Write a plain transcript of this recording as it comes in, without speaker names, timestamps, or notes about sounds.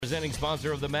Presenting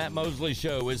sponsor of the Matt Mosley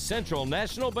Show is Central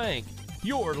National Bank,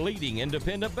 your leading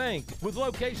independent bank with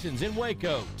locations in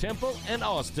Waco, Temple, and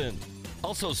Austin.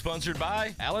 Also sponsored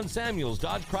by Allen Samuels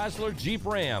Dodge Chrysler Jeep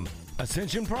Ram,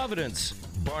 Ascension Providence,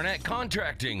 Barnett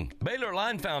Contracting, Baylor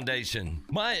Line Foundation,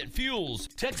 Myatt Fuels,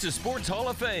 Texas Sports Hall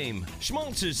of Fame,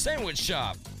 Schmaltz's Sandwich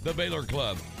Shop, the Baylor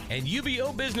Club, and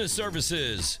UBO Business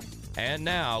Services. And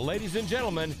now, ladies and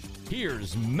gentlemen,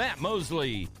 here's Matt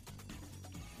Mosley.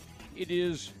 It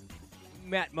is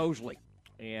Matt Mosley,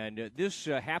 and this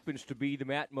happens to be the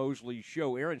Matt Mosley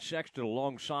Show. Aaron Sexton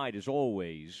alongside, as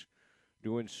always,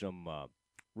 doing some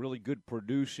really good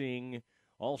producing,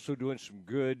 also doing some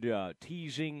good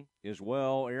teasing as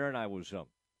well. Aaron, I was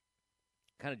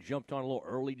kind of jumped on a little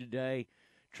early today,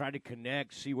 tried to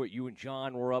connect, see what you and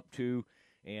John were up to,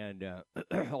 and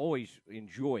always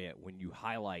enjoy it when you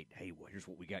highlight, hey, well, here's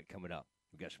what we got coming up.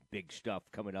 We got some big stuff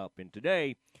coming up, and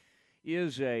today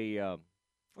is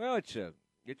it's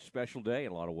a special day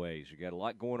in a lot of ways. You got a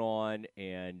lot going on,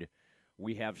 and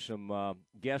we have some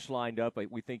guests lined up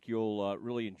we think you'll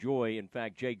really enjoy. In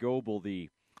fact, Jay Goebel, the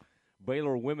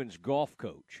Baylor women's golf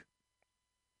coach,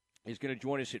 is going to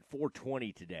join us at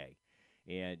 4:20 today.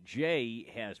 And Jay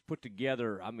has put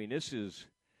together, I mean, this is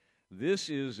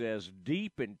as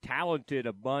deep and talented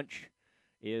a bunch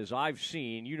as I've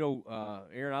seen. You know,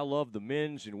 Aaron, I love the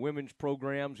men's and women's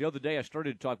programs. The other day I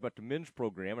started to talk about the men's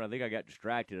program, and I think I got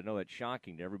distracted. I know that's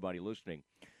shocking to everybody listening.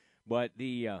 But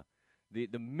the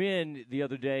men the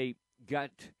other day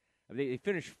they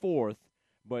finished fourth,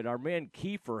 but our man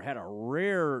Kiefer had a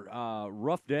rare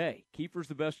rough day. Kiefer's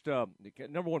the best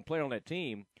number one player on that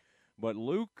team, but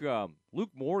Luke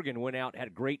Morgan went out, had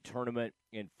a great tournament,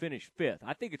 and finished fifth.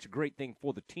 I think it's a great thing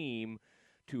for the team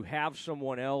to have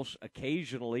someone else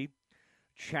occasionally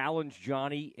challenge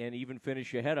Johnny and even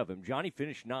finish ahead of him. Johnny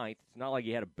finished ninth. It's not like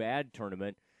he had a bad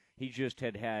tournament. He just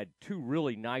had two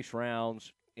really nice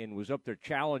rounds and was up there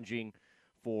challenging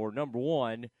for number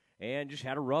one and just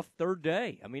had a rough third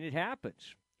day. I mean, it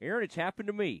happens. Aaron, it's happened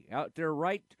to me. Out there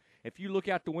right, if you look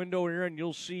out the window, Aaron,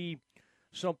 you'll see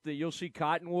something. You'll see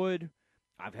Cottonwood.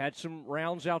 I've had some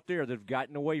rounds out there that have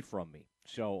gotten away from me.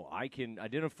 So I can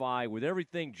identify with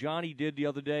everything Johnny did the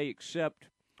other day, except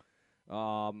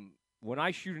when I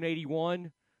shoot an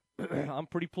 81, I'm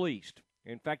pretty pleased.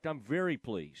 In fact, I'm very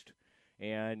pleased.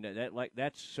 And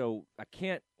so I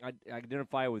can't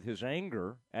identify with his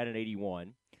anger at an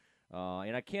 81,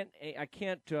 and I can't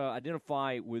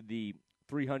identify with the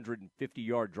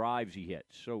 350-yard drives he hit.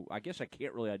 So I guess I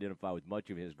can't really identify with much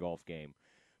of his golf game.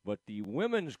 But the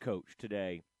women's coach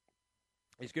today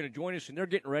is going to join us, and they're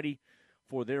getting ready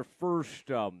for their first,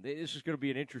 this is going to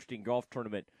be an interesting golf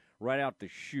tournament right out the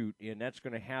chute, and that's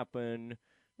going to happen,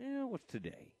 what's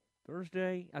today?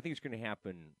 Thursday? I think it's going to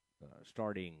happen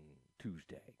starting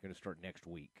Tuesday. Going to start next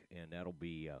week, and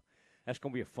that's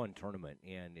going to be a fun tournament,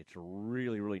 and it's a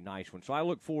really, really nice one. So I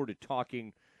look forward to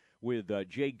talking with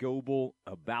Jay Goebel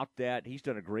about that. He's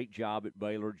done a great job at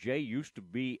Baylor. Jay used to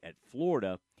be at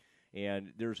Florida,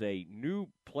 and there's a new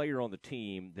player on the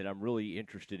team that I'm really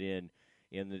interested in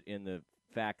the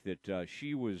fact that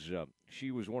she was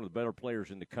one of the better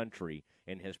players in the country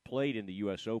and has played in the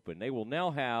U.S. Open. They will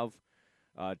now have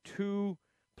two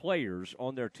players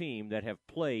on their team that have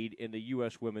played in the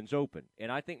U.S. Women's Open,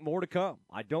 and I think more to come.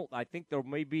 I think there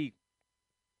may be.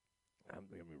 I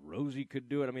mean, Rosie could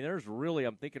do it. I mean,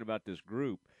 I'm thinking about this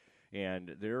group,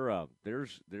 and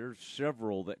there's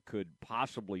several that could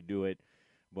possibly do it,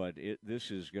 but this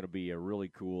is going to be a really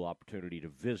cool opportunity to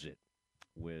visit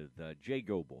with Jay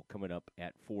Goebel coming up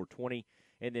at 4:20,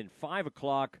 and then 5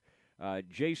 o'clock,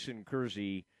 Jason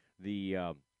Kersey,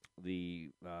 the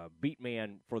beat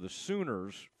man for the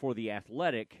Sooners for The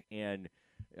Athletic, and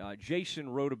Jason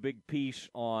wrote a big piece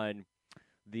on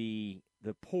the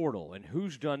portal and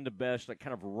who's done the best, like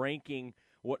kind of ranking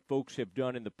what folks have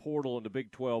done in the portal in the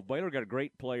Big 12. Baylor got a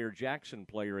great player, Jackson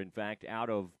player, in fact, out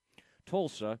of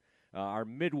Tulsa. Our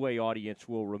Midway audience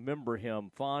will remember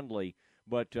him fondly,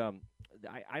 but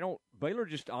Baylor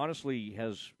just honestly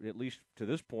has, at least to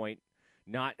this point,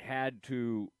 not had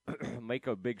to make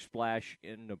a big splash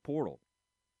in the portal.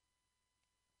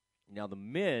 Now, the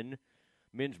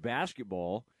men's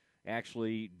basketball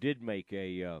actually did make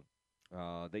a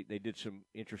they did some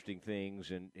interesting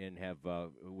things and have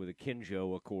with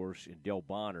Akinjo, of course, and Del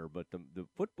Bonner, but the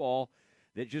football,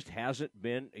 that just hasn't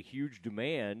been a huge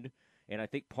demand, and I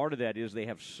think part of that is they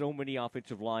have so many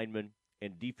offensive linemen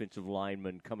and defensive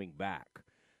linemen coming back.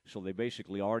 So they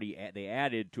basically they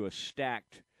added to a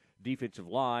stacked defensive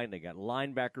line. They got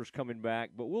linebackers coming back,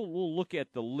 but we'll look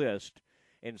at the list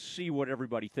and see what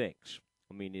everybody thinks.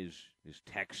 I mean, is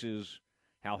Texas,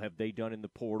 how have they done in the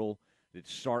portal? that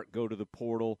start go to the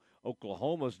portal.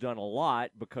 Oklahoma's done a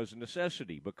lot because of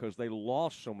necessity, because they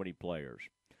lost so many players.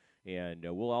 And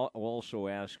we'll also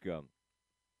ask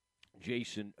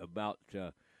Jason about,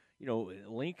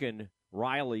 Lincoln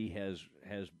Riley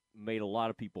has made a lot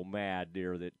of people mad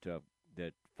there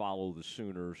that follow the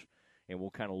Sooners, and we'll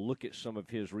kind of look at some of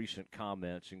his recent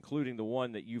comments, including the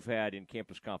one that you've had in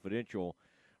Campus Confidential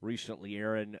recently,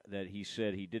 Aaron, that he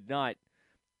said he did not.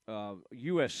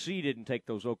 USC didn't take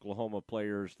those Oklahoma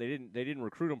players. They didn't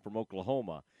recruit them from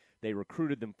Oklahoma. They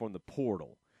recruited them from the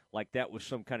portal. Like that was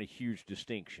some kind of huge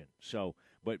distinction. So,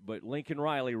 but Lincoln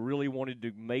Riley really wanted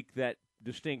to make that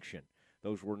distinction.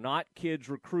 Those were not kids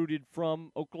recruited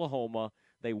from Oklahoma.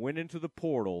 They went into the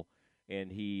portal,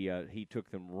 and he took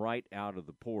them right out of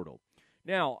the portal.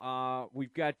 Now,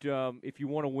 we've got, if you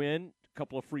want to win, a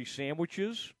couple of free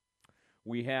sandwiches.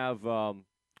 We have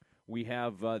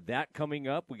that coming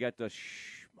up. We got the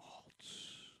schmaltz.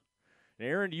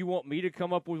 Aaron, do you want me to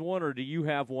come up with one, or do you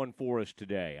have one for us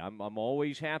today? I'm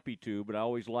always happy to, but I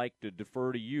always like to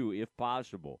defer to you if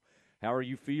possible. How are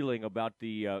you feeling about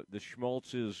the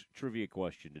schmaltz's trivia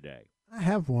question today? I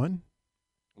have one.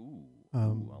 Ooh, I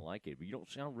like it, but you don't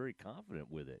sound very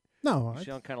confident with it. No, you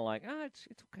sound kind of like, it's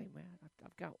okay, man.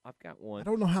 I've got one. I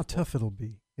don't know how tough it'll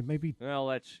be. It may be. Well,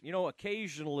 that's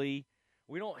occasionally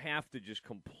we don't have to just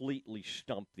completely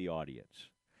stump the audience.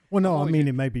 Well, no, I mean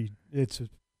it may be. I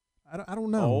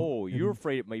don't know. Oh, you're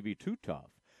afraid it may be too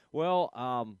tough. Well,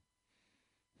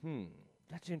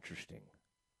 that's interesting.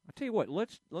 I'll tell you what.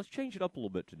 Let's change it up a little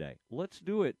bit today. Let's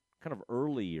do it kind of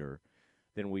earlier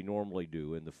than we normally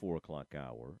do in the 4 o'clock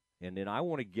hour. And then I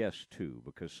want to guess, too,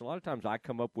 because a lot of times I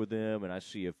come up with them and I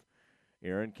see if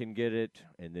Aaron can get it.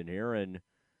 And then Aaron,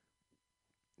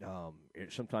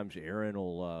 sometimes Aaron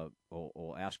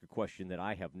will ask a question that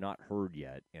I have not heard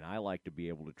yet, and I like to be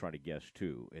able to try to guess,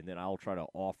 too. And then I'll try to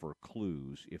offer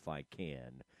clues if I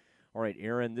can. All right,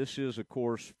 Aaron, this is, of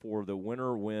course, for the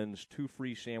winner wins 2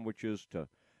 free sandwiches to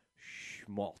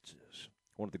Schmaltz's,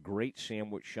 one of the great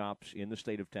sandwich shops in the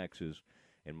state of Texas.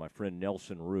 And my friend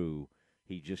Nelson Rue,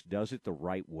 he just does it the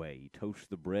right way. He toasts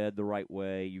the bread the right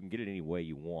way. You can get it any way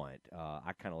you want.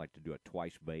 I kind of like to do a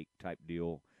twice-baked type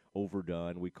deal,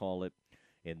 overdone, we call it.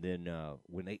 And then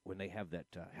when they have that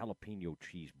jalapeno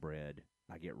cheese bread,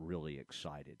 I get really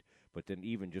excited. But then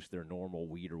even just their normal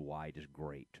wheat or white is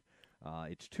great.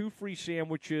 It's 2 free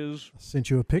sandwiches. I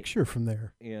sent you a picture from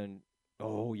there. And,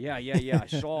 oh, yeah, I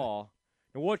saw.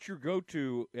 And what's your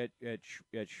go-to at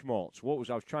Schmaltz?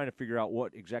 I was trying to figure out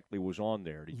what exactly was on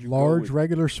there. Did you large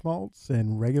regular schmaltz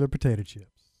and regular potato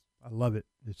chips? I love it.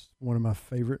 It's one of my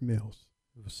favorite meals.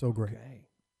 It was so great.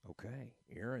 Okay.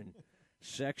 Aaron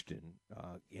Sexton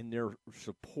in there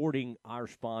supporting our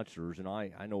sponsors, and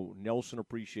I know Nelson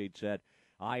appreciates that.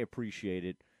 I appreciate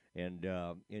it. And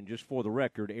just for the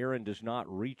record, Aaron does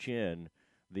not reach in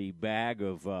the bag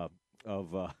of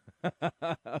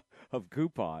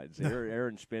coupons.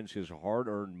 Aaron spends his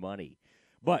hard-earned money.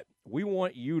 But we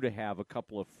want you to have a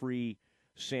couple of free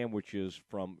sandwiches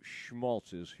from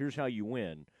Schmaltz's. Here's how you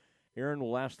win. Aaron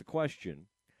will ask the question,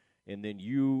 and then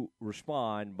you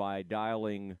respond by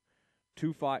dialing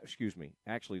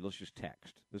actually, let's just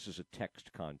text. This is a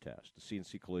text contest, the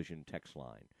CNC Collision text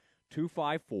line.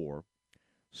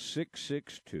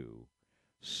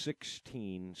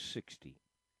 254-662-1660.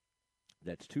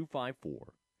 That's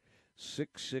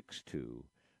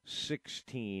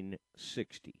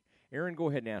 254-662-1660. Aaron, go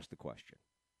ahead and ask the question.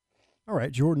 All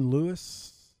right. Jordan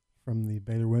Lewis from the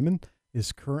Baylor women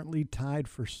is currently tied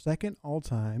for second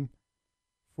all-time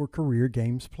for career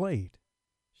games played.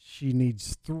 She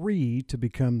needs 3 to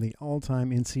become the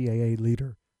all-time NCAA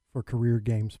leader for career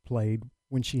games played.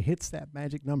 When she hits that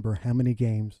magic number, how many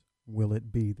games will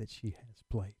it be that she has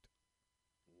played?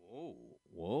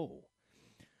 Whoa.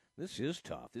 This is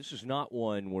tough. This is not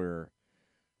one where,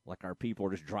 like, our people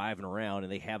are just driving around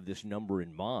and they have this number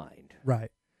in mind.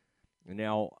 Right.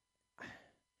 Now,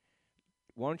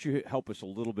 why don't you help us a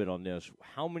little bit on this?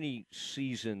 How many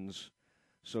seasons?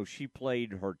 So she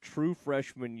played her true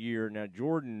freshman year. Now,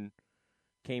 Jordan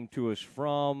came to us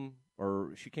from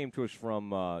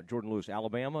Jordan Lewis,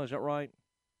 Alabama. Is that right?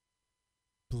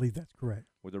 I believe that's correct.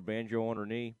 With her banjo on her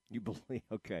knee? You believe?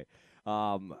 Okay.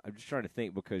 I'm just trying to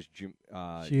think because she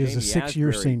is a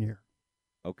 6-year senior.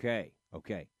 Okay.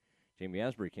 Jamie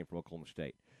Asbury came from Oklahoma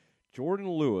State. Jordan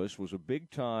Lewis was a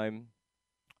big-time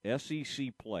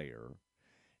SEC player.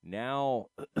 Now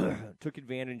took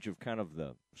advantage of kind of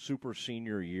the super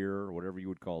senior year, or whatever you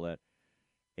would call that,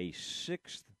 a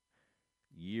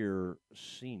 6th-year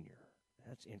senior.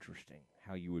 That's interesting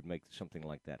how you would make something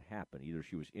like that happen. Either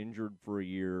she was injured for a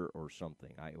year or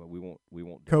something. We won't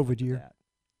COVID year. That.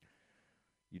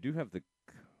 You do have the.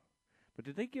 But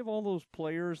did they give all those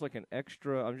players like an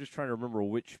extra? I'm just trying to remember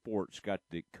which sports got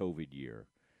the COVID year.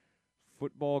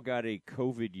 Football got a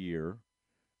COVID year.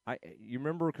 You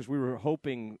remember, because we were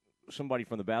hoping somebody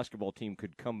from the basketball team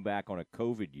could come back on a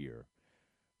COVID year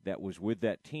that was with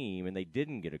that team, and they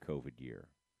didn't get a COVID year.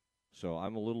 So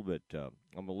I'm a little bit,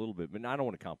 but I don't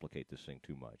want to complicate this thing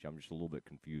too much. I'm just a little bit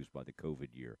confused by the COVID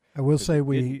year. I will say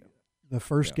the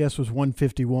first guess was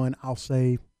 151. I'll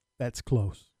say that's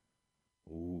close.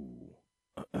 Ooh.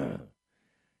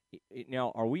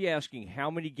 Now, are we asking how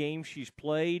many games she's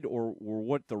played or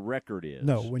what the record is?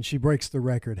 No, when she breaks the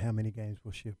record, how many games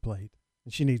will she have played?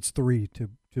 And she needs 3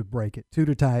 to break it. 2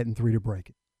 to tie it and 3 to break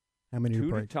it. How many to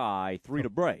break? 2 to tie, 3 to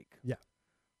break. Yeah.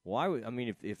 Well,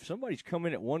 if somebody's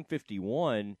coming at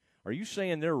 151, are you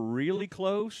saying they're really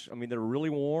close? I mean, they're really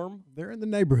warm? They're in the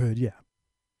neighborhood, yeah.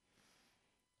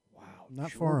 Wow.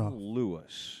 Not far off.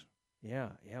 Lewis. Yeah,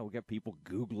 we got people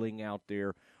Googling out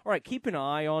there. All right, keep an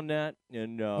eye on that.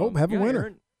 And have a winner.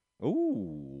 Aaron.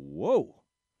 Ooh, whoa.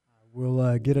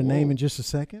 We'll get a name in just a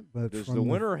second. But does the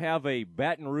winner have a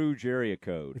Baton Rouge area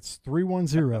code? It's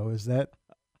 310. Is that?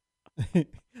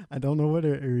 I don't know what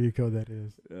area code that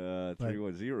is.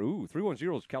 310. Ooh,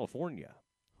 310 is California.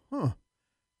 Huh.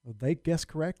 Well, they guessed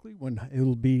correctly. When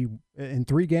it'll be in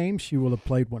 3 games, she will have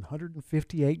played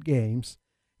 158 games,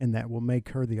 and that will make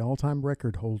her the all-time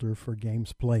record holder for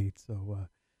games played. So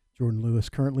Jordan Lewis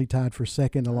currently tied for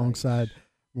second alongside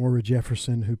Maura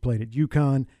Jefferson, who played at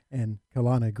UConn, and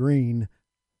Kalana Green,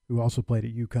 who also played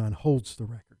at UConn, holds the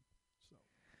record. So.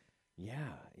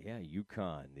 Yeah,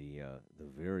 UConn, the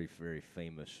very, very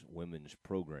famous women's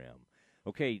program.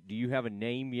 Okay, do you have a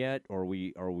name yet, or are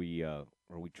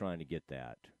we trying to get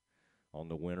that on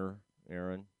the winner,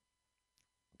 Aaron?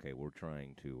 Okay, we're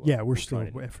trying to. We're still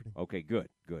efforting. Okay, good.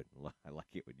 I like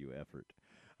it when you effort.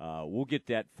 We'll get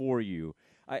that for you.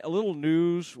 A little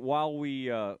news while we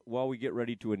get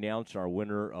ready to announce our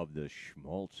winner of the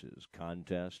Schmaltz's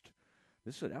contest.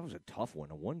 That was a tough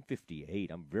one, a 158.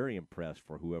 I'm very impressed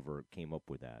for whoever came up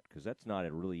with that, because that's not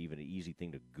really even an easy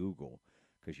thing to Google,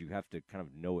 because you have to kind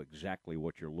of know exactly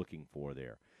what you're looking for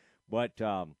there. But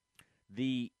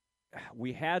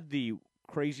we had the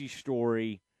crazy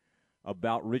story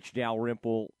about Rich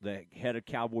Dalrymple, the head of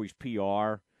Cowboys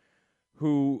PR,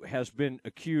 who has been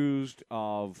accused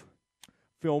of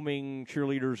filming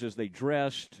cheerleaders as they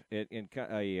dressed.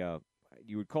 You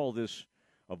would call this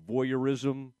a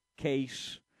voyeurism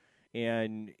case,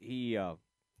 and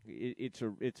it's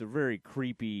a very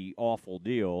creepy, awful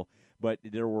deal. But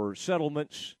there were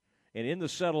settlements, and in the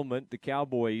settlement, the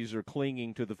Cowboys are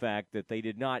clinging to the fact that they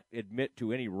did not admit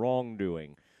to any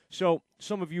wrongdoing. So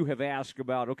some of you have asked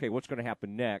about, okay, what's going to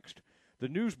happen next? The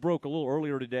news broke a little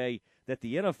earlier today that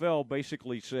the NFL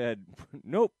basically said,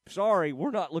 nope, sorry,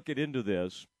 we're not looking into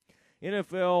this.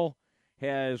 NFL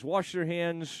has washed its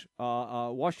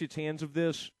hands of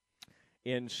this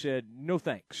and said, no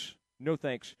thanks.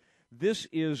 This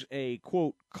is a,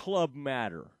 quote, club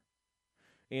matter,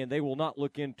 and they will not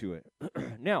look into it.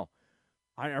 Now,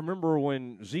 I remember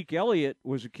when Zeke Elliott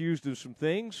was accused of some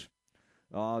things.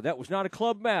 That was not a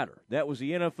club matter. That was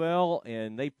the NFL,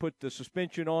 and they put the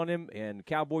suspension on him, and the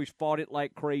Cowboys fought it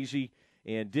like crazy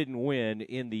and didn't win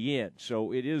in the end.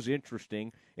 So it is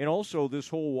interesting. And also this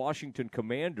whole Washington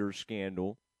Commanders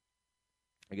scandal,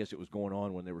 I guess it was going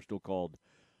on when they were still called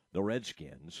the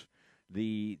Redskins,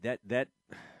 that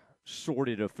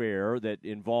sordid affair that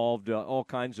involved all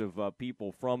kinds of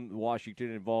people from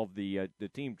Washington, involved the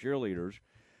team cheerleaders.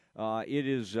 It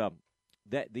is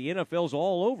that the NFL's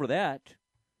all over that.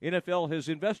 NFL has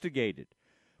investigated.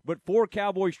 But 4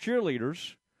 Cowboys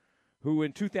cheerleaders who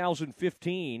in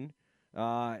 2015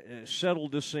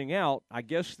 settled this thing out, I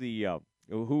guess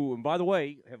who, and by the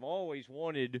way, have always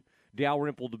wanted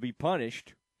Dalrymple to be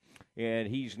punished, and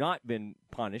he's not been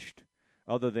punished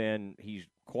other than he's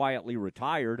quietly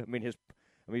retired. I mean,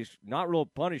 it's not real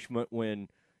punishment when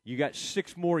you got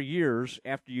 6 more years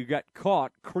after you got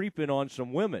caught creeping on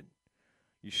some women.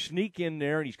 You sneak in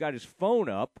there, and he's got his phone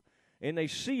up, and they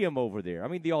see him over there. I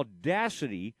mean, the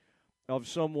audacity of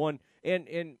someone.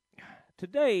 And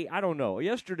today, I don't know.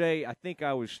 Yesterday, I think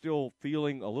I was still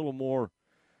feeling a little more.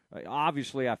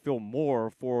 Obviously, I feel more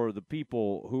for the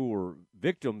people who were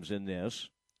victims in this.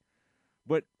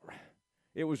 But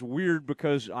it was weird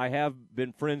because I have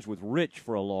been friends with Rich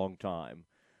for a long time.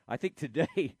 I think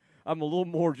today I'm a little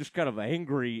more just kind of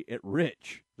angry at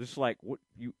Rich. Just like, what,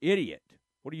 you idiot.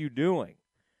 What are you doing?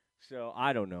 So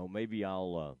I don't know. Maybe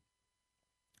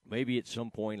maybe at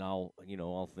some point I'll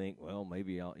think, well,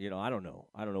 maybe I don't know.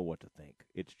 I don't know what to think.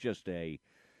 It's just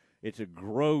it's a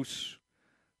gross,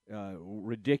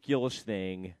 ridiculous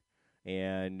thing,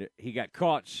 and he got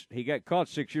caught. He got caught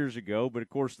 6 years ago, but of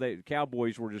course the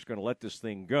Cowboys were just going to let this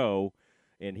thing go,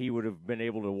 and he would have been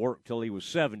able to work till he was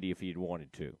 70 if he'd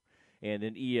wanted to. And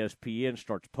then ESPN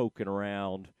starts poking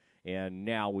around, and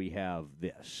now we have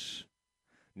this.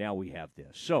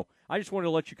 So I just wanted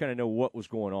to let you kind of know what was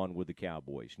going on with the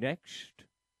Cowboys. Next,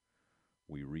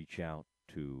 we reach out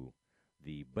to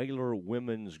the Baylor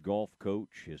women's golf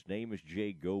coach. His name is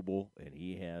Jay Goebel, and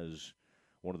he has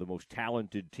one of the most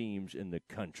talented teams in the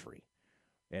country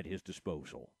at his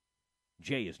disposal.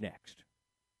 Jay is next.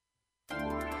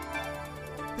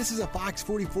 This is a Fox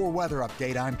 44 weather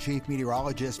update. I'm Chief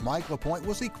Meteorologist Mike LaPointe.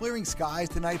 We'll see clearing skies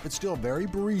tonight, but still very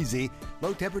breezy.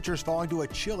 Low temperatures falling to a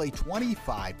chilly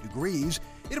 25 degrees.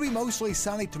 It'll be mostly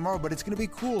sunny tomorrow, but it's going to be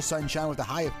cool sunshine with a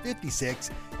high of 56.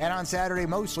 And on Saturday,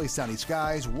 mostly sunny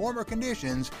skies, warmer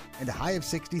conditions, and a high of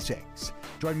 66.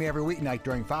 Join me every weeknight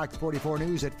during Fox 44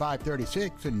 News at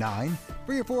 5:36 and 9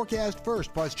 for your forecast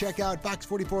first. Plus, check out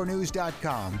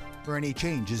fox44news.com for any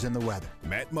changes in the weather.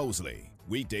 Matt Mosley,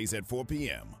 weekdays at 4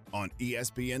 p.m. on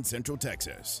ESPN Central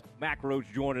Texas. Mac Roach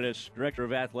joining us, Director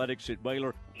of Athletics at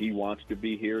Baylor. He wants to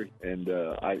be here, and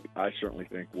I certainly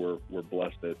think we're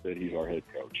blessed that he's our head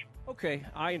coach. Okay,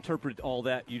 I interpret all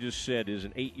that you just said as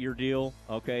an 8-year deal.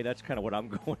 Okay, that's kind of what I'm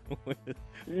going with.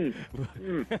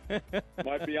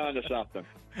 Might be onto something.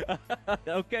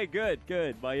 Okay, good.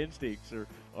 My instincts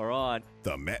are on.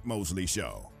 The Matt Mosley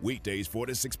Show, weekdays 4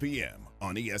 to 6 p.m.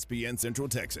 on ESPN Central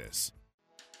Texas.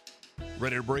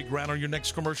 Ready to break ground on your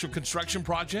next commercial construction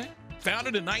project?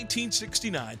 Founded in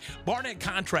 1969, Barnett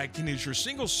Contracting is your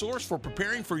single source for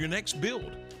preparing for your next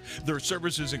build. Their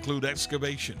services include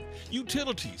excavation,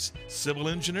 utilities, civil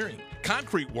engineering,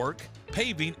 concrete work,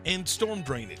 paving, and storm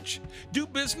drainage. Do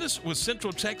business with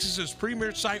Central Texas's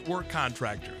premier site work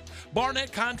contractor,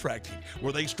 Barnett Contracting,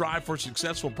 where they strive for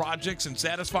successful projects and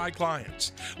satisfied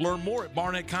clients. Learn more at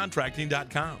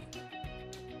barnettcontracting.com.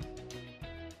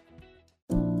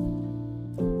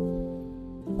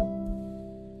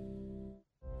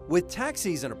 With tax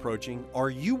season approaching, are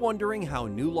you wondering how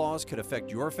new laws could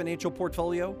affect your financial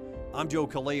portfolio? I'm Joe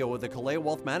Kaleo with the Kaleo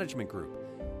Wealth Management Group.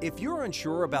 If you're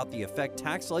unsure about the effect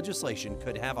tax legislation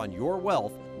could have on your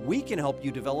wealth, we can help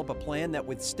you develop a plan that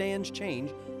withstands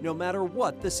change no matter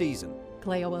what the season.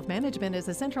 Kaleo Wealth Management is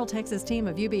a Central Texas team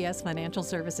of UBS Financial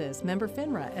Services, member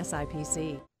FINRA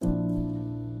SIPC.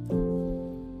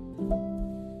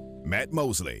 Matt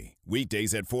Mosley,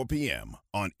 weekdays at 4 p.m.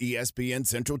 on ESPN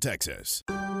Central Texas.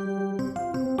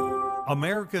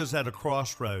 America is at a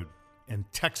crossroad, and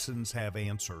Texans have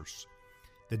answers.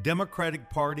 The Democratic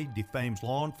Party defames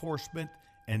law enforcement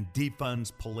and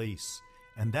defunds police,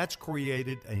 and that's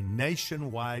created a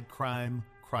nationwide crime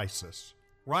crisis.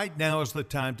 Right now is the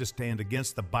time to stand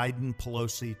against the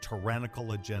Biden-Pelosi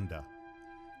tyrannical agenda.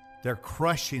 They're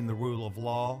crushing the rule of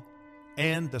law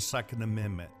and the Second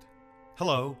Amendment.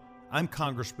 Hello, I'm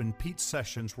Congressman Pete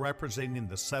Sessions, representing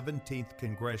the 17th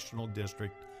Congressional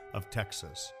District of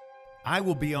Texas. I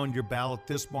will be on your ballot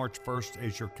this March 1st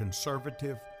as your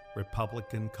conservative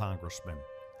Republican congressman.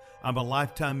 I'm a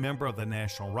lifetime member of the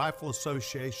National Rifle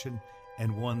Association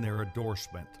and won their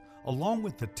endorsement, along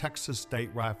with the Texas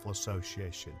State Rifle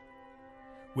Association.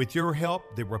 With your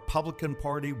help, the Republican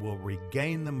Party will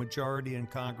regain the majority in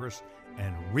Congress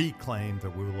and reclaim the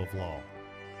rule of law.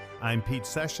 I'm Pete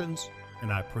Sessions,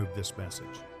 and I approve this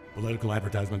message. Political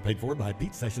advertisement paid for by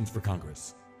Pete Sessions for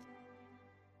Congress.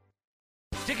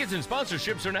 Tickets and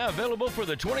sponsorships are now available for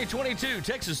the 2022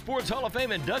 Texas Sports Hall of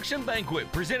Fame Induction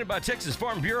Banquet presented by Texas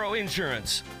Farm Bureau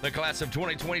Insurance. The class of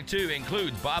 2022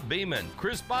 includes Bob Beeman,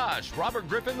 Chris Bosch, Robert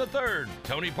Griffin III,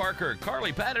 Tony Parker,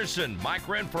 Carly Patterson, Mike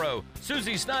Renfro,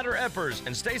 Susie Snyder-Eppers,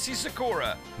 and Stacy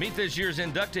Sikora. Meet this year's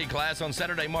inductee class on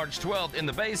Saturday, March 12th in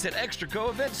the base at Extraco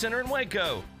Event Center in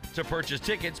Waco. To purchase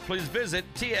tickets, please visit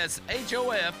tshof.org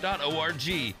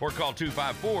or call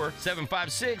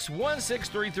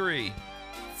 254-756-1633.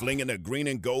 Flinging the green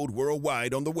and gold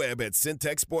worldwide on the web at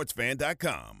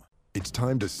syntechsportsfan.com. It's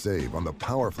time to save on the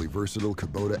powerfully versatile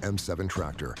Kubota M7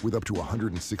 tractor with up to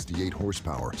 168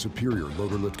 horsepower, superior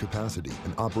loader lift capacity,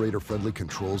 and operator-friendly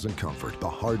controls and comfort. The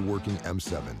hard-working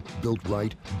M7. Built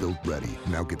right, built ready.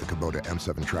 Now get the Kubota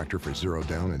M7 tractor for 0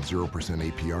 down and 0%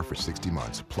 APR for 60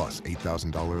 months, plus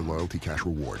 $8,000 loyalty cash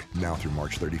reward. Now through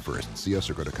March 31st. See us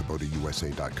or go to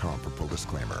KubotaUSA.com for full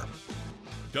disclaimer.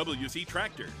 WC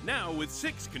Tractor, now with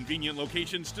 6 convenient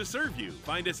locations to serve you.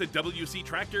 Find us at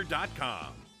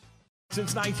WCTractor.com.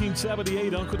 Since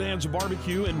 1978, Uncle Dan's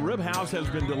Barbecue and Rib House has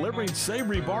been delivering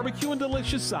savory barbecue and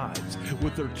delicious sides.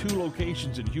 With their 2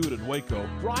 locations in Hewitt and Waco,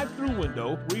 drive-through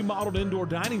window, remodeled indoor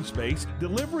dining space,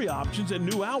 delivery options, and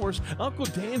new hours, Uncle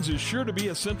Dan's is sure to be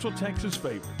a Central Texas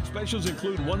favorite. Specials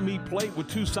include 1 meat plate with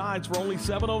 2 sides for only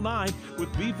 $7.09,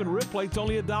 with beef and rib plates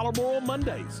only $1 more on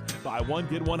Mondays. Buy one,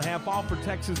 get one half off for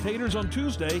Texas taters on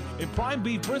Tuesday and prime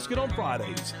beef brisket on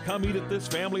Fridays. Come eat at this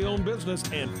family-owned business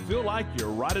and feel like you're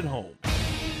right at home.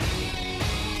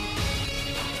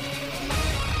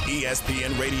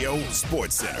 ESPN Radio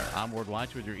Sports Center. I'm Ward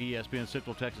Weitz with your ESPN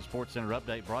Central Texas Sports Center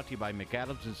update, brought to you by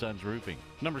McAdams & Sons Roofing.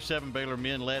 Number 7 Baylor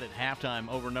men led at halftime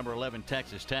over number 11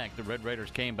 Texas Tech. The Red Raiders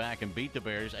came back and beat the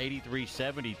Bears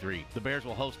 83-73. The Bears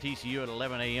will host TCU at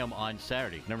 11 a.m. on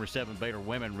Saturday. Number 7 Baylor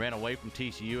women ran away from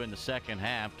TCU in the second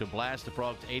half to blast the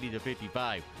Frogs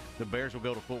 80-55. The Bears will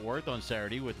go to Fort Worth on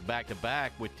Saturday with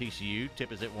back-to-back with TCU.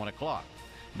 Tip is at 1 o'clock.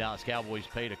 Dallas Cowboys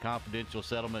paid a confidential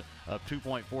settlement of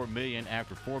 $2.4 million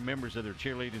after 4 members of their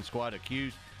cheerleading squad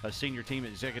accused a senior team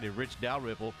executive Rich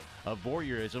Dalrymple of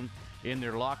voyeurism in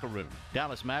their locker room.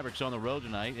 Dallas Mavericks on the road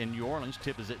tonight in New Orleans.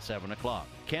 Tip is at 7 o'clock.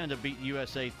 Canada beat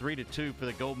USA 3-2 for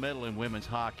the gold medal in women's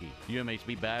hockey.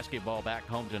 UMHB basketball back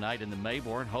home tonight in the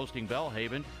Mayborn, hosting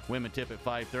Bellhaven. Women tip at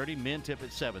 5:30, men tip at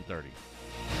 7:30.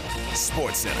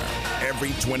 Sports Center,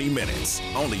 every 20 minutes,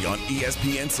 only on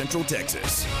ESPN Central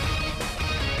Texas.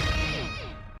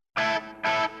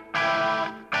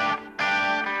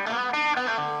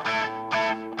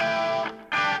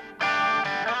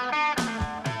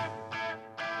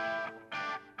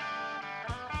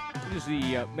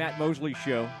 The Matt Mosley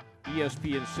Show,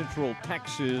 ESPN Central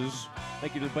Texas.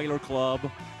 Thank you to the Baylor Club.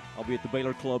 I'll be at the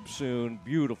Baylor Club soon.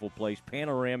 Beautiful place,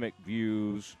 panoramic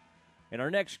views. And our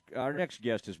next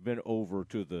guest has been over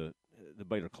to the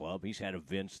Baylor Club. He's had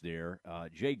events there.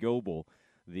 Jay Goebel,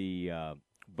 the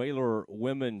Baylor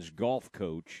women's golf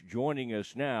coach, joining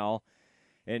us now.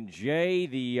 And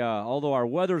Jay, although our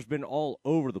weather's been all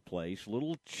over the place, a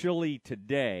little chilly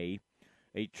today,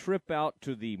 a trip out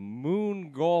to the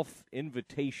Moon Golf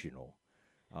Invitational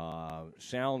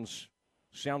sounds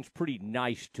pretty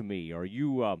nice to me. Are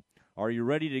you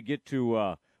ready to get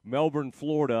to Melbourne,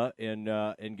 Florida,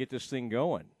 and get this thing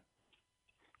going?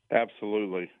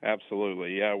 Absolutely.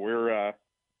 Yeah, we're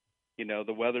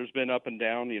the weather's been up and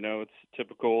down. It's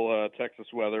typical Texas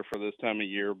weather for this time of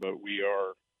year, but we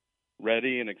are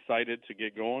ready and excited to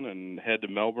get going and head to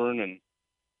Melbourne. And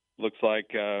looks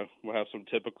like we'll have some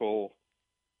typical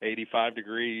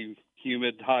 85-degree,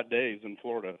 humid, hot days in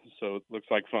Florida. So it looks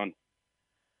like fun.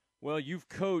 Well, you've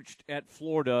coached at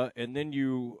Florida, and then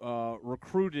you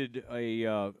recruited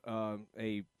a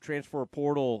transfer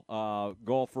portal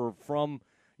golfer from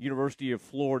University of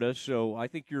Florida. So I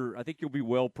think you'll be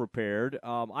well prepared.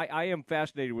 I am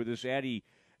fascinated with this Addie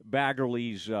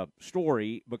Baggerly's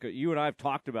story, because you and I have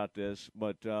talked about this.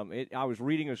 But I was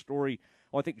reading a story.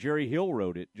 I think Jerry Hill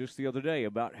wrote it just the other day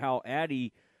about how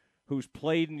Addie, who's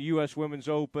played in the U.S. Women's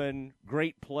Open,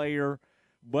 great player,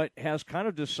 but has kind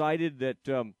of decided that,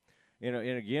 and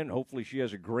again, hopefully she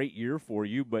has a great year for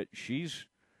you, but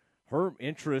her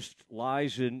interest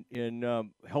lies in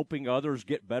helping others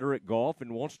get better at golf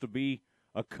and wants to be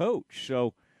a coach.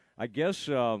 So I guess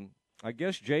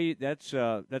Jay, that's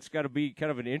got to be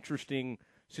kind of an interesting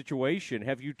situation.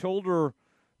 Have you told her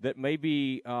that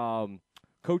maybe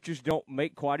coaches don't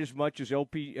make quite as much as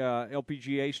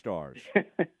LPGA stars?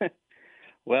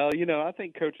 Well, I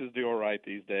think coaches do all right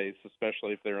these days,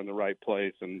 especially if they're in the right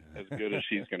place and as good as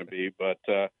she's going to be. But,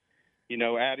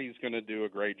 Addie's going to do a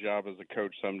great job as a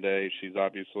coach someday. She's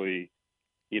obviously,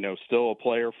 still a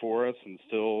player for us and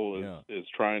still is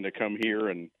trying to come here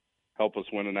and help us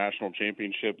win a national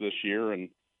championship this year. And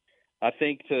I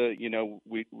think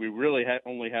we really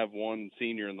only have one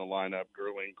senior in the lineup,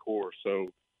 Gerlene Kaur.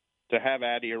 So to have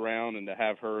Addie around and to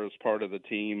have her as part of the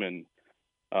team, and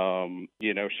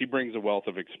she brings a wealth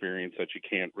of experience that you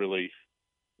can't really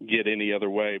get any other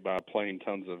way by playing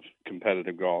tons of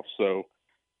competitive golf. So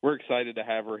we're excited to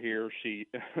have her here. She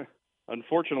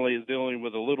unfortunately is dealing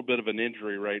with a little bit of an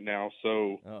injury right now,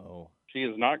 so she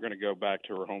is not going to go back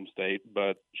to her home state,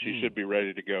 but she should be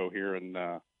ready to go here in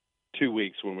 2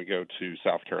 weeks when we go to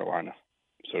South Carolina.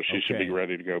 So she should be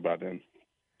ready to go by then.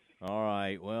 All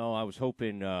right. Well, I was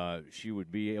hoping she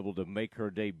would be able to make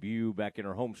her debut back in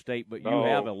her home state, but you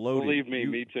have a loaded. Believe me,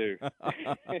 me too.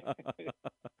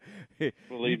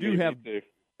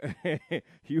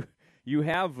 You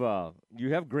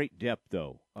have great depth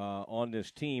though on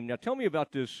this team. Now, tell me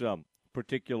about this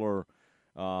particular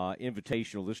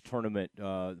invitational, this tournament,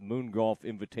 Moon Golf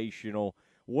Invitational.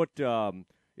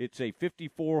 It's a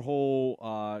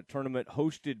 54-hole tournament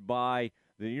hosted by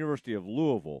the University of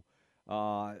Louisville.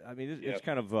 I mean, it's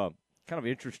kind of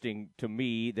interesting to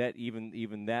me that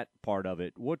even that part of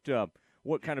it. What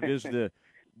kind of is the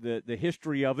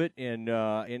history of it? And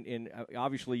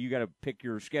obviously you got to pick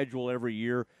your schedule every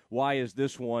year. Why is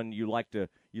this one you like to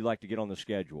get on the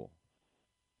schedule?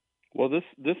 Well, this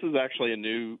is actually a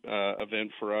new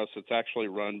event for us. It's actually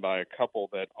run by a couple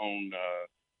that own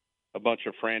a bunch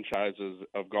of franchises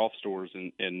of golf stores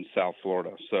in South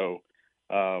Florida. So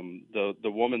the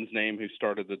woman's name who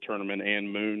started the tournament, Ann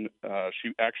Moon,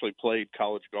 she actually played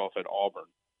college golf at Auburn.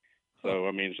 So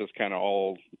I mean, it's just kind of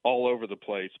all over the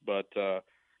place. But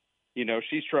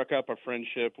she struck up a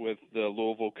friendship with the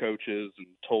Louisville coaches and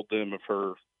told them of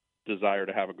her desire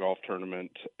to have a golf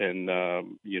tournament and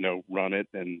run it.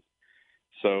 And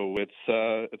so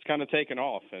it's kind of taken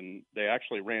off, and they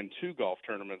actually ran 2 golf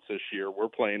tournaments this year. We're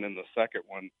playing in the second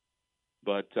one,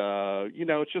 but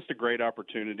it's just a great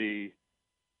opportunity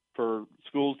for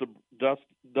schools to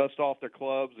dust off their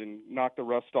clubs and knock the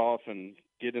rust off and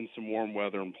get in some warm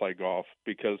weather and play golf,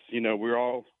 because we're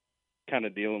all kind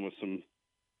of dealing with some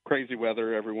crazy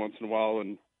weather every once in a while,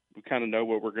 and we kind of know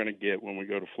what we're going to get when we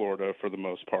go to Florida for the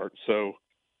most part. So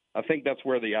I think that's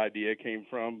where the idea came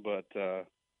from, but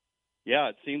yeah,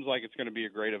 it seems like it's going to be a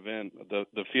great event.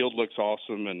 The field looks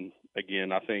awesome, and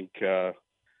again, I think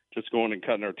just going and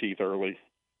cutting our teeth early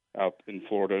out in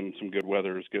Florida and some good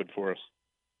weather is good for us.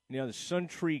 Now, the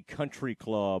Suntree Country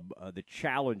Club, the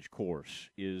challenge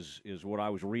course is what I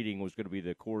was reading was going to be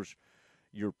the course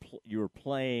you're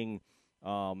playing.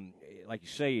 Like you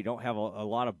say, you don't have a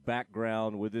lot of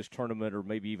background with this tournament or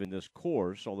maybe even this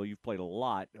course, although you've played a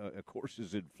lot of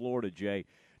courses in Florida, Jay.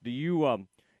 Do you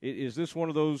is this one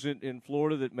of those in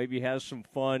Florida that maybe has some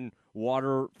fun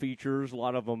water features? A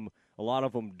lot of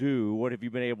them do. What have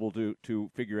you been able to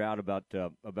figure out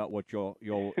about what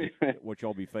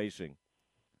y'all be facing?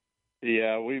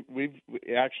 Yeah, we've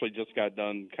actually just got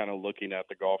done kind of looking at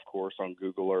the golf course on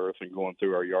Google Earth and going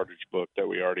through our yardage book that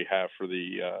we already have for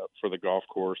the golf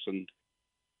course. And,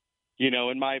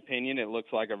 in my opinion, it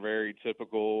looks like a very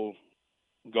typical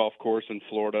golf course in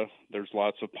Florida. There's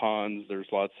lots of ponds. There's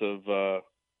lots of,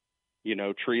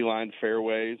 tree-lined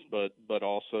fairways, but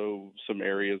also some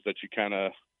areas that you kind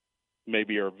of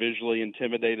maybe are visually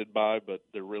intimidated by, but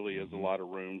there really is a lot of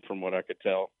room from what I could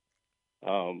tell.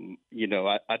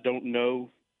 I don't know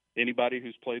anybody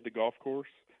who's played the golf course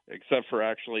except for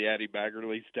actually Addie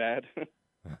Baggerly's dad.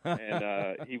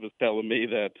 And he was telling me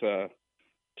that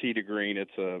tee to green,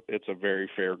 it's a very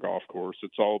fair golf course.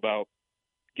 It's all about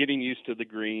getting used to the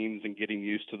greens and getting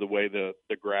used to the way the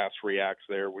grass reacts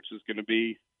there, which is going to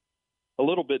be a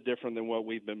little bit different than what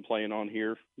we've been playing on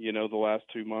here, the last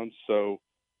 2 months. So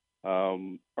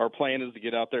our plan is to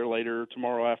get out there later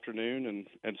tomorrow afternoon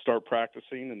and start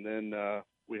practicing, and then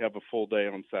we have a full day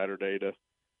on Saturday to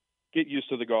get used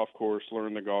to the golf course,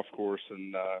 learn the golf course,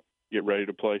 and get ready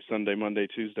to play Sunday, Monday,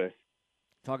 Tuesday.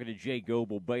 Talking to Jay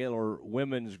Goebel, Baylor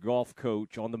women's golf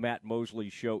coach on the Matt Mosley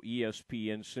Show,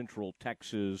 ESPN Central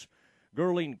Texas.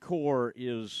 Gurleen Kaur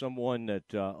is someone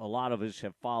that a lot of us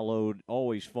have followed.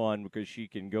 Always fun because she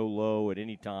can go low at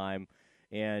any time,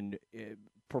 and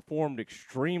performed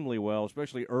extremely well,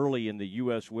 especially early in the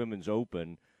U.S. Women's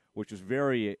Open, which was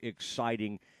very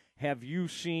exciting. Have you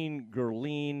seen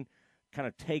Gurleen kind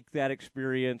of take that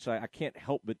experience? I can't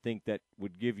help but think that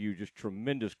would give you just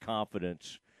tremendous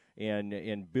confidence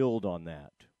and build on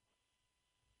that.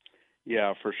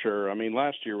 Yeah, for sure. I mean,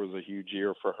 last year was a huge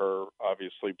year for her,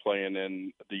 obviously playing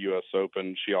in the U.S.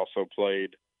 Open. She also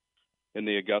played in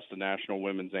the Augusta National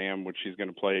Women's Am, which she's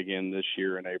going to play again this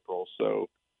year in April. So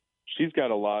she's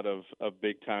got a lot of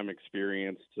big-time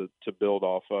experience to build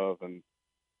off of. And,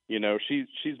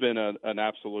 she's been an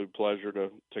absolute pleasure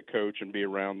to coach and be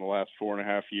around the last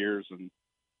 4.5 years. And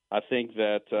I think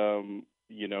that,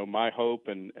 my hope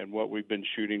and what we've been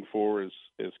shooting for is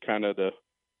kind of to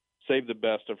save the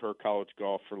best of her college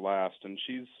golf for last. And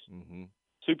she's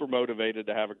super motivated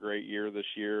to have a great year this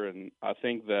year. And I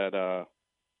think that,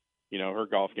 her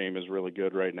golf game is really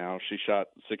good right now. She shot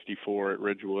 64 at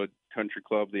Ridgewood Country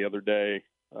Club the other day.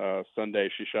 Sunday,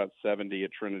 she shot 70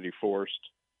 at Trinity Forest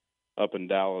up in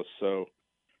Dallas. So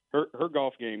her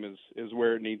golf game is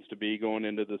where it needs to be going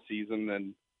into the season.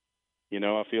 And,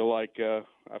 I feel like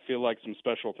some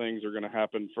special things are going to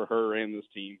happen for her and this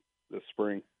team this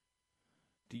spring.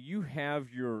 Do you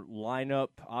have your lineup?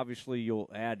 Obviously, you'll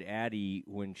add Addie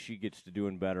when she gets to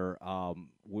doing better. Do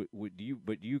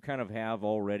you kind of have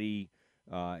already,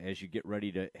 as you get ready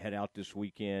to head out this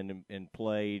weekend and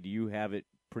play, do you have it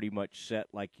pretty much set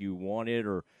like you want it,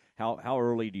 or how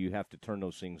early do you have to turn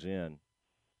those things in?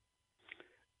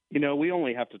 We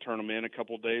only have to turn them in a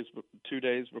couple days, 2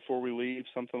 days before we leave,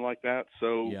 something like that.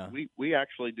 So we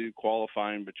actually do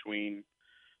qualifying between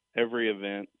every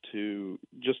event to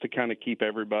kind of keep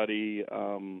everybody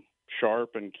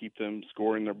sharp and keep them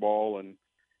scoring their ball,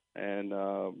 and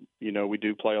we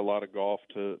do play a lot of golf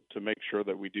to make sure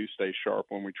that we do stay sharp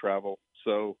when we travel.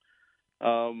 So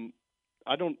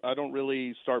I don't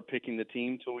really start picking the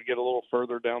team till we get a little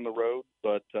further down the road,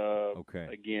 but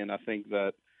again, I think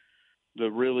that the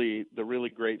really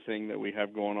great thing that we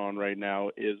have going on right now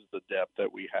is the depth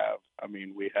that we have. I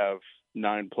mean, we have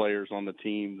 9 players on the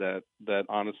team that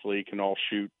honestly can all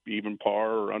shoot even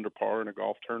par or under par in a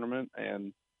golf tournament.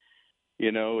 And,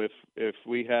 if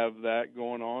we have that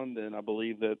going on, then I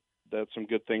believe that some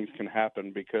good things can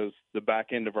happen, because the back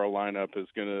end of our lineup is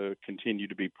going to continue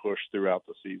to be pushed throughout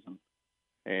the season.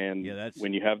 And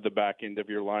when you have the back end of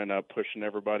your lineup pushing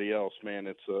everybody else, man,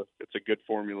 it's a good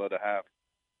formula to have.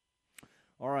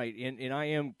 All right, and I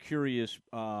am curious.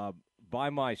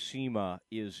 By Sema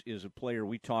is a player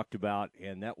we talked about,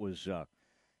 and that was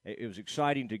it was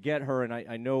exciting to get her. And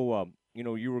I know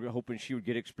you were hoping she would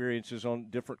get experiences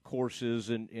on different courses,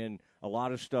 and a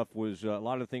lot of stuff was a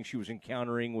lot of things she was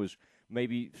encountering was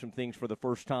maybe some things for the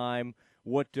first time.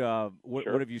 What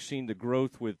have you seen the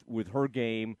growth with her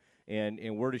game,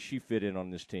 and where does she fit in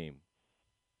on this team?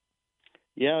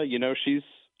 Yeah,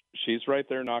 she's right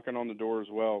there knocking on the door as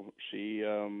well. She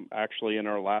actually, in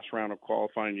our last round of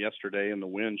qualifying yesterday in the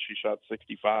wind, she shot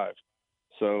 65.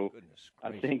 So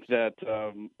I think that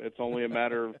it's only a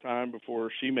matter of time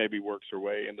before she maybe works her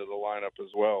way into the lineup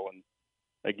as well. And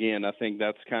again, I think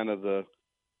that's kind of the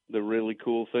really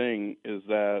cool thing, is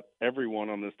that everyone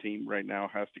on this team right now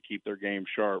has to keep their game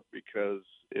sharp, because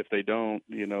if they don't,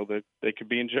 they could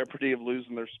be in jeopardy of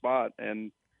losing their spot.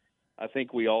 And I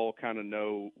think we all kind of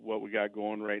know what we got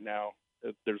going right now.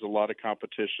 There's a lot of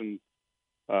competition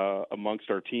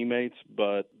amongst our teammates,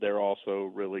 but they're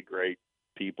also really great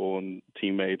people and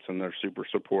teammates, and they're super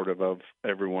supportive of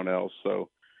everyone else. So,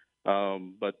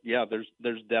 but yeah,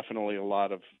 there's definitely a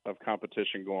lot of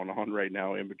competition going on right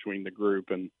now in between the group,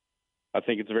 and I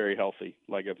think it's very healthy.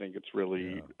 I think it's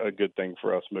really a good thing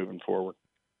for us moving forward.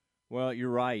 Well, you're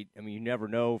right. I mean, you never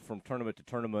know from tournament to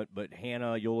tournament, but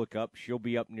Hannah, you'll look up, she'll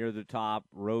be up near the top.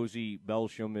 Rosie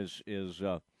Belsham is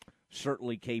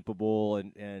certainly capable,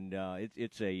 and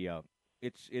it's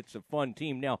a fun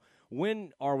team. Now,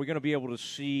 when are we going to be able to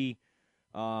see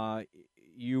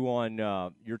you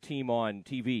on your team on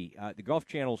TV? The Golf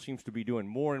Channel seems to be doing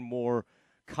more and more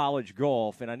college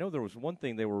golf, and I know there was one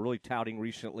thing they were really touting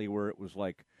recently where it was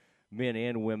like men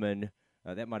and women.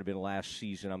 That might have been last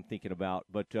season I'm thinking about.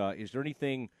 But is there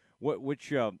anything?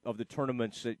 Which of the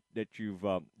tournaments that you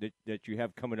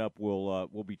have coming up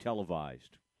will be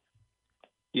televised?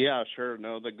 Yeah, sure.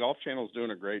 No, the Golf Channel is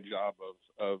doing a great job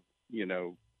of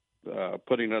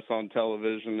putting us on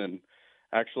television, and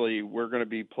actually we're going to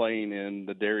be playing in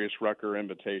the Darius Rucker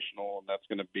Invitational, and that's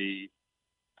going to be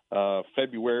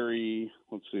February.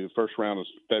 Let's see, the first round is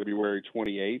February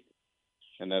 28th.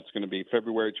 And that's going to be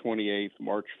February 28th,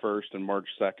 March 1st, and March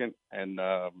 2nd. And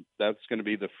that's going to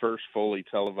be the first fully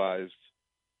televised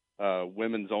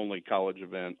women's-only college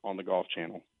event on the Golf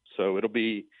Channel. So it'll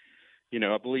be,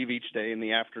 I believe each day in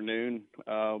the afternoon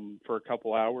for a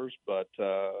couple hours. But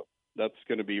that's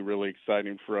going to be really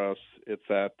exciting for us. It's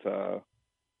at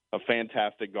a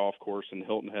fantastic golf course in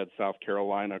Hilton Head, South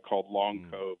Carolina, called Long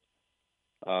Cove.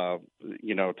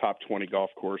 Top 20 golf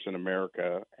course in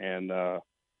America. And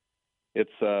it's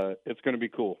going to be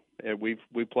cool. And we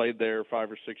played there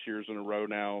 5 or 6 years in a row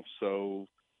now, so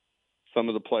some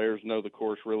of the players know the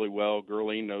course really well.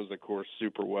 Gurleen knows the course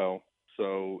super well,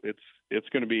 so it's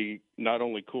going to be not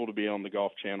only cool to be on the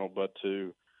Golf Channel, but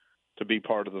to be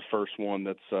part of the first one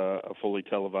that's a fully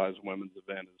televised women's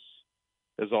event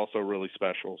is also really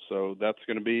special. So that's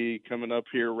going to be coming up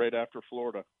here right after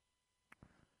Florida.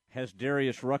 Has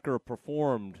Darius Rucker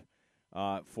performed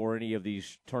for any of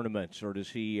these tournaments, or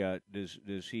does he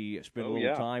spend a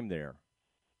little time there?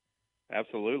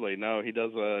 Absolutely. No, he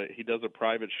does a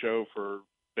private show for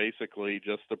basically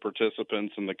just the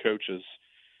participants and the coaches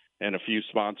and a few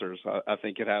sponsors. I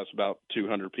think it has about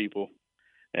 200 people,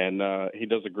 and he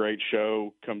does a great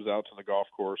show, comes out to the golf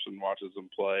course and watches them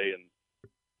play.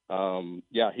 And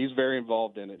he's very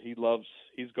involved in it. He's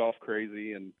golf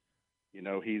crazy, and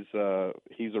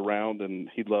he's around, and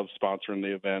he loves sponsoring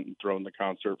the event and throwing the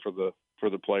concert for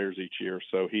the players each year.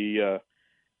 So he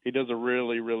does a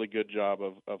really, really good job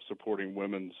of supporting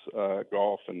women's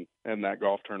golf and that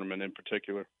golf tournament in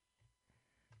particular.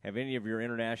 Have any of your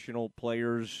international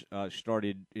players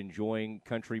started enjoying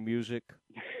country music?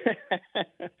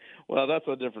 Well, that's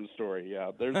a different story.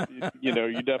 Yeah, there's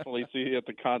you definitely see at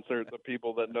the concert the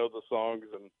people that know the songs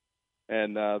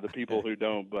and the people who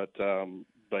don't.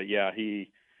 But yeah, he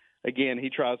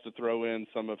tries to throw in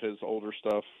some of his older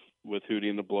stuff with Hootie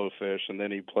and the Blowfish, and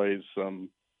then he plays some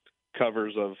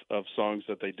covers of songs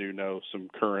that they do know, some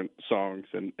current songs,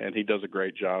 and he does a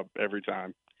great job every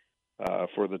time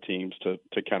for the teams to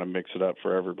kind of mix it up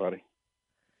for everybody.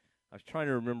 I was trying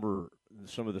to remember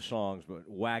some of the songs, but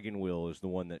Wagon Wheel is the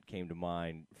one that came to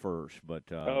mind first. But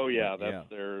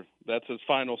that's his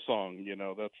final song.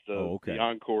 That's the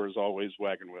encore is always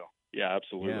Wagon Wheel. Yeah,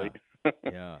 absolutely.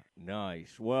 Yeah,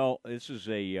 nice. Well, this is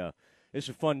it's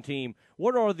a fun team.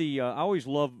 What are the? I always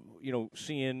love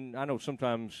seeing. I know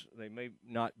sometimes they may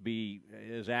not be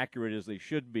as accurate as they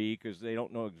should be because they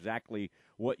don't know exactly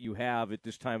what you have at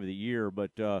this time of the year.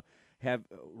 But have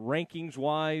rankings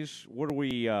wise, what are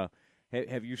we?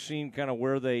 Have you seen kind of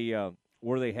where they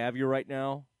have you right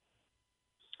now?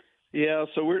 Yeah,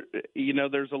 so we're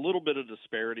there's a little bit of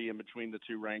disparity in between the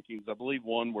two rankings. I believe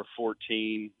one we're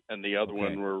 14 and the other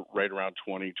one we're right around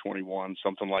 20, 21,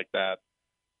 something like that.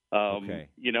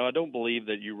 I don't believe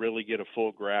that you really get a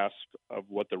full grasp of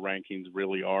what the rankings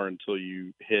really are until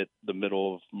you hit the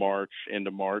middle of March, end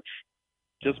of March,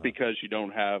 just because you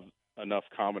don't have enough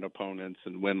common opponents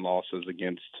and win-losses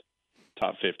against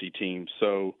top 50 teams.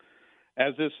 So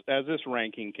as this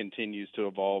ranking continues to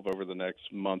evolve over the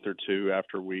next month or two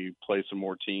after we play some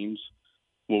more teams,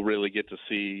 we'll really get to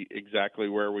see exactly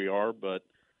where we are. But,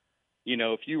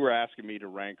 if you were asking me to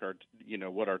rank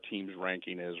what our team's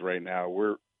ranking is right now,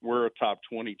 we're a top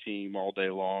 20 team all day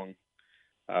long.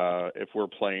 If we're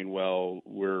playing well,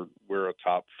 we're a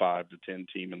top 5 to 10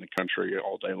 team in the country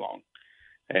all day long.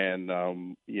 And,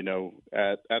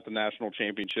 at the national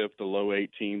championship, the low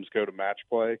 8 teams go to match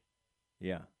play.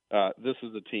 Yeah. This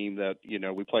is a team that,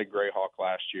 we played Greyhawk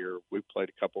last year. We played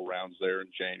a couple rounds there in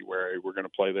January. We're going to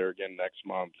play there again next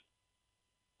month.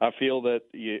 I feel that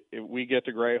if we get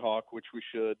to Greyhawk, which we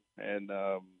should, and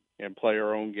play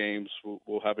our own games,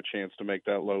 we'll have a chance to make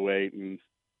that low 8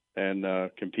 and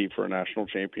compete for a national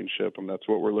championship, and that's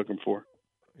what we're looking for.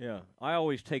 Yeah, I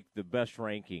always take the best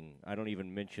ranking. I don't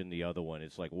even mention the other one.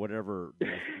 It's like whatever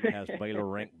has Baylor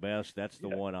ranked best, that's the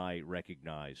one I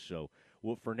recognize. So,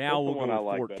 for now, we'll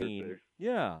go with 14.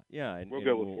 Yeah, and we'll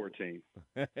go with 14.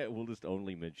 We'll just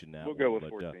only mention that. We'll go with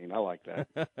 14. I like that.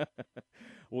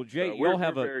 Well, Jay, we're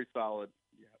have very solid.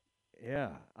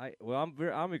 Yeah,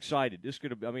 I'm excited. This is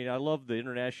gonna be. I mean, I love the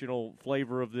international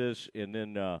flavor of this, and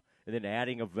then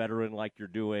adding a veteran like you're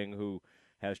doing who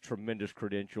has tremendous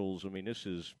credentials. I mean, this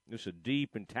is a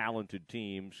deep and talented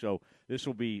team. So this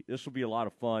will be a lot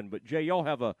of fun. But Jay, y'all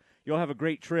have a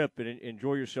great trip and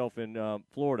enjoy yourself in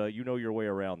Florida. You know your way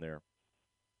around there.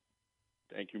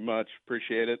 Thank you much.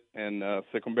 Appreciate it. And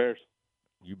sick 'em Bears.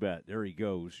 You bet. There he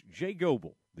goes, Jay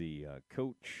Goebel, the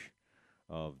coach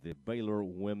of the Baylor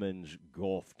women's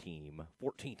golf team,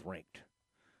 14th ranked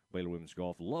Baylor women's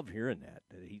golf. Love hearing that.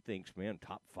 He thinks, man,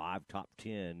 top 5, top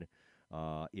 10.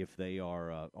 If they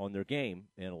are on their game,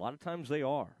 and a lot of times they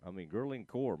are. I mean, Gerling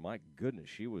Kaur, my goodness,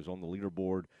 she was on the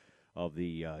leaderboard of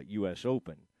the U.S.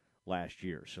 Open last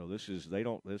year. So this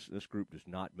group does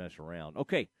not mess around.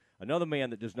 Okay, another man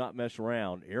that does not mess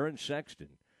around, Aaron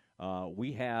Sexton.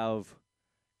 We have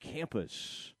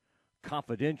Campus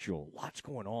Confidential. Lots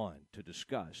going on to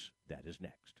discuss. That is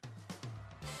next.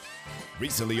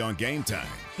 Recently on Game Time.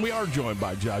 We are joined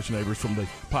by Josh Neighbors from the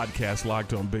podcast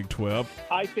Locked on Big 12.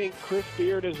 I think Chris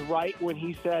Beard is right when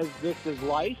he says this is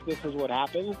life, this is what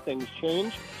happens, things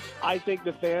change. I think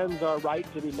the fans are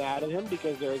right to be mad at him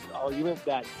because there's arguments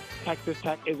that Texas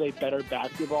Tech is a better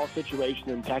basketball situation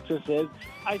than Texas is.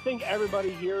 I think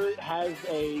everybody here has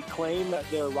a claim that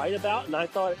they're right about, and I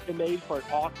thought it made for an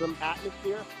awesome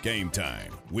atmosphere. Game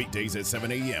Time, weekdays at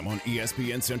 7 a.m. on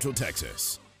ESPN Central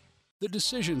Texas. The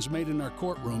decisions made in our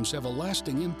courtrooms have a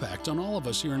lasting impact on all of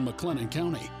us here in McLennan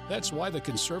County. That's why the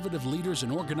conservative leaders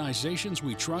and organizations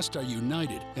we trust are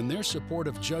united in their support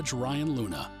of Judge Ryan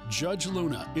Luna. Judge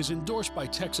Luna is endorsed by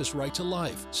Texas Right to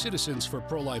Life, Citizens for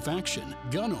Pro-Life Action,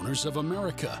 Gun Owners of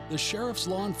America, the Sheriff's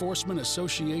Law Enforcement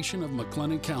Association of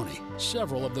McLennan County,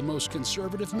 several of the most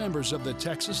conservative members of the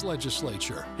Texas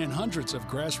legislature, and hundreds of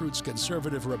grassroots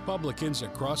conservative Republicans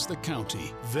across the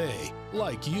county. They,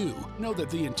 like you, know that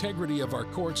the integrity integrity of our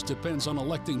courts depends on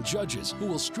electing judges who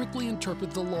will strictly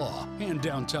interpret the law, hand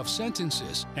down tough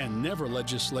sentences, and never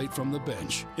legislate from the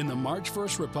bench. In the March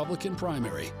 1st Republican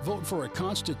primary, vote for a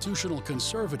constitutional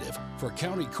conservative for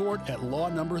County Court at Law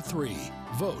Number 3.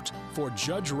 Vote for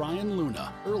Judge Ryan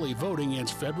Luna. Early voting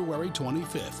ends February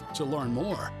 25th. To learn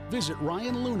more, visit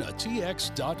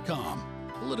RyanLunaTX.com.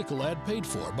 Political ad paid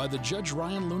for by the Judge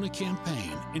Ryan Luna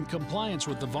campaign in compliance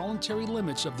with the voluntary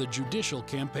limits of the Judicial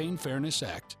Campaign Fairness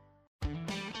Act.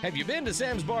 Have you been to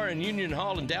Sam's Bar in Union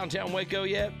Hall in downtown Waco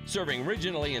yet? Serving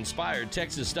regionally inspired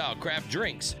Texas-style craft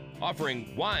drinks,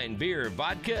 offering wine, beer,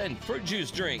 vodka, and fruit juice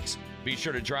drinks. Be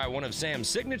sure to try one of Sam's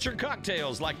signature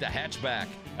cocktails like the Hatchback,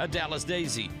 a Dallas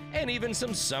Daisy, and even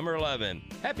some Summer Lovin'.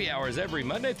 Happy hours every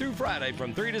Monday through Friday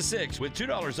from 3 to 6 with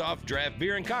 $2 off draft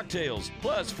beer and cocktails,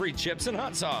 plus free chips and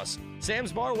hot sauce.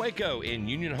 Sam's Bar Waco in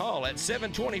Union Hall at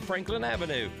 720 Franklin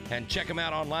Avenue. And check them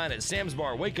out online at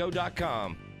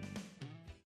samsbarwaco.com.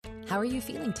 How are you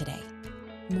feeling today?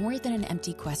 More than an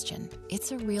empty question,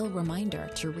 it's a real reminder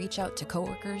to reach out to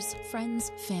coworkers,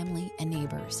 friends, family, and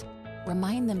neighbors.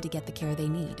 Remind them to get the care they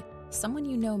need. Someone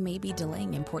you know may be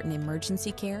delaying important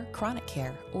emergency care, chronic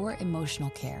care, or emotional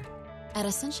care. At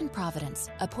Ascension Providence,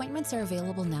 appointments are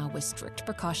available now with strict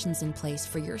precautions in place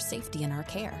for your safety and our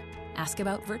care. Ask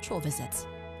about virtual visits.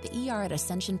 The ER at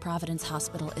Ascension Providence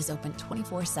Hospital is open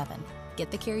 24/7.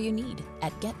 Get the care you need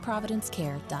at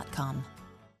getprovidencecare.com.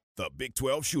 The Big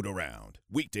 12 Shoot-Around,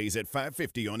 weekdays at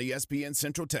 5:50 on ESPN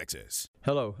Central Texas.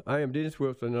 Hello, I am Dennis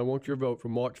Wilson, and I want your vote for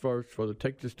March 1st for the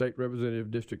Texas State Representative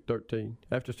District 13.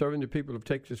 After serving the people of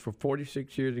Texas for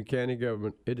 46 years in county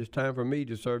government, it is time for me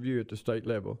to serve you at the state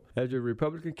level. As a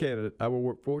Republican candidate, I will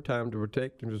work full-time to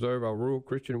protect and preserve our rural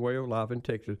Christian way of life in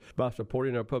Texas by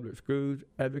supporting our public schools,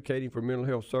 advocating for mental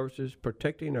health services,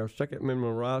 protecting our Second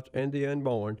Amendment rights and the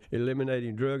unborn,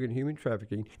 eliminating drug and human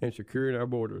trafficking, and securing our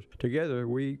borders. Together,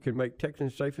 we can make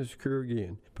Texans safe and secure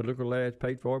again. Political ads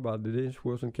paid for by the Dennis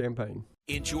Wilson campaign.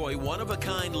 Enjoy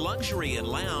one-of-a-kind luxury and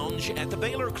lounge at the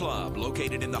Baylor Club,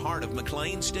 located in the heart of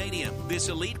McLean Stadium. This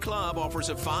elite club offers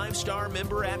a 5-star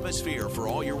member atmosphere for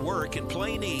all your work and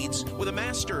play needs, with a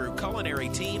master culinary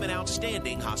team and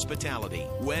outstanding hospitality.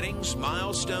 Weddings,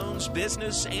 milestones,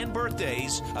 business, and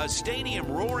birthdays, a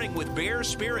stadium roaring with Bear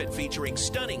spirit featuring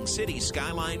stunning city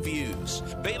skyline views.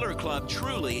 Baylor Club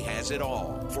truly has it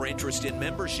all. For interest in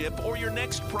membership or your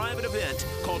next private event,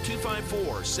 call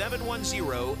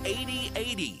 254-710-8080.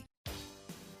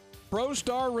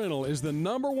 ProStar Rental is the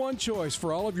 #1 choice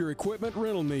for all of your equipment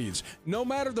rental needs. No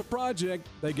matter the project,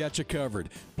 they got you covered.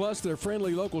 Plus, their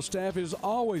friendly local staff is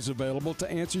always available to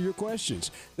answer your questions.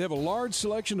 They have a large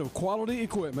selection of quality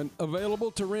equipment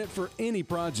available to rent for any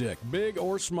project, big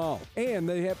or small. And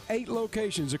they have 8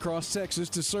 locations across Texas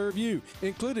to serve you,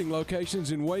 including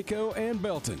locations in Waco and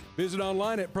Belton. Visit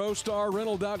online at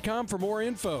ProStarRental.com for more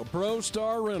info.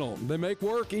 ProStar Rental. They make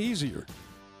work easier.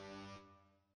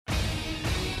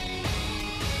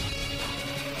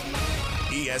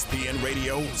 ESPN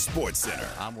Radio Sports Center.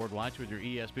 I'm Ward Weitz with your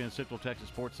ESPN Central Texas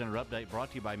Sports Center update, brought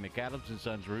to you by McAdams &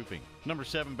 Sons Roofing. Number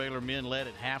 7 Baylor men led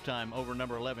at halftime over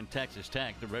number 11 Texas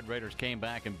Tech. The Red Raiders came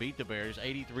back and beat the Bears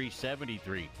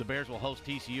 83-73. The Bears will host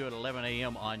TCU at 11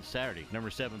 a.m. on Saturday.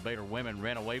 Number 7 Baylor women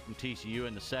ran away from TCU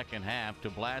in the second half to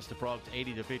blast the Frogs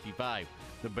 80-55.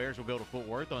 The Bears will go to Fort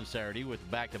Worth on Saturday with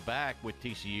back-to-back with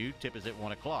TCU. Tip is at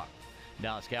 1 o'clock.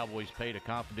 Dallas Cowboys paid a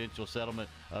confidential settlement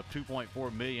of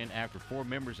 $2.4 million after 4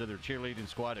 members of their cheerleading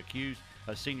squad accused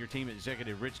a senior team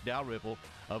executive Rich Dalrymple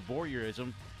of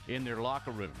voyeurism in their locker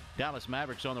room. Dallas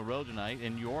Mavericks on the road tonight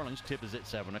in New Orleans. Tip is at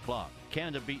 7 o'clock.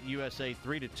 Canada beat USA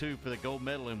 3-2 for the gold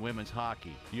medal in women's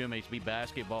hockey. UMHB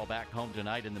basketball back home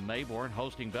tonight in the Mayborn,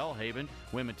 hosting Belhaven.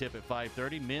 Women tip at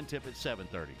 5:30, men tip at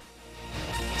 7:30.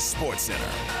 Sports Center,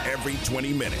 every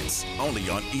 20 minutes, only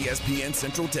on ESPN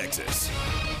Central Texas.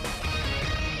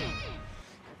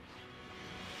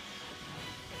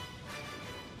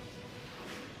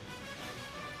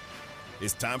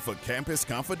 It's time for Campus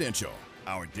Confidential,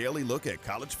 our daily look at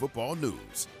college football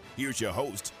news. Here's your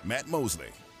host, Matt Mosley.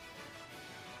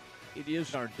 It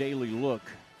is our daily look,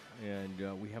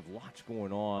 and we have lots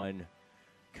going on.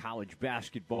 College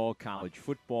basketball, college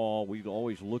football. We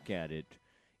always look at it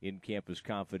in Campus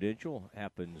Confidential.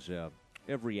 Happens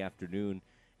every afternoon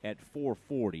at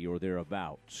 4:40 or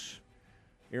thereabouts.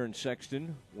 Aaron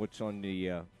Sexton, what's on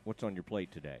your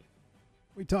plate today?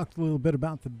 We talked a little bit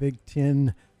about the Big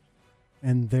Ten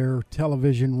and their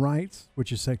television rights,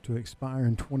 which is set to expire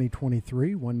in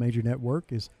 2023. One major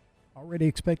network is already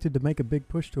expected to make a big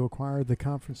push to acquire the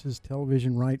conference's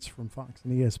television rights from Fox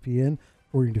and ESPN.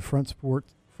 According to Front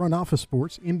Office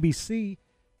Sports, NBC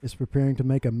is preparing to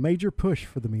make a major push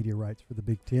for the media rights for the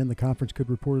Big Ten. The conference could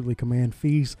reportedly command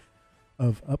fees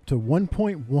of up to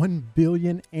 $1.1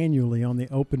 billion annually on the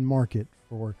open market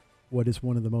for what is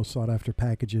one of the most sought-after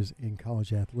packages in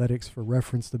college athletics. For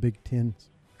reference, the Big Ten's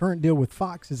current deal with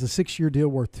Fox is a 6-year deal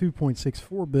worth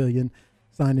 $2.64 billion,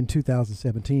 signed in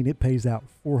 2017. It pays out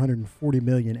 $440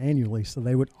 million annually, so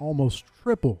they would almost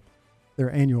triple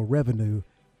their annual revenue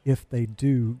if they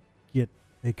do get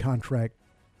a contract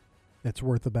that's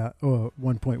worth about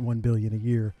 $1.1 billion a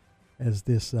year, as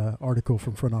this article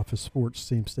from Front Office Sports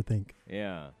seems to think.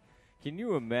 Yeah. Can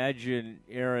you imagine,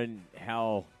 Aaron,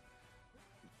 how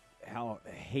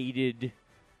hated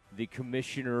the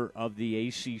commissioner of the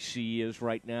ACC is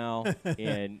right now?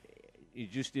 And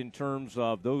just in terms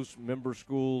of those member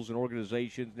schools and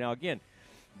organizations. Now, again,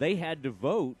 they had to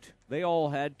vote. They all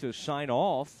had to sign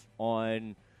off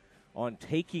on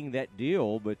taking that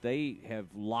deal, but they have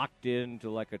locked into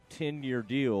like a 10-year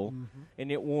deal,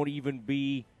 and it won't even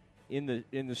be in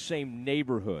the same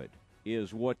neighborhood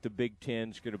is what the Big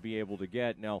Ten's going to be able to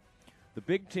get. Now, the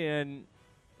Big Ten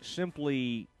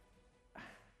simply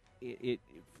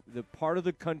the part of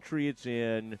the country it's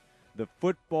in, the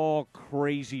football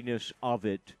craziness of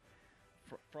it,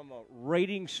 from a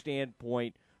rating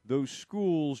standpoint, those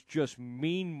schools just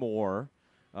mean more.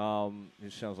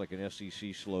 It sounds like an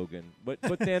SEC slogan, but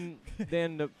then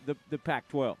the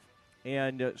Pac-12,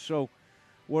 and so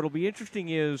what'll be interesting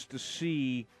is to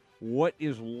see what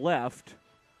is left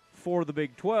for the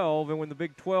Big 12, and when the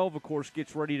Big 12, of course,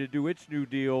 gets ready to do its new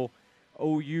deal,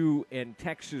 OU and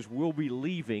Texas will be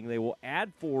leaving. They will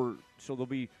add so there'll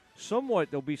be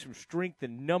some strength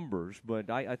in numbers,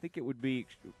 but I think it would be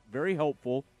very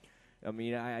helpful. I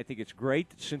mean, I think it's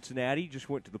great that Cincinnati just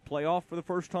went to the playoff for the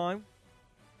first time,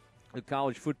 the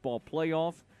college football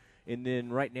playoff, and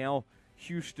then right now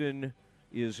Houston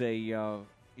is a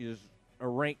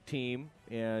ranked team,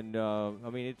 and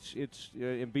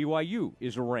and BYU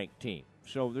is a ranked team.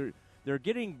 So they're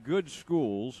getting good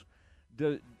schools.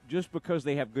 Just because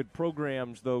they have good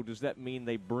programs, though, does that mean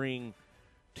they bring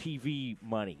TV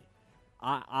money,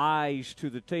 eyes to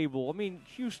the table? I mean,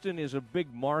 Houston is a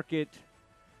big market.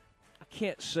 I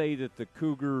can't say that the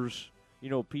Cougars,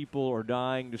 people are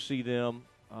dying to see them.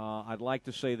 I'd like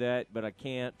to say that, but I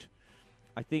can't.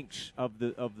 I think of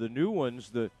the new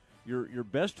ones, your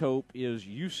best hope is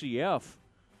UCF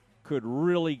could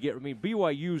really get. I mean,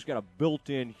 BYU's got a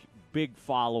built-in big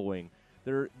following.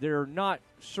 They're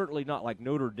certainly not like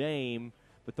Notre Dame,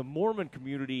 but the Mormon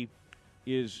community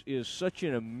is such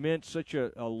an immense, such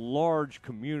a large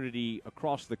community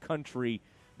across the country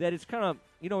that it's kind of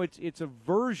it's a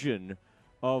version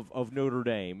of Notre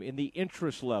Dame in the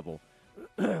interest level,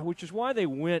 which is why they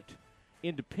went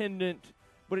independent,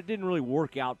 but it didn't really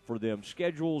work out for them.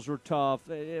 Schedules are tough.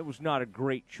 It was not a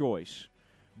great choice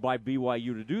by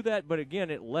BYU to do that, but again,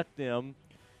 it let them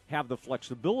have the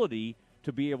flexibility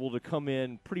to be able to come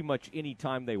in pretty much any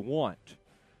time they want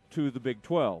to the Big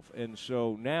 12. And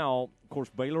so now, of course,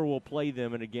 Baylor will play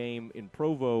them in a game in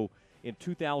Provo in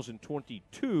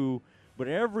 2022, but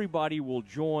everybody will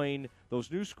join.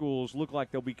 Those new schools look like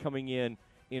they'll be coming in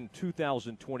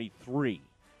 2023.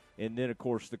 And then, of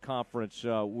course, the conference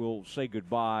will say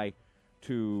goodbye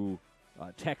to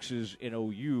Texas and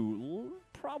OU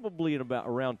probably in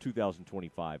around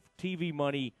 2025. TV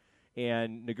money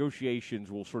and negotiations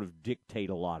will sort of dictate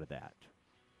a lot of that.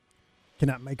 Can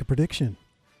I make a prediction?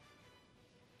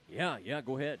 Yeah,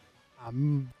 go ahead.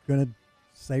 I'm going to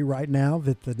say right now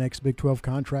that the next Big 12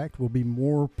 contract will be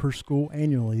more per school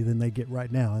annually than they get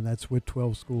right now, and that's with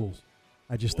 12 schools.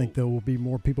 I just think there will be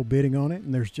more people bidding on it,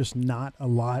 and there's just not a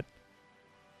lot.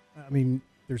 I mean,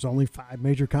 there's only 5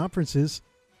 major conferences,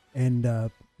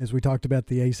 and as we talked about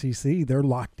the ACC, they're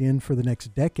locked in for the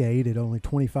next decade at only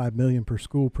 $25 million per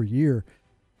school per year.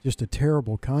 Just a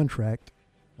terrible contract.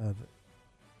 And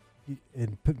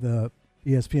the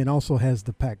ESPN also has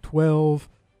the Pac-12,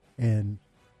 and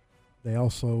they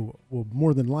also will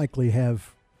more than likely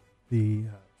have the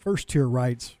first-tier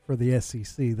rights for the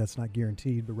SEC. That's not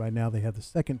guaranteed, but right now they have the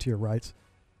second-tier rights.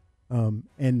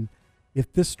 And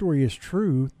if this story is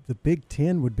true, the Big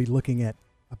Ten would be looking at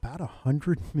about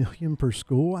 $100 million per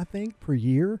school, I think, per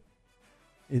year.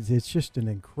 It's just an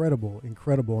incredible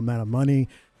amount of money,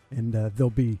 and there'll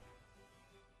be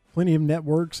plenty of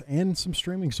networks and some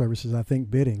streaming services, I think,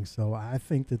 bidding. So I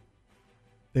think that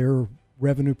their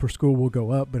revenue per school will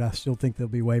go up, but I still think they'll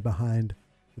be way behind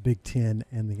the Big Ten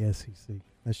and the SEC.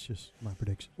 That's just my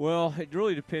prediction. Well, it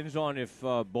really depends on if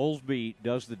Bowlesby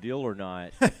does the deal or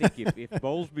not. I think if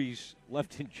Bowlesby's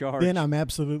left in charge, then I'm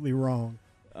absolutely wrong.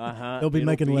 They'll be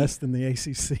making less than the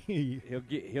ACC.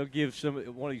 He'll give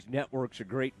one of these networks a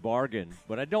great bargain,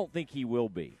 but I don't think he will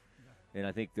be. And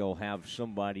I think they'll have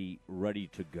somebody ready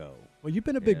to go. Well, you've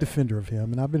been a big defender of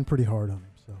him, and I've been pretty hard on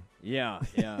him. So yeah.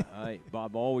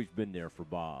 Bob always been there for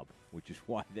Bob, which is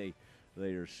why they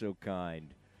are so kind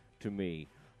to me.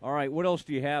 All right, what else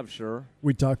do you have, sir?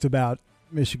 We talked about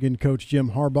Michigan coach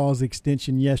Jim Harbaugh's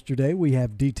extension yesterday. We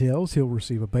have details. He'll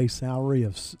receive a base salary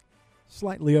of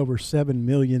slightly over $7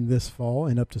 million this fall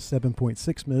and up to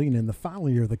 $7.6 million in the final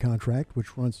year of the contract,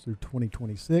 which runs through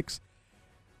 2026.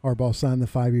 Harbaugh signed the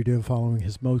 5-year deal following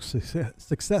his most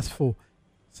successful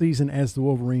season as the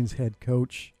Wolverines head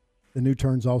coach. The new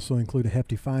terms also include a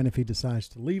hefty fine if he decides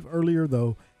to leave earlier,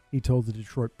 though he told the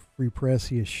Detroit Free Press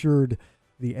he assured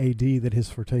the AD that his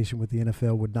flirtation with the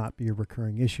NFL would not be a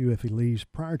recurring issue if he leaves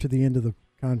prior to the end of the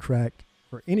contract.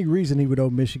 For any reason, he would owe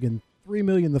Michigan $3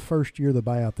 million the first year. The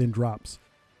buyout then drops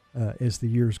as the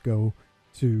years go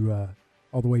to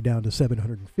all the way down to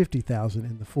 $750,000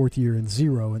 in the fourth year and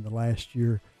 $0 in the last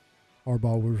year.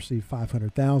 Harbaugh will receive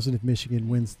 $500,000 if Michigan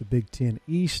wins the Big Ten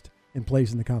East and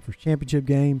plays in the conference championship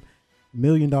game. $1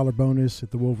 million bonus if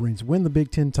the Wolverines win the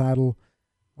Big Ten title.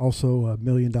 Also a $1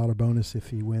 million bonus if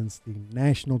he wins the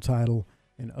national title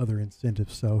and other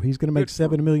incentives. So he's going to make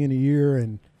 $7 million a year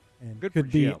and could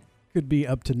be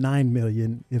up to $9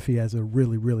 million if he has a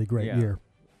really, really great year.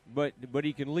 But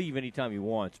he can leave anytime he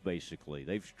wants, basically.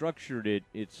 They've structured it.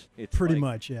 It's pretty like,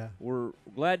 much, yeah. We're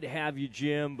glad to have you,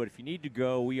 Jim, but if you need to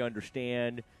go, we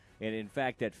understand. And in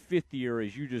fact, that fifth year,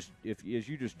 as you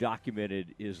just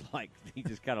documented, is like he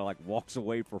just kind of like walks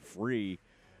away for free.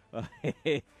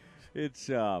 It's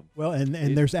well,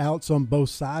 and there's outs on both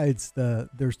sides.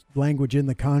 There's language in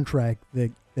the contract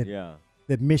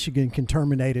that Michigan can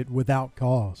terminate it without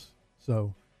cause.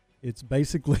 So it's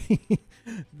basically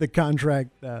the contract.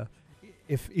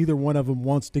 If either one of them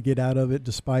wants to get out of it,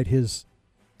 despite his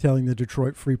telling the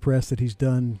Detroit Free Press that he's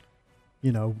done,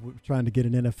 trying to get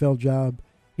an NFL job,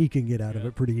 he can get out of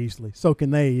it pretty easily. So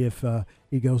can they if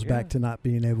he goes back to not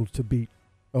being able to beat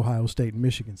Ohio State and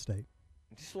Michigan State.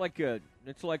 It's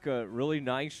like a really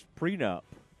nice prenup,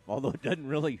 although it doesn't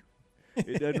really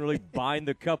bind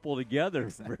the couple together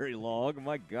very long.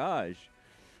 My gosh.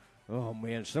 Oh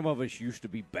man, some of us used to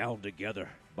be bound together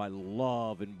by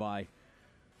love and by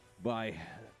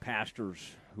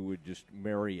pastors who would just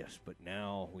marry us, but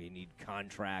now we need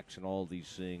contracts and all these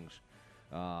things.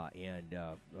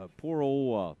 Poor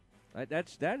old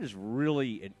that is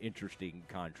really an interesting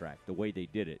contract, the way they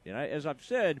did it. And as I've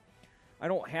said, I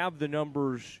don't have the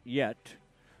numbers yet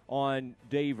on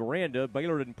Dave Aranda.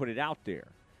 Baylor didn't put it out there.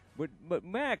 But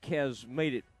Mac has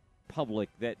made it public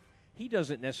that he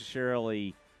doesn't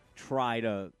necessarily try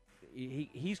to –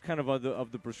 he's kind of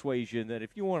the persuasion that if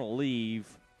you want to leave,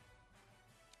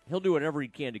 he'll do whatever he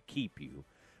can to keep you.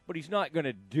 But he's not going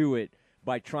to do it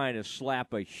by trying to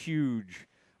slap a huge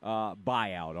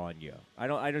buyout on you.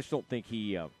 I just don't think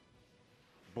he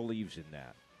believes in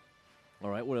that. All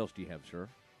right, what else do you have, sir?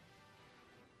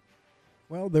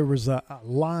 Well, there was a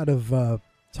lot of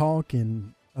talk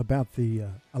about the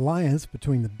alliance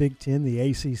between the Big Ten, the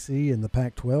ACC, and the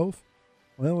Pac-12.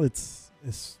 Well,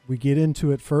 we get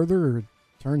into it further. It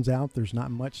turns out there's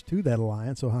not much to that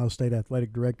alliance. Ohio State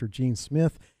Athletic Director Gene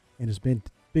Smith and his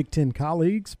Big Ten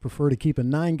colleagues prefer to keep a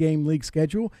 9-game league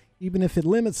schedule, even if it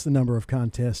limits the number of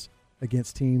contests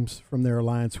against teams from their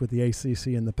alliance with the ACC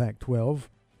and the Pac-12.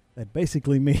 That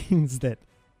basically means that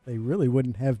they really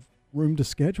wouldn't have room to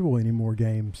schedule any more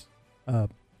games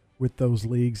with those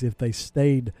leagues. If they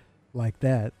stayed like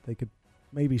that, they could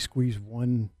maybe squeeze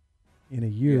one in a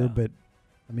year. But,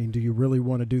 I mean, do you really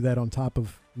want to do that on top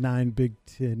of 9 Big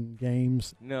Ten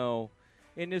games? No.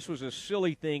 And this was a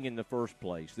silly thing in the first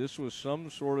place. This was some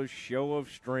sort of show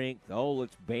of strength. Oh,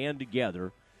 let's band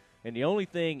together. And the only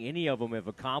thing any of them have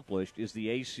accomplished is the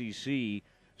ACC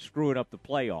screwing up the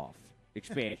playoff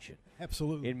expansion.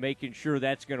 Absolutely. And making sure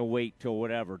that's going to wait till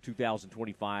whatever,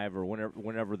 2025 or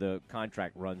whenever the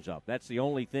contract runs up. That's the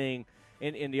only thing.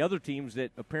 And the other teams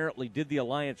that apparently did the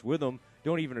alliance with them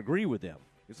don't even agree with them.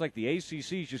 It's like the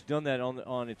ACC's just done that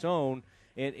on its own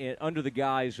and under the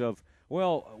guise of,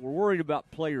 well, we're worried about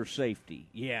player safety.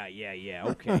 Yeah,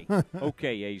 okay.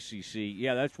 Okay, ACC.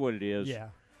 Yeah, that's what it is. Yeah.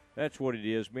 That's what it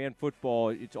is. Man, football,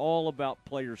 it's all about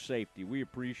player safety. We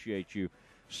appreciate you.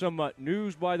 Some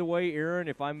news, by the way, Aaron,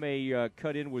 if I may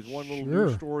cut in with one little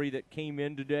news story that came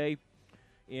in today,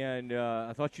 and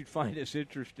I thought you'd find this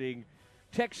interesting.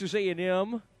 Texas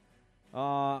A&M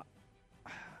on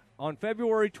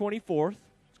February 24th,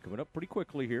 it's coming up pretty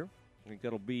quickly here. I think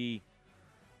that'll be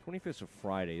 25th of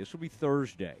Friday. This will be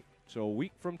Thursday. So a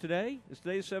week from today. Is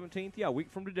today the 17th? Yeah, a week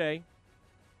from today.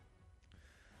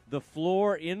 the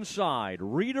floor inside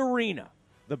Reed Arena,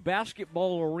 the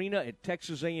basketball arena at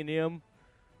Texas A&M,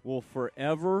 will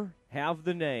forever have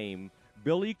the name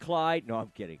Billy Clyde. No,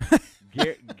 I'm kidding.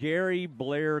 Gary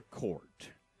Blair Court.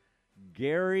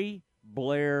 Gary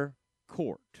Blair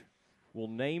Court. We'll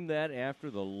name that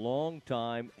after the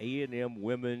longtime A&M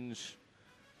women's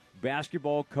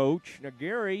basketball coach. Now,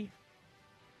 Gary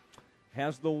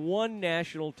has the one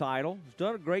national title. He's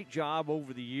done a great job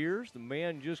over the years. The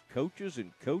man just coaches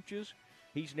and coaches.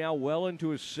 He's now well into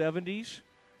his 70s,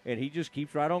 and he just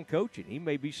keeps right on coaching. He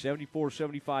may be 74,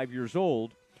 75 years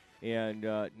old, and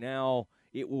now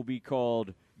it will be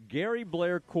called Gary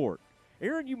Blair Court.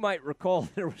 Aaron, you might recall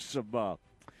there was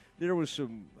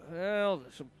some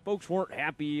folks weren't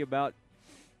happy about,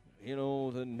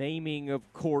 the naming of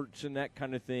courts and that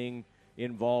kind of thing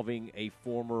involving a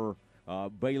former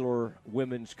Baylor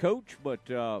women's coach, but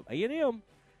A&M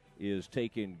is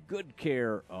taking good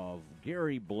care of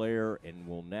Gary Blair and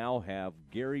will now have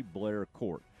Gary Blair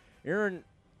Court. Aaron,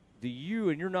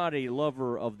 and you're not a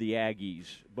lover of the Aggies,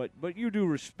 but you do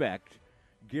respect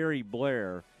Gary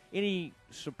Blair. Any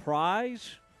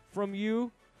surprise from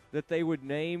you that they would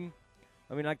name?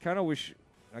 I mean, I kind of wish.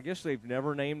 I guess they've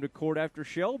never named a court after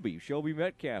Shelby. Shelby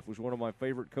Metcalf was one of my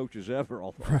favorite coaches ever,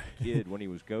 although I was a kid when he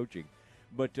was coaching.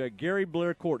 But Gary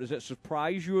Blair Court, does that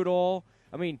surprise you at all?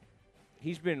 I mean,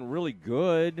 he's been really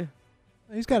good.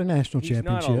 He's got a national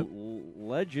championship. He's not a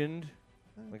legend.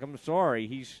 Like, I'm sorry.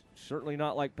 He's certainly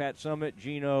not like Pat Summitt,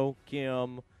 Gino,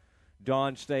 Kim,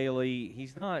 Don Staley.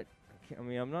 He's not. I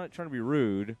mean, I'm not trying to be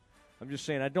rude. I'm just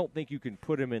saying I don't think you can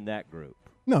put him in that group.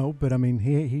 No, but I mean,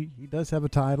 he does have a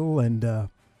title, and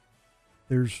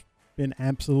there's been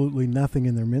absolutely nothing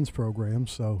in their men's program.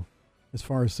 So, as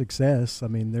far as success, I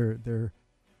mean, the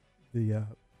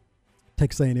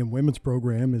Texas A&M women's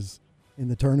program is in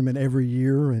the tournament every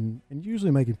year and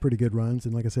usually making pretty good runs.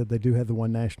 And like I said, they do have the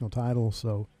one national title,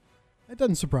 so it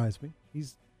doesn't surprise me.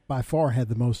 He's by far had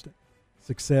the most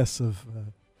success of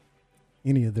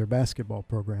any of their basketball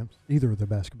programs, either of their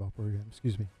basketball programs,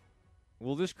 excuse me.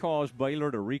 Will this cause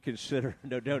Baylor to reconsider?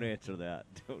 No, don't answer that.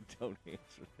 Don't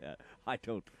answer that. I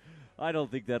don't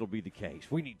think that'll be the case.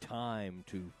 We need time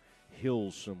to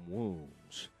heal some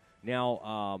wounds.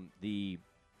 Now, the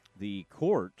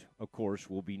court, of course,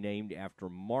 will be named after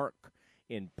Mark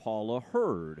and Paula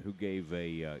Hurd, who gave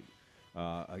a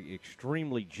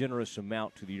extremely generous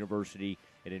amount to the university.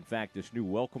 And, in fact, this new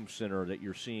Welcome Center that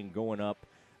you're seeing going up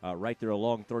right there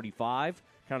along 35,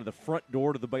 kind of the front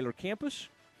door to the Baylor campus,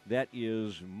 that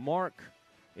is Mark.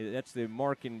 That's the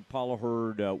Mark and Paula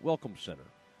Hurd Welcome Center.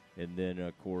 And then,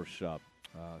 of course, so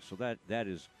that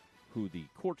is who the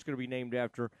court's going to be named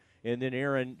after. And then,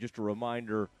 Aaron, just a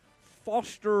reminder,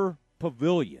 Foster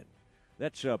Pavilion.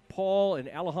 That's Paul and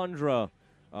Alejandra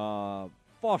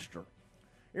Foster.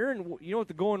 Aaron, you know what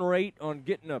the going rate on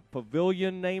getting a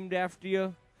pavilion named after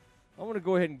you? I'm going to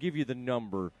go ahead and give you the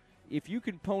number. If you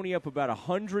can pony up about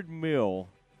 $100 million,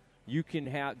 you can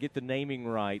get the naming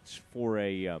rights for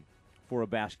a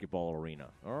basketball arena.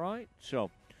 All right?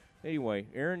 So, anyway,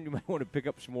 Aaron, you might want to pick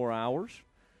up some more hours,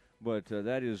 but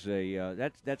that is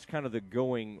that's kind of the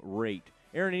going rate.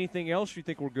 Aaron, anything else? You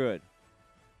think we're good?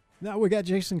 No, we got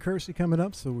Jason Kersey coming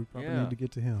up, so we probably need to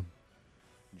get to him.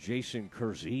 Jason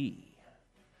Kersey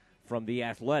from The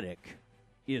Athletic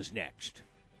is next.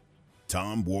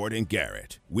 Tom, Ward, and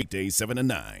Garrett, weekdays 7 to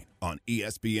 9 on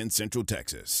ESPN Central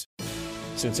Texas.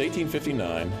 Since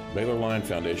 1859, Baylor Line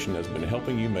Foundation has been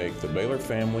helping you make the Baylor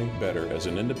family better as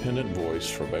an independent voice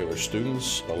for Baylor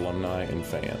students, alumni, and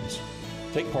fans.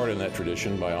 Take part in that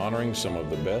tradition by honoring some of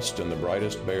the best and the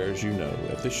brightest Bears you know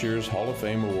at this year's Hall of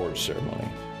Fame Awards ceremony.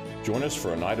 Join us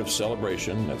for a night of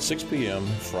celebration at 6 p.m.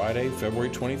 Friday, February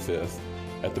 25th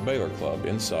at the Baylor Club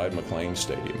inside McLean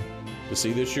Stadium. To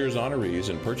see this year's honorees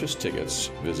and purchase tickets,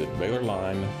 visit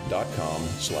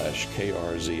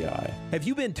BaylorLine.com/KRZI. Have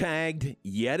you been tagged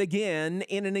yet again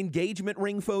in an engagement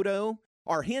ring photo?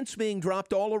 Are hints being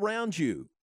dropped all around you?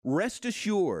 Rest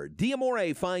assured,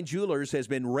 D'Amore Fine Jewelers has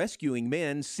been rescuing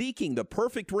men seeking the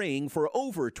perfect ring for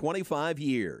over 25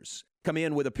 years. Come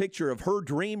in with a picture of her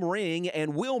dream ring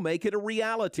and we'll make it a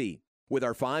reality. With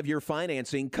our 5-year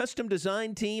financing, custom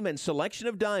design team, and selection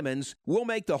of diamonds, we'll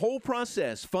make the whole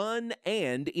process fun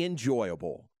and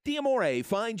enjoyable. D'Amore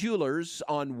Fine Jewelers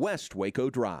on West Waco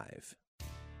Drive.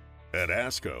 At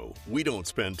ASCO, we don't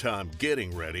spend time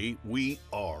getting ready, we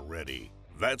are ready.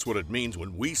 That's what it means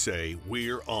when we say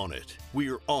we're on it.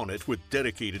 We're on it with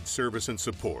dedicated service and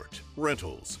support,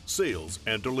 rentals, sales,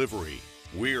 and delivery.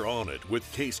 We're on it with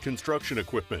Case Construction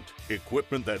Equipment.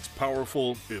 Equipment that's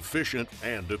powerful, efficient,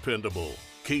 and dependable.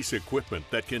 Case equipment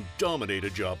that can dominate a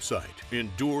job site,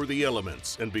 endure the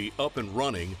elements, and be up and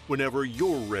running whenever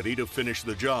you're ready to finish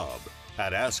the job.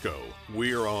 At ASCO,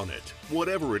 we're on it,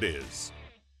 whatever it is.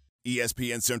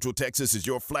 ESPN Central Texas is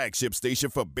your flagship station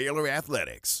for Baylor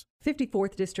Athletics.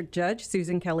 54th District Judge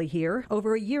Susan Kelly here.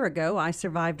 Over a year ago, I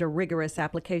survived a rigorous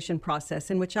application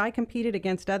process in which I competed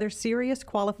against other serious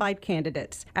qualified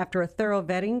candidates. After a thorough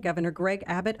vetting, Governor Greg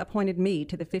Abbott appointed me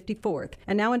to the 54th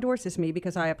and now endorses me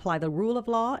because I apply the rule of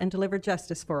law and deliver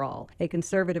justice for all. A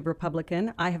conservative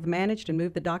Republican, I have managed and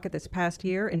moved the docket this past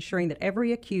year, ensuring that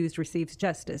every accused receives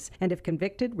justice and, if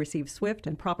convicted, receives swift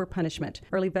and proper punishment.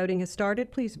 Early voting has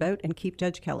started. Please vote and keep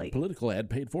Judge Kelly. Political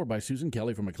ad paid for by Susan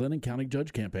Kelly from McLennan County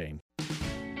Judge Campaign.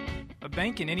 A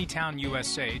bank in any town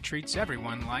USA treats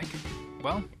everyone like,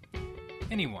 well,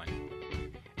 anyone.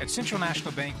 At Central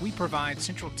National Bank, we provide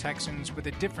Central Texans with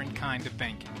a different kind of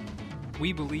banking.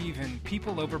 We believe in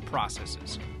people over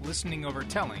processes, listening over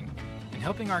telling, and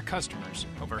helping our customers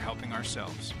over helping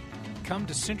ourselves. Come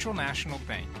to Central National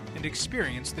Bank and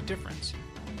experience the difference.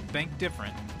 Bank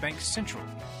different, Bank Central.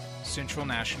 Central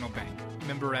National Bank,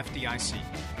 member FDIC.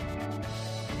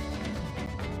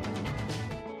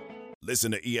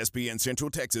 Listen to ESPN Central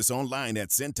Texas online at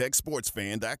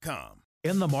centexsportsfan.com.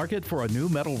 In the market for a new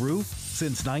metal roof?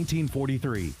 Since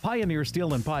 1943, Pioneer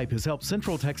Steel and Pipe has helped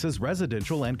Central Texas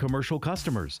residential and commercial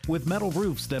customers with metal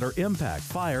roofs that are impact,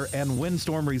 fire, and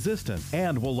windstorm resistant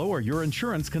and will lower your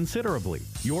insurance considerably.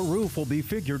 Your roof will be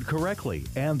figured correctly,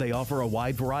 and they offer a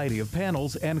wide variety of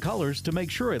panels and colors to make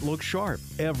sure it looks sharp.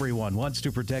 Everyone wants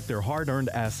to protect their hard-earned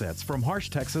assets from harsh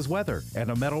Texas weather,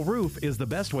 and a metal roof is the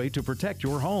best way to protect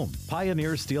your home.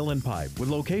 Pioneer Steel and Pipe, with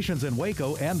locations in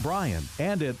Waco and Bryan,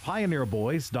 and at pioneerboys.com.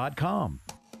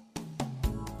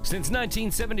 Since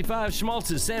 1975,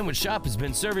 Schmaltz's Sandwich Shop has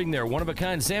been serving their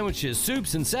one-of-a-kind sandwiches,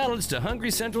 soups, and salads to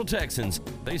hungry Central Texans.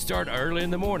 They start early in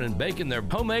the morning baking their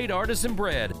homemade artisan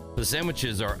bread. The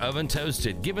sandwiches are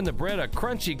oven-toasted, giving the bread a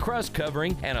crunchy crust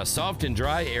covering and a soft and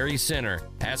dry, airy center.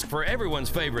 Ask for everyone's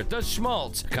favorite, the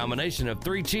Schmaltz, combination of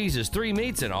 3 cheeses, 3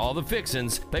 meats, and all the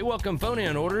fixins. They welcome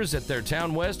phone-in orders at their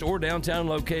Town West or downtown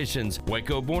locations.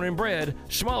 Waco born and bred,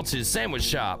 Schmaltz's Sandwich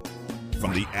Shop.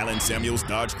 From the Allen Samuels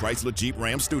Dodge Chrysler Jeep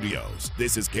Ram Studios,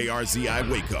 this is KRZI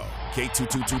Waco,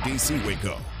 K222DC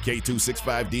Waco,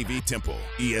 K265DV Temple,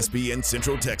 ESPN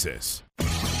Central Texas.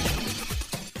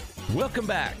 Welcome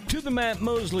back to the Matt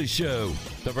Mosley Show.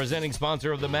 The presenting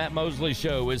sponsor of the Matt Mosley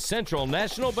Show is Central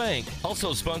National Bank.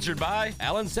 Also sponsored by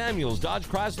Allen Samuels Dodge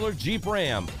Chrysler Jeep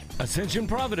Ram, Ascension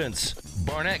Providence,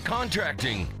 Barnett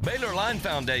Contracting, Baylor Line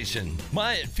Foundation,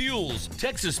 Myatt Fuels,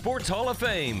 Texas Sports Hall of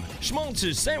Fame,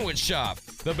 Schmaltz's Sandwich Shop,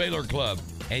 the Baylor Club,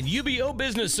 and UBO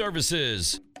Business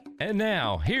Services. And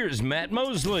now, here's Matt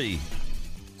Mosley.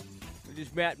 It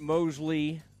is Matt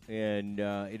Mosley, and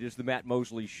it is the Matt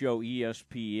Mosley Show,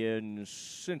 ESPN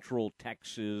Central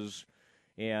Texas.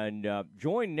 And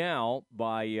joined now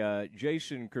by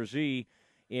Jason Kersey.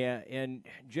 And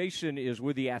Jason is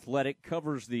with The Athletic,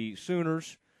 covers the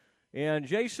Sooners. And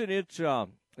Jason,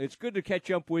 it's good to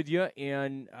catch up with you,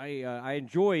 and I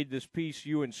enjoyed this piece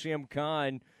you and Sam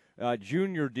Kahn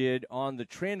Jr. did on the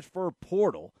transfer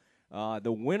portal,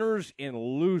 the winners and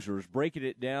losers, breaking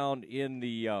it down in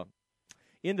the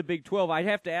Big 12. I'd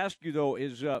have to ask you though,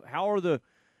 is how are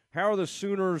the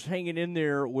Sooners hanging in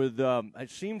there with? It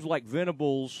seems like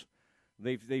Venables,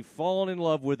 they've fallen in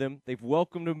love with him. They've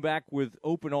welcomed him back with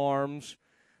open arms.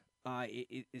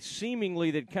 It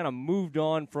seemingly they'd kind of moved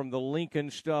on from the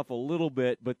Lincoln stuff a little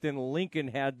bit, but then Lincoln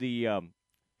had the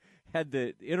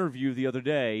interview the other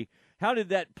day. How did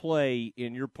that play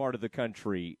in your part of the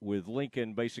country, with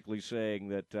Lincoln basically saying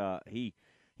that he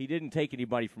didn't take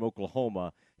anybody from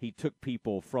Oklahoma, he took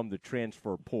people from the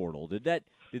transfer portal? Did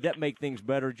that make things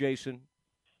better, Jason?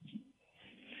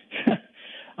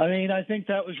 I mean, I think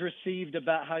that was received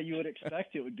about how you would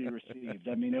expect it would be received.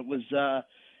 I mean, it was.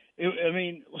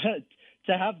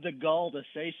 To have the gall to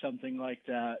say something like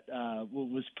that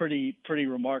was pretty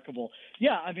remarkable.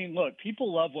 Yeah, I mean, look,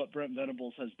 people love what Brent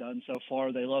Venables has done so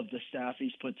far. They love the staff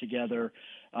he's put together.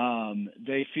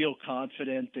 They feel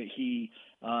confident that he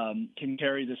can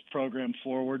carry this program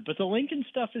forward. But the Lincoln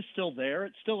stuff is still there.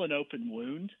 It's still an open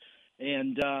wound.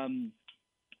 And,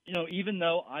 even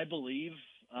though I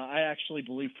actually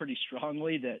believe pretty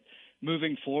strongly that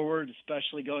moving forward,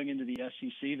 especially going into the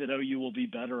SEC, that OU will be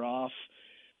better off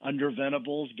under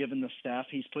Venables, given the staff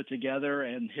he's put together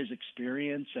and his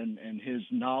experience and his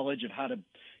knowledge of how to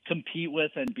compete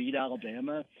with and beat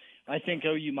Alabama. I think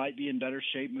OU might be in better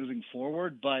shape moving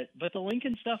forward, but the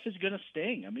Lincoln stuff is going to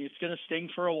sting. I mean, it's going to sting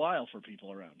for a while for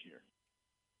people around here.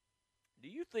 Do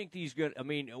you think he's going to – I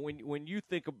mean, when you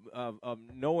think of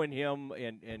knowing him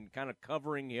and kind of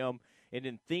covering him and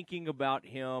then thinking about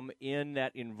him in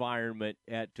that environment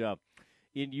in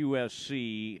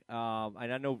USC,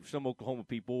 and I know some Oklahoma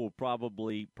people will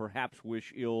probably perhaps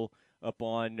wish ill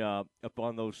upon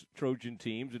those Trojan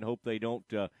teams and hope they don't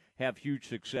have huge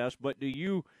success. But do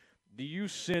you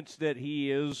sense that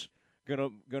he is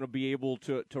gonna be able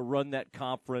to run that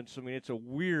conference? I mean, it's a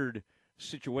weird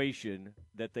situation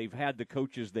that they've had the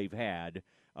coaches they've had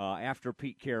after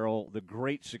Pete Carroll, the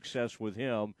great success with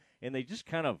him, and they just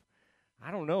kind of, I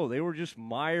don't know, they were just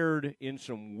mired in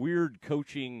some weird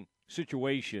coaching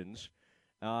situations,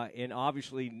 and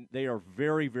obviously they are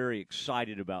very, very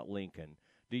excited about Lincoln.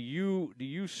 Do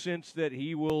you sense that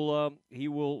he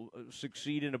will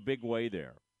succeed in a big way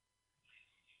there?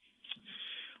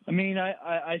 I mean,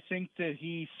 I think that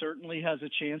he certainly has a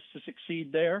chance to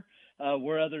succeed there.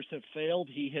 Where others have failed,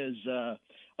 he has.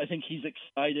 I think he's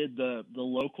excited the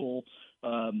local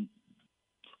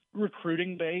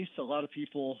recruiting base. A lot of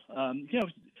people,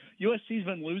 USC's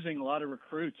been losing a lot of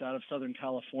recruits out of Southern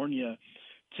California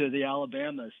to the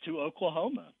Alabamas, to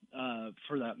Oklahoma,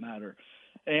 for that matter.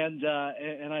 And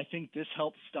I think this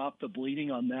helps stop the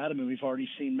bleeding on that. I mean, we've already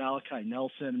seen Malachi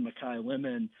Nelson and Mekhi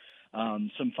Lemon,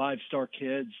 some five-star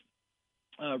kids,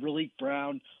 Raleek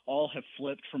Brown, all have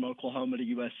flipped from Oklahoma to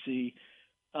USC.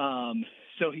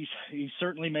 So he's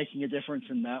certainly making a difference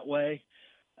in that way.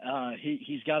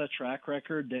 He's got a track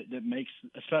record that makes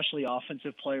especially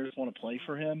offensive players want to play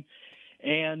for him.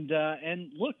 And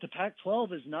look, the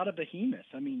Pac-12 is not a behemoth.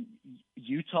 I mean,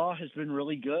 Utah has been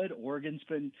really good. Oregon's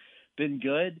been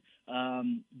good.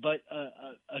 But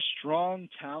a strong,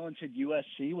 talented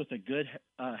USC with a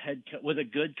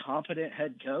good competent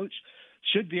head coach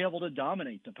should be able to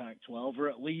dominate the Pac-12, or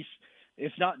at least,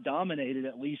 if not dominate it,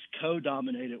 at least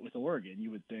co-dominate it with Oregon, you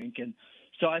would think. And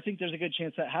so I think there's a good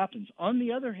chance that happens. On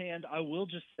the other hand, I will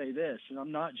just say this, and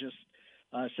I'm not just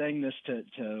saying this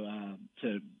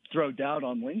to throw doubt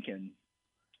on Lincoln.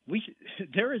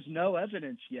 There is no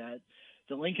evidence yet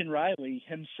that Lincoln Riley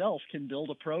himself can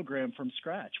build a program from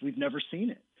scratch. We've never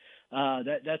seen it.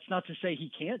 That's not to say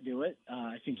he can't do it.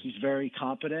 I think he's very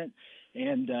competent,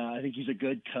 and I think he's a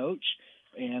good coach.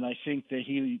 And I think that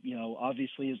he,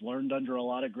 obviously has learned under a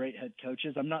lot of great head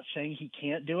coaches. I'm not saying he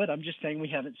can't do it. I'm just saying we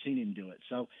haven't seen him do it.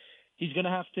 So he's going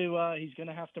to have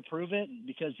to prove it,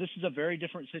 because this is a very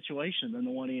different situation than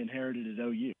the one he inherited at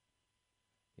OU.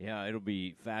 Yeah, it'll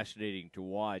be fascinating to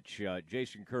watch.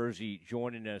 Jason Kersey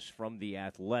joining us from The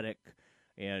Athletic.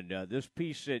 And this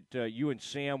piece that you and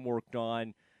Sam worked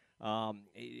on,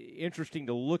 interesting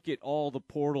to look at all the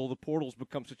portal. The portal's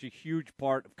become such a huge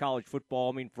part of college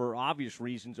football. I mean, for obvious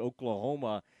reasons,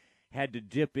 Oklahoma had to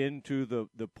dip into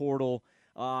the portal.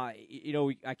 I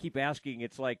keep asking.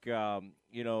 It's like, it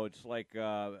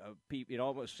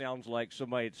almost sounds like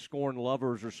somebody had scorned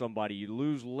lovers or somebody. You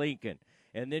lose Lincoln,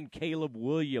 and then Caleb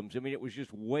Williams. I mean, it was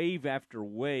just wave after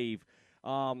wave.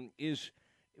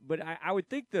 But I would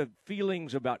think the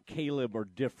feelings about Caleb are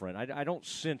different. I don't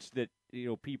sense that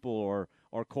people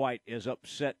are quite as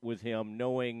upset with him,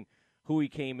 knowing who he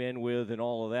came in with and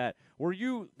all of that. Were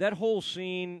you, that whole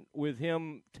scene with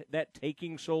him, that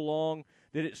taking so long,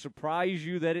 did it surprise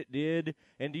you that it did?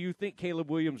 And do you think Caleb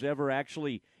Williams ever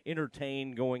actually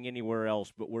entertained going anywhere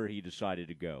else but where he decided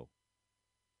to go?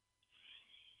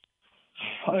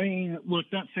 I mean, look,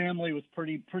 that family was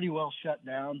pretty well shut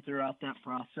down throughout that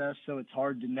process, so it's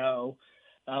hard to know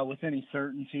with any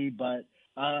certainty. But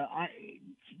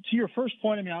to your first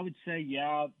point, I mean, I would say,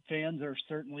 yeah, fans are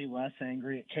certainly less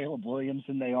angry at Caleb Williams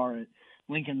than they are at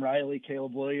Lincoln Riley.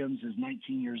 Caleb Williams is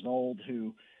 19 years old,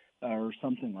 or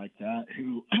something like that,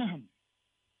 who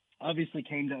obviously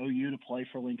came to OU to play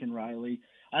for Lincoln Riley.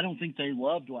 I don't think they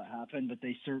loved what happened, but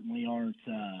they certainly aren't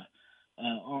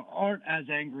as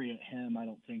angry at him, I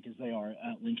don't think, as they are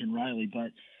at Lincoln Riley.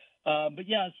 But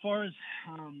yeah, as far as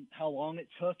how long it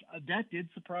took, that did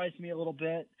surprise me a little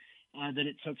bit, that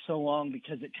it took so long,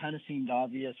 because it kind of seemed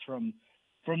obvious from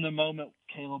the moment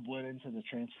Caleb went into the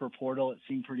transfer portal. It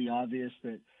seemed pretty obvious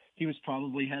that he was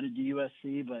probably headed to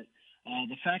USC, but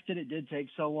the fact that it did take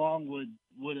so long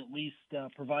would at least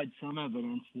provide some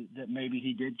evidence that maybe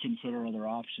he did consider other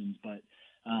options. But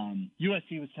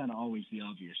USC was kind of always the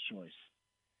obvious choice.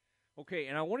 Okay,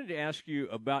 and I wanted to ask you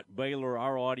about Baylor.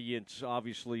 Our audience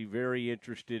obviously very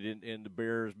interested in the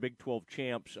Bears, Big 12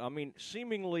 champs. I mean,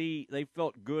 seemingly they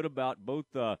felt good about both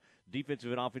the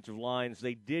defensive and offensive lines.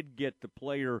 They did get the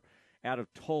player out of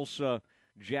Tulsa,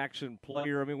 Jackson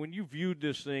Player. I mean, when you viewed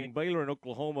this thing, Baylor and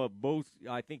Oklahoma both,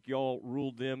 I think y'all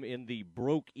ruled them in the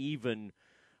broke-even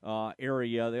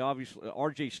area. They obviously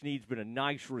R.J. Sneed's been a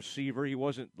nice receiver. He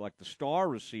wasn't like the star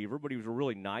receiver, but he was a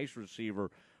really nice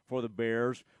receiver for the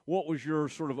Bears. What was your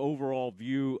sort of overall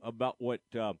view about what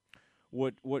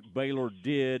Baylor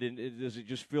did, and does it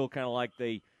just feel kind of like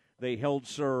they held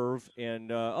serve,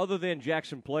 and other than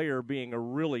Jackson Player being a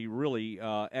really, really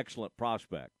excellent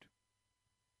prospect?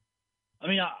 I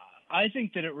mean, I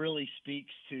think that it really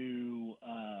speaks to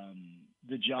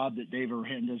the job that Dave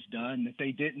Aranda's done, that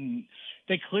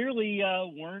they clearly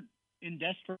weren't in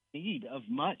desperate need of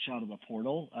much out of the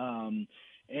portal,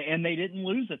 and they didn't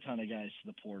lose a ton of guys to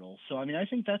the portal. So, I mean, I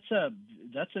think that's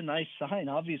a nice sign,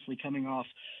 obviously, coming off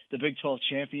the Big 12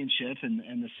 championship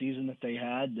and the season that they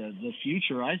had. The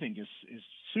future, I think, is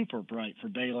super bright for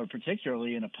Baylor,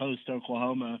 particularly in a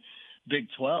post-Oklahoma Big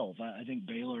 12. I think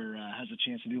Baylor has a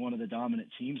chance to be one of the dominant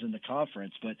teams in the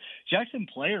conference. But Jackson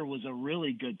Player was a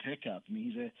really good pickup. I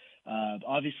mean, he's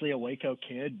obviously a Waco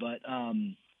kid, but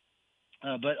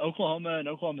Oklahoma and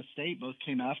Oklahoma State both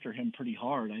came after him pretty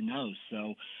hard, I know.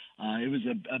 So it was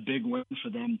a big win for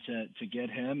them to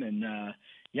get him. And,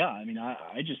 I mean,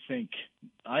 I just think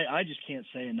I just can't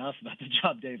say enough about the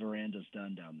job Dave Aranda's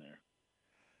done down there.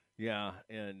 Yeah,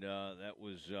 and that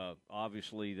was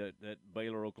obviously that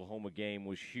Baylor-Oklahoma game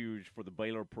was huge for the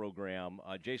Baylor program.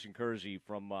 Jason Kersey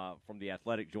from The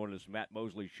Athletic joined us, Matt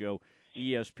Mosley Show,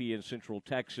 ESPN Central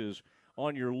Texas.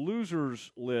 On your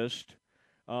losers list,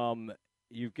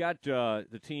 you've got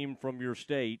the team from your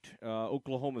state,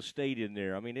 Oklahoma State, in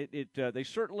there. I mean, they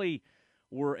certainly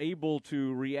were able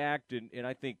to react and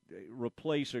I think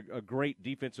replace a great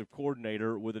defensive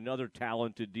coordinator with another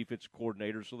talented defensive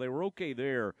coordinator, so they were okay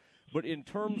there. But in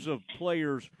terms of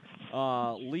players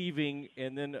leaving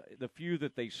and then the few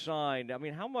that they signed, I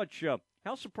mean,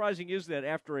 how surprising is that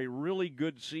after a really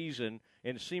good season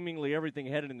and seemingly everything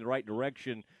headed in the right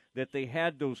direction that they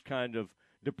had those kind of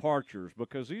departures?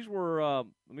 Because these were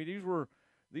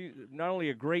not only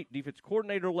a great defense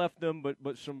coordinator left them,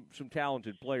 but some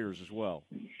talented players as well.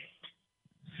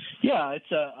 Yeah,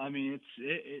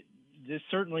 this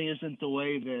certainly isn't the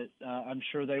way that I'm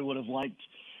sure they would have liked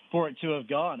for it to have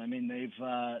gone. I mean,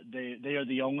 they are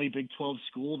the only Big 12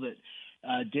 school that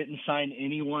didn't sign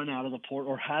anyone out of the portal,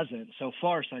 or hasn't so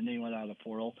far signed anyone out of the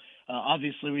portal.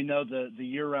 Obviously, we know the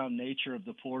year-round nature of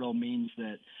the portal means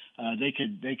that they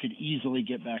could easily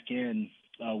get back in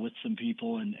with some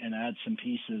people and add some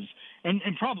pieces, and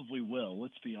probably will.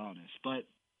 Let's be honest. But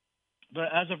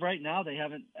as of right now, they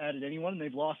haven't added anyone, and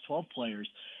they've lost 12 players.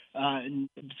 And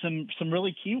some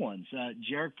really key ones.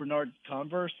 Jarek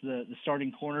Bernard-Converse, the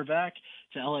starting cornerback,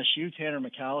 to LSU. Tanner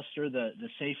McAllister, the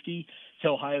safety, to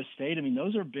Ohio State. I mean,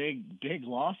 those are big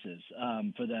losses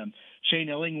for them. Shane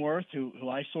Illingworth, who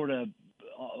I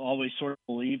always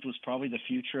believed was probably the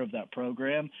future of that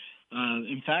program.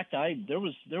 In fact, there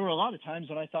were a lot of times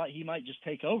when I thought he might just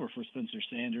take over for Spencer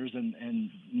Sanders, and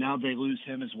now they lose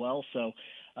him as well. So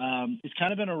it's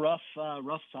kind of been a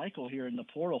rough cycle here in the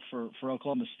portal for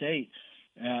Oklahoma State,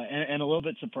 and a little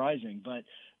bit surprising. But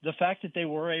the fact that they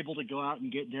were able to go out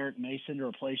and get Derek Mason to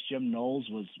replace Jim Knowles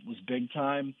was big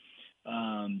time.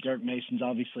 Derek Mason's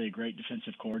obviously a great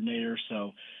defensive coordinator,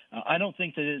 so I don't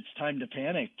think that it's time to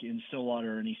panic in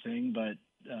Stillwater or anything. But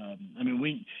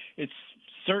it's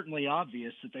certainly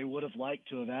obvious that they would have liked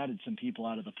to have added some people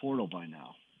out of the portal by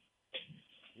now.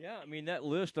 Yeah, I mean, that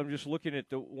list, I'm just looking at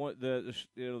the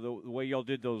way y'all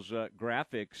did those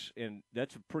graphics, and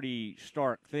that's a pretty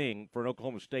stark thing for an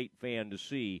Oklahoma State fan to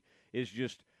see, is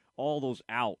just all those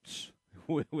outs.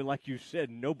 Like you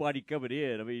said, nobody coming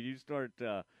in. I mean,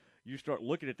 you start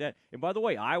looking at that. And by the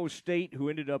way, Iowa State, who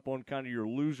ended up on kind of your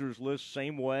losers list,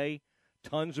 same way,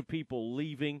 tons of people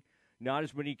leaving, not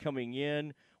as many coming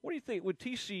in. What do you think? With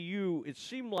TCU, it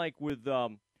seemed like with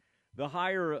the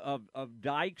hire of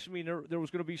Dykes, I mean, there was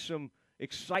going to be some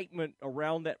excitement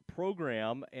around that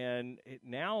program, and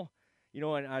now,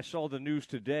 and I saw the news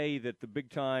today that the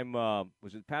big-time,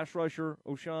 was it pass rusher,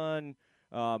 O'Shawn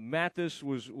Mathis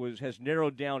has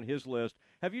narrowed down his list.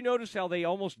 Have you noticed how they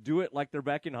almost do it like they're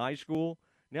back in high school?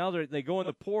 Now they go in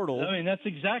the portal. I mean, that's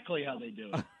exactly how they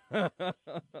do it.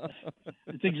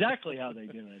 It's exactly how they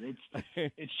do it.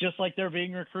 It's just like they're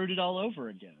being recruited all over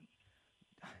again.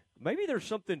 Maybe there's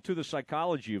something to the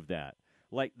psychology of that.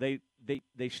 Like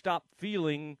they stopped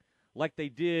feeling like they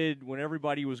did when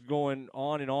everybody was going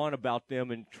on and on about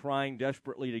them and trying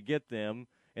desperately to get them,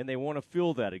 and they want to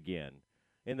feel that again.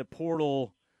 And the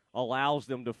portal allows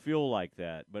them to feel like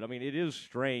that. But, I mean, it is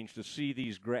strange to see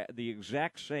these the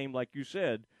exact same, like you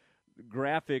said,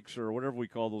 graphics or whatever we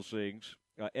call those things,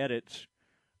 edits,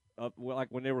 like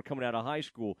when they were coming out of high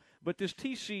school. But this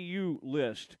TCU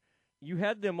list, you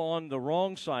had them on the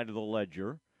wrong side of the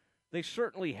ledger. they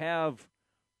certainly have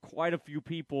quite a few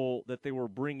people that they were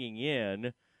bringing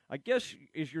in. I guess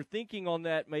is your thinking on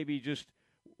that maybe just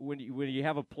when you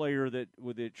have a player that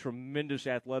with a tremendous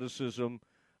athleticism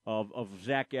of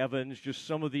Zach Evans, just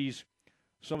some of these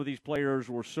players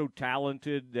were so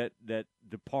talented that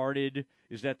departed.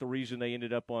 Is that the reason they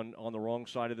ended up on the wrong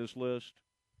side of this list?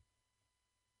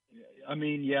 I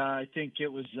mean, yeah, I think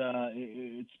it was.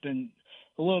 It's been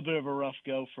a little bit of a rough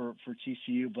go for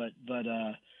TCU, but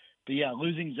yeah,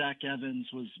 losing Zach Evans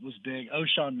was big.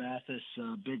 O'Shawn Mathis,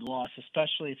 big loss,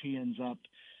 especially if he ends up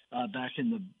back in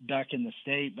the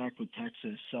state, back with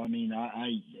Texas. So I mean,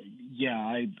 I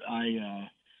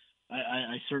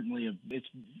certainly have, it's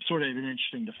sort of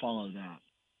interesting to follow that.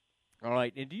 All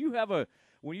right, and do you have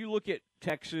when you look at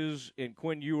Texas and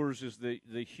Quinn Ewers is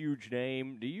the huge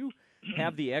name, do you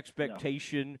have the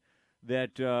expectation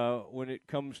that when it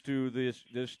comes to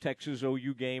this Texas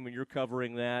OU game and you're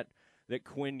covering that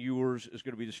Quinn Ewers is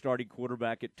going to be the starting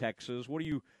quarterback at Texas? What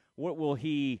will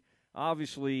he?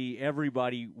 Obviously,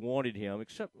 everybody wanted him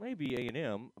except maybe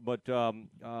A&M, but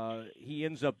he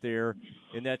ends up there,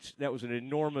 and that was an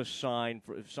enormous signing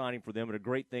for them and a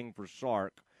great thing for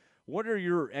Sark. What are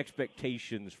your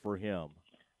expectations for him?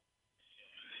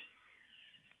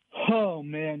 Oh,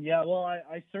 man, yeah. Well,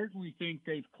 I certainly think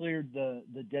they've cleared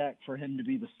the deck for him to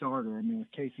be the starter. I mean,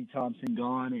 with Casey Thompson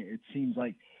gone, it seems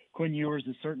like Quinn Ewers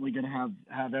is certainly going to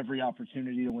have every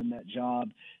opportunity to win that job.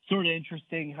 Sort of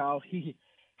interesting how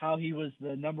he was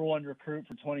the number one recruit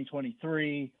for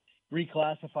 2023,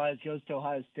 reclassifies, goes to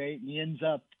Ohio State, and he ends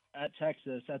up at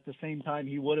Texas at the same time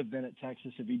he would have been at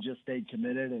Texas if he just stayed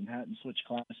committed and hadn't switched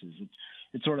classes.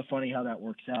 It's sort of funny how that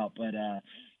works out.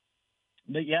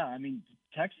 But yeah, I mean,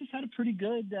 Texas had a pretty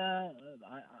good,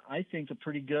 I think, a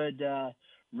pretty good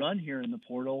run here in the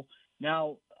portal.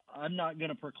 Now, I'm not going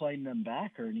to proclaim them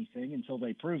back or anything until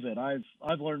they prove it.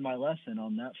 I've learned my lesson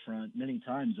on that front many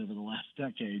times over the last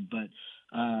decade. But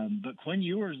Quinn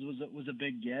Ewers was a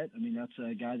big get. I mean, that's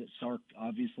a guy that Sark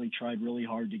obviously tried really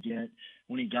hard to get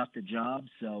when he got the job.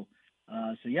 So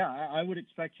yeah, I would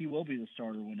expect he will be the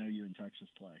starter when OU and Texas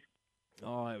play.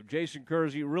 Jason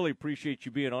Kersey, really appreciate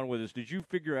you being on with us. Did you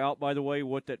figure out, by the way,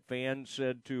 what that fan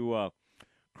said to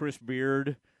Chris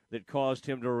Beard that caused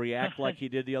him to react like he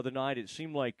did the other night? It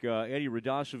seemed like Eddie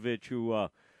Radosevich, who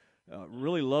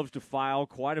really loves to file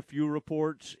quite a few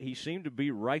reports, he seemed to be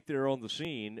right there on the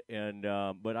scene. And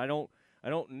but I don't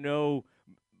know.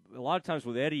 A lot of times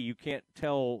with Eddie, you can't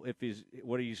tell if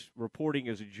what he's reporting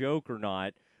is a joke or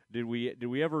not. Did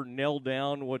we ever nail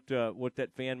down what that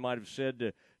fan might have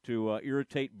said to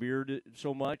irritate Beard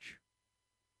so much?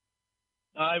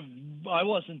 I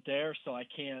wasn't there, so I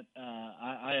can't.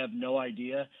 I have no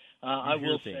idea. I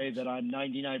will say that I'm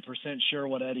 99% sure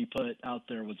what Eddie put out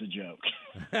there was a joke.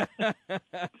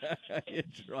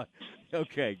 It's right.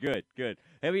 Okay, good.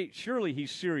 I mean, surely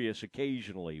he's serious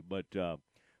occasionally, but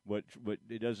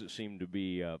it doesn't seem to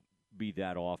be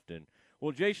that often.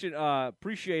 Well, Jason,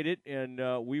 appreciate it, and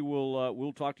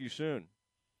we'll talk to you soon.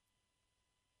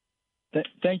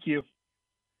 Thank you.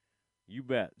 You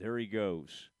bet. There he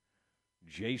goes.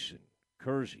 Jason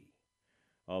Kersey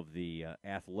of The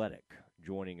Athletic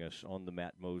joining us on the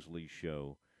Matt Mosley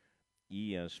Show,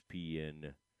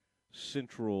 ESPN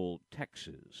Central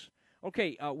Texas.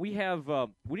 Okay, we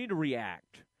need to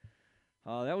react.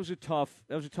 That was a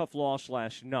tough loss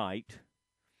last night.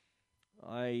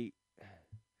 I'm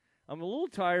a little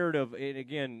tired of, and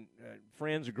again,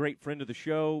 Fran's a great friend of the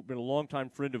show, been a longtime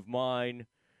friend of mine.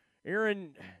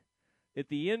 Aaron, at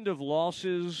the end of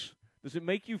losses, does it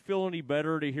make you feel any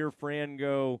better to hear Fran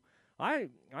go, I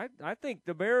think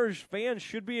the Bears fans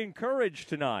should be encouraged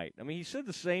tonight? I mean, he said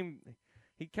the same.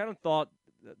 He kind of thought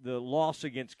the loss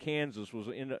against Kansas was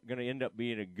going to end up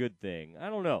being a good thing. I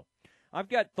don't know. I've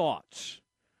got thoughts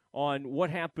on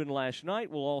what happened last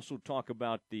night. We'll also talk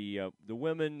about the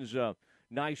women's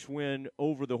nice win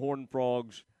over the Horned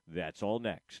Frogs. That's all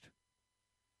next.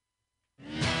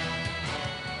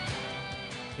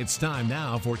 It's time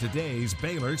now for today's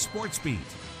Baylor Sports Beat,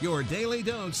 your daily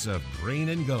dose of green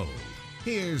and gold.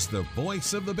 Here's the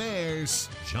voice of the Bears,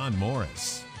 John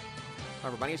Morris. Hi,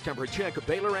 everybody. It's time for a check of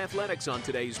Baylor athletics on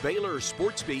today's Baylor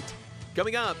Sports Beat.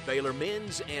 Coming up, Baylor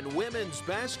men's and women's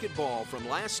basketball from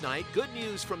last night. Good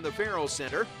news from the Farrell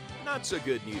Center. Not so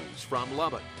good news from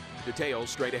Lubbock. Details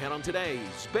straight ahead on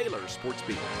today's Baylor Sports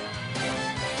Beat.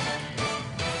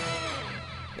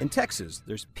 In Texas,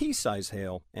 there's pea-size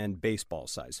hail and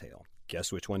baseball-size hail.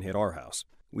 Guess which one hit our house?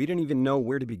 We didn't even know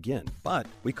where to begin, but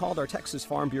we called our Texas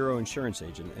Farm Bureau insurance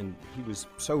agent, and he was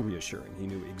so reassuring. He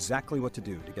knew exactly what to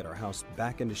do to get our house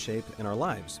back into shape and our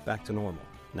lives back to normal.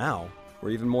 Now, we're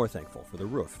even more thankful for the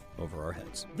roof over our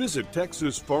heads. Visit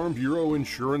Texas Farm Bureau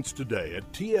Insurance today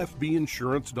at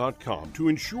tfbinsurance.com to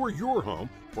insure your home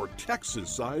for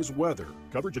Texas-size weather.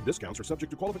 Coverage and discounts are subject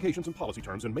to qualifications and policy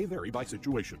terms and may vary by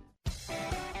situation.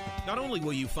 Not only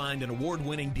will you find an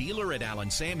award-winning dealer at Allen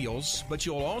Samuels, but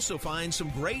you'll also find some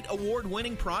great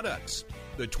award-winning products.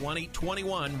 The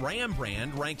 2021 Ram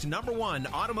brand ranked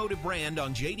 #1 automotive brand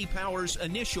on J.D. Power's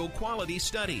initial quality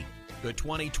study. The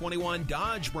 2021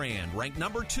 Dodge brand ranked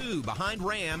 #2 behind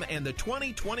Ram, and the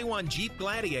 2021 Jeep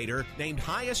Gladiator named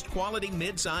highest quality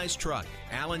midsize truck.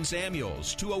 Allen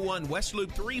Samuels, 201 West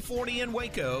Loop 340 in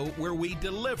Waco, where we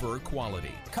deliver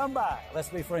quality. Come by, let's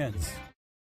be friends.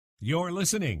 You're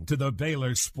listening to the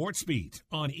Baylor Sports Beat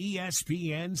on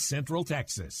ESPN Central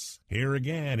Texas. Here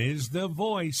again is the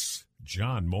voice,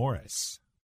 John Morris.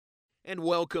 And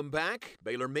welcome back.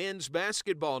 Baylor men's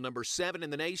basketball, #7 in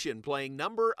the nation, playing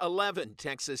 #11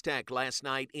 Texas Tech last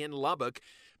night in Lubbock.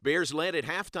 Bears led at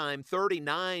halftime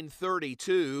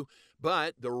 39-32,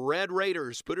 but the Red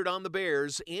Raiders put it on the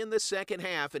Bears in the second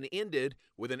half and ended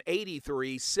with an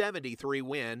 83-73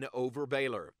 win over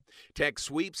Baylor. Tech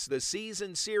sweeps the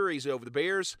season series over the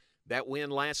Bears. That win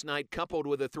last night coupled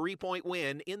with a 3-point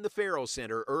win in the Farrell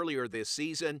Center earlier this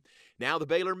season. Now the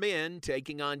Baylor men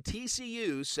taking on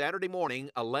TCU Saturday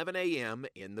morning, 11 a.m.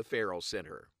 in the Farrell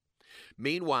Center.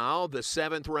 Meanwhile, the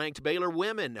 7th-ranked Baylor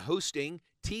women hosting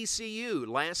TCU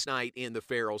last night in the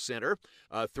Farrell Center.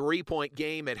 A 3-point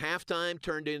game at halftime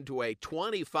turned into a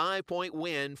 25-point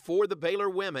win for the Baylor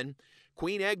women.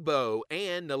 Queen Egbo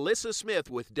and Nalissa Smith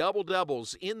with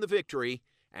double-doubles in the victory.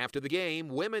 After the game,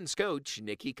 women's coach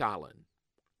Nikki Collin.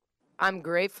 I'm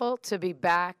grateful to be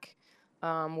back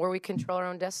where we control our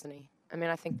own destiny. I mean,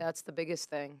 I think that's the biggest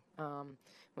thing.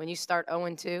 When you start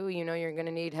 0-2, you know you're going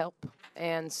to need help.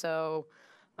 And so,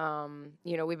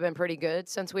 we've been pretty good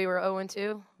since we were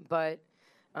 0-2, but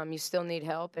you still need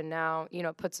help. And now,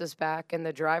 it puts us back in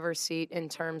the driver's seat in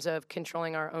terms of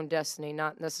controlling our own destiny,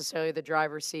 not necessarily the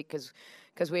driver's seat because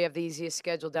we have the easiest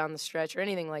schedule down the stretch or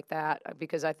anything like that,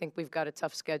 because I think we've got a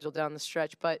tough schedule down the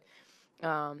stretch. But,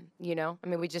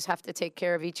 we just have to take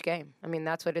care of each game. I mean,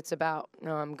 that's what it's about,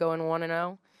 going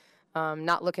 1-0.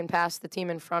 Not looking past the team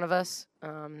in front of us.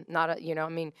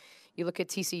 You look at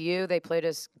TCU, they played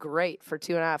us great for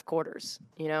 2.5 quarters,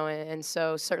 and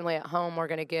so certainly at home we're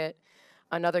going to get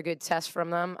another good test from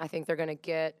them. I think they're going to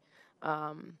get,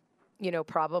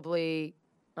 probably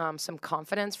some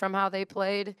confidence from how they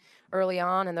played early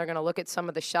on, and they're going to look at some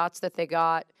of the shots that they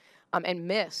got and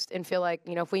missed and feel like,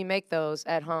 if we make those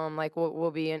at home, like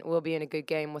we'll be in a good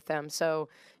game with them. So,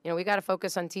 we got to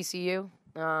focus on TCU.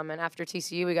 And after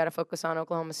TCU, we got to focus on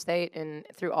Oklahoma State. And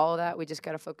through all of that, we just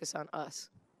got to focus on us.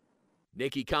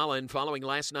 Nikki Collin following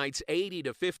last night's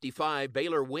 80-55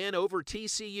 Baylor win over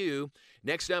TCU.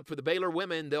 Next up for the Baylor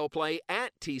women, they'll play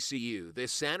at TCU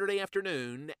this Saturday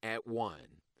afternoon at 1.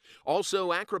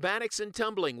 Also, acrobatics and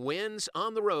tumbling wins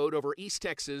on the road over East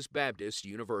Texas Baptist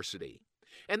University.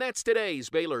 And that's today's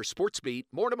Baylor Sports Beat.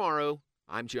 More tomorrow.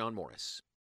 I'm John Morris.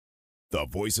 The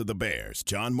voice of the Bears,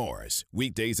 John Morris,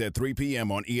 weekdays at 3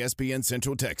 p.m. on ESPN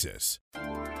Central Texas.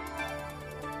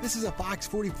 This is a Fox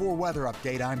 44 weather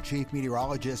update. I'm Chief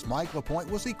Meteorologist Mike LaPointe.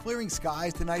 We'll see clearing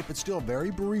skies tonight, but still very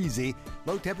breezy.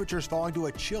 Low temperatures falling to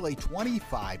a chilly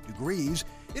 25 degrees.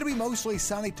 It'll be mostly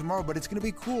sunny tomorrow, but it's going to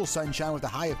be cool sunshine with a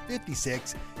high of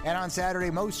 56. And on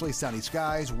Saturday, mostly sunny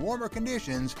skies, warmer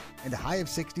conditions, and a high of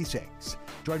 66.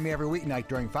 Join me every weeknight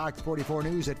during Fox 44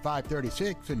 News at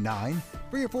 5:36 and 9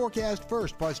 for your forecast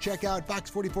first. Plus, check out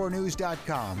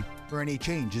fox44news.com for any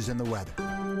changes in the weather.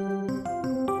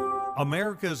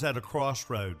 America's at a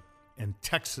crossroad, and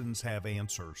Texans have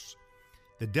answers.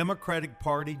 The Democratic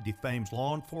Party defames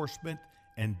law enforcement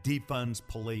and defunds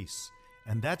police,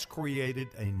 and that's created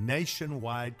a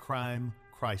nationwide crime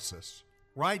crisis.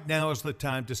 Right now is the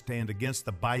time to stand against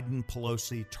the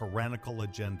Biden-Pelosi tyrannical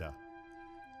agenda.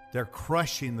 They're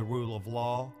crushing the rule of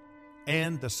law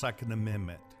and the Second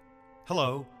Amendment.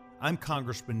 Hello, I'm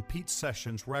Congressman Pete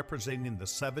Sessions, representing the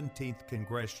 17th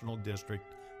Congressional District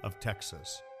of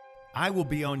Texas. I will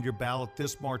be on your ballot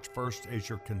this March 1st as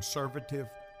your conservative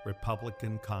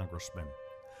Republican congressman.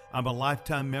 I'm a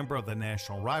lifetime member of the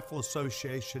National Rifle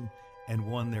Association and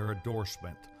won their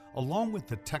endorsement, along with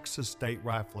the Texas State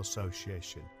Rifle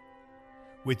Association.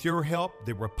 With your help,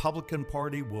 the Republican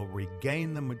Party will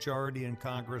regain the majority in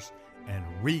Congress and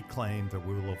reclaim the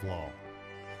rule of law.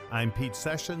 I'm Pete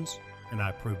Sessions, and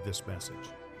I approve this message.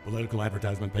 Political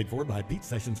advertisement paid for by Pete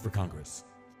Sessions for Congress.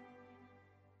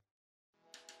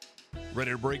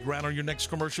 Ready to break ground on your next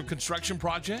commercial construction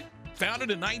project?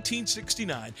 Founded in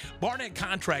 1969, Barnett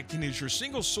Contracting is your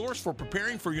single source for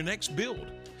preparing for your next build.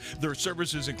 Their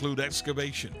services include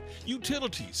excavation,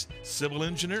 utilities, civil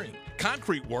engineering,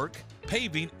 concrete work,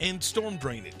 paving, and storm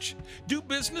drainage. Do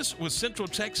business with Central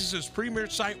Texas's premier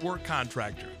site work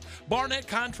contractor, Barnett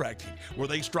Contracting, where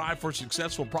they strive for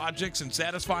successful projects and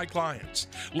satisfy clients.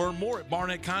 Learn more at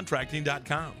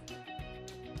barnettcontracting.com.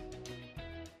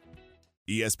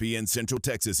 ESPN Central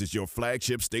Texas is your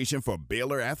flagship station for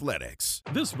Baylor Athletics.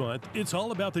 This month, it's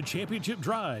all about the championship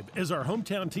drive as our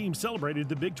hometown team celebrated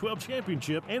the Big 12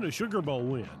 championship and a Sugar Bowl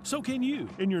win. So can you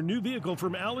in your new vehicle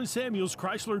from Allen Samuels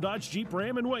Chrysler Dodge Jeep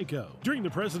Ram in Waco. During the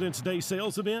President's Day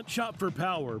sales event, shop for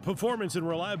power, performance, and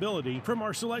reliability from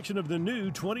our selection of the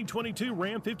new 2022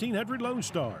 Ram 1500 Lone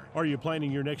Star. Are you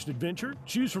planning your next adventure?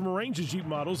 Choose from a range of Jeep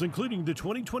models, including the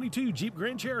 2022 Jeep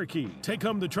Grand Cherokee. Take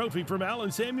home the trophy from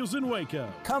Allen Samuels in Waco.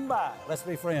 Come by. Let's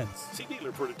be friends. See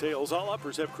dealer for details. All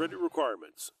offers have credit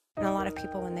requirements. And a lot of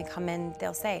people, when they come in,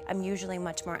 they'll say, I'm usually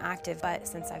much more active, but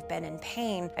since I've been in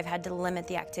pain, I've had to limit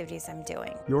the activities I'm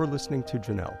doing. You're listening to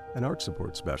Janelle, an arch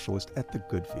support specialist at the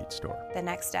Good Feet store. The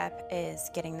next step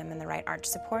is getting them in the right arch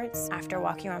supports. After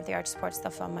walking around with the arch supports, they'll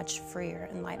feel much freer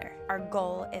and lighter. Our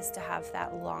goal is to have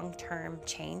that long-term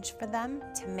change for them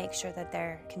to make sure that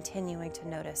they're continuing to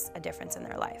notice a difference in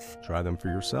their life. Try them for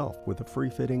yourself with a free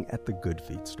fitting at the Good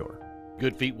Feet store.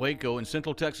 Good Feet Waco in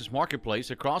Central Texas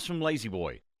Marketplace across from Lazy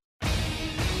Boy.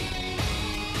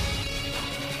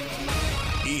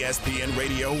 ESPN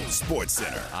Radio Sports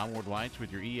Center. I'm Ward Whites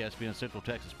with your ESPN Central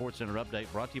Texas Sports Center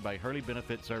update brought to you by Hurley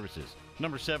Benefit Services.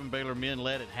 Number 7 Baylor men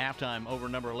led at halftime over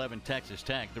number 11 Texas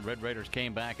Tech. The Red Raiders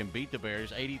came back and beat the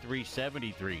Bears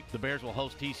 83-73. The Bears will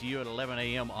host TCU at 11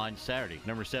 a.m. on Saturday.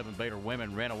 Number 7 Baylor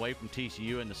women ran away from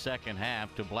TCU in the second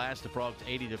half to blast the Frogs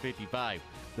 80-55.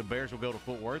 The Bears will go to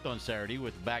Fort Worth on Saturday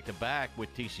with back-to-back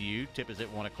with TCU. Tip is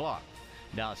at 1 o'clock.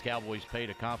 Dallas Cowboys paid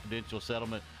a confidential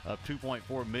settlement of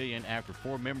 $2.4 million after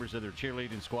 4 members of their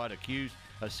cheerleading squad accused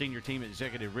a senior team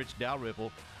executive Rich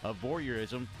Dalrymple of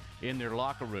voyeurism in their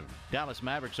locker room. Dallas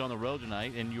Mavericks on the road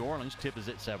tonight in New Orleans. Tip is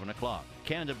at 7 o'clock.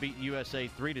 Canada beat USA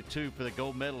 3-2 for the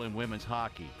gold medal in women's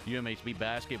hockey. UMHB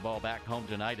basketball back home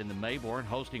tonight in the Mayborn,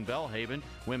 hosting Belhaven.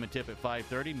 Women tip at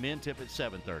 5:30, men tip at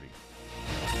 7:30.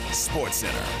 Sports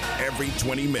Center, every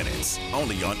 20 minutes,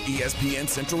 only on ESPN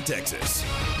Central Texas.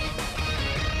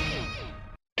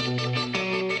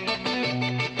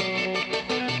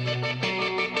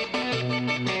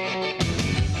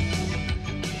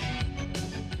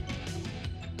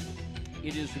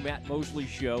 It is the Matt Mosley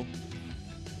Show,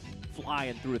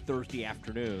 flying through a Thursday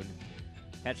afternoon.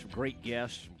 Had some great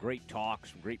guests, some great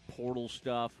talks, some great portal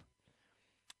stuff.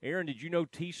 Aaron, did you know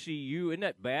TCU, isn't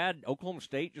that bad? Oklahoma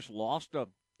State just lost to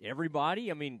everybody.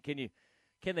 I mean,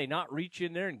 can they not reach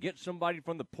in there and get somebody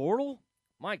from the portal?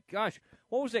 My gosh,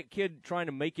 what was that kid trying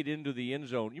to make it into the end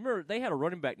zone? You remember they had a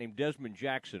running back named Desmond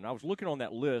Jackson. I was looking on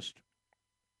that list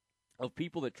of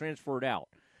people that transferred out,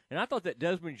 and I thought that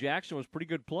Desmond Jackson was a pretty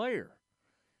good player.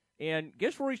 And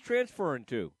guess where he's transferring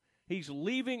to? He's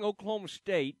leaving Oklahoma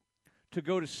State to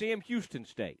go to Sam Houston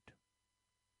State.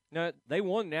 Now, they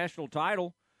won the national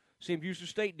title. Sam Houston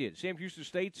State did. Sam Houston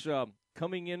State's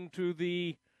coming into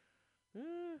the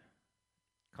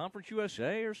Conference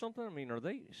USA or something. I mean, are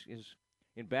they is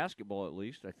in basketball at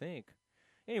least, I think.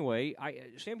 Anyway,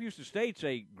 Sam Houston State's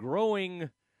a growing,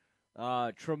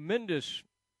 tremendous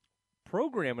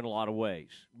program in a lot of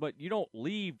ways. But you don't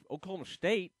leave Oklahoma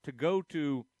State to go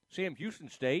to Sam Houston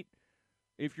State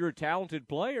if you're a talented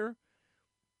player.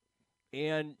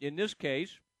 And in this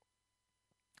case,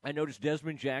 I noticed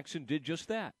Desmond Jackson did just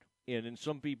that. And in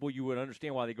some people, you would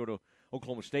understand why they go to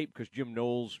Oklahoma State because Jim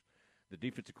Knowles, the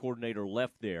defensive coordinator,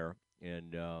 left there.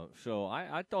 And so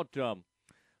I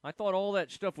thought all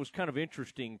that stuff was kind of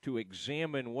interesting to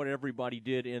examine what everybody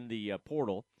did in the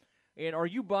portal. And are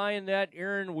you buying that,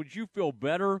 Aaron? Would you feel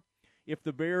better if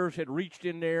the Bears had reached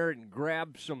in there and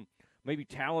grabbed some maybe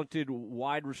talented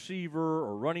wide receiver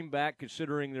or running back,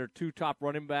 considering their 2 top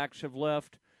running backs have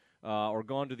left or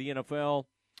gone to the NFL?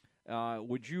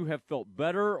 Would you have felt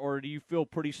better, or do you feel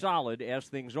pretty solid as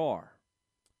things are?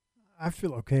 I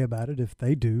feel okay about it if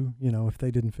they do, if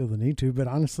they didn't feel the need to. But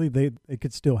honestly, it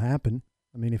could still happen.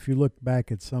 I mean, if you look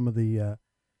back at some of the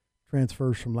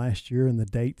transfers from last year and the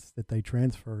dates that they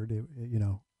transferred,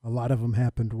 a lot of them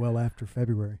happened well after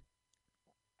February.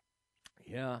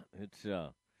 Yeah, it's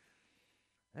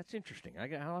that's interesting.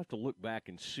 I'll have to look back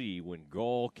and see when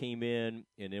Gall came in,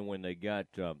 and then when they got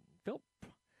I thought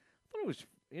it was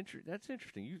that's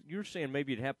interesting. You're saying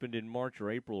maybe it happened in March or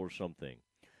April or something.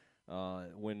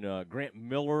 When Grant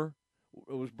Miller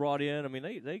was brought in, I mean,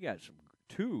 they got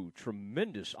 2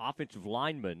 tremendous offensive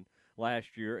linemen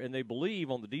last year, and they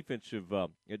believe on the defensive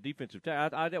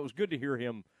that was good to hear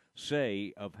him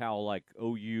say of how like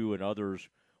OU and others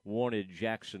wanted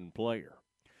Jackson Player.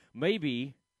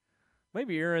 Maybe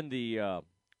Aaron,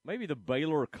 maybe the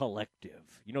Baylor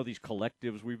collective. You know these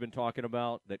collectives we've been talking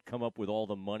about that come up with all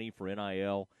the money for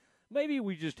NIL. Maybe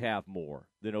we just have more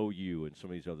than OU and some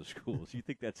of these other schools. You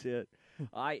think that's it?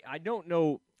 I don't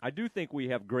know. I do think we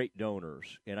have great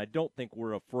donors, and I don't think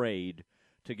we're afraid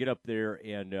to get up there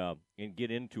and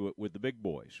get into it with the big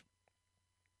boys.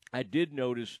 I did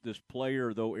notice this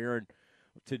player, though, Aaron,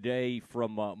 today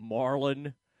from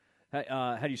Marlin.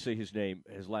 How do you say his name?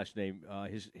 His last name?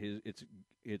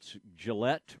 It's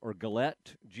Gillette or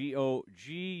Gillette, Goulte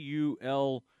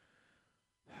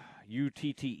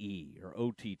or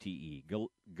Otte,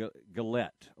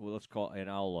 Gillette. Well, let's call, and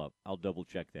I'll double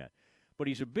check that. But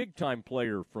he's a big time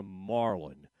player from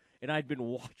Marlin, and I'd been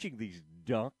watching these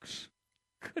dunks.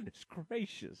 Goodness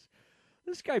gracious,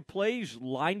 this guy plays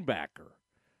linebacker.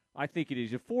 I think it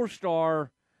is a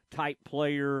 4-star type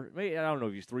player. Maybe, I don't know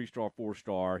if he's 3-star,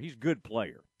 4-star. He's a good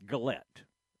player. Gillette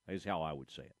is how I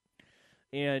would say it.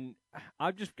 And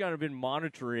I've just kind of been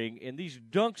monitoring, and these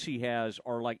dunks he has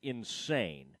are like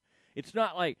insane. It's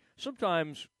not like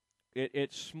sometimes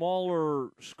it's smaller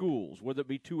schools, whether it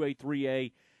be 2A,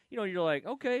 3A. You know, you're like,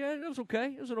 okay, that was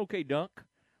okay. It was an okay dunk.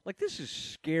 Like, this is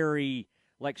scary,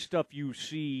 like stuff you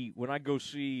see when I go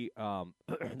see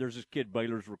there's this kid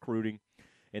Baylor's recruiting,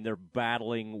 and they're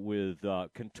battling with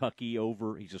Kentucky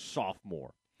over. He's a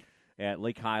sophomore at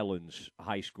Lake Highlands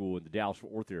High School in the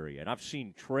Dallas-Fort Worth area. And I've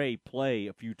seen Trey play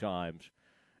a few times,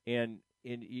 and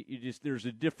you just there's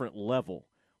a different level.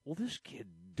 Well, this kid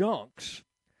dunks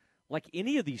like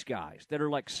any of these guys that are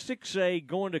like 6A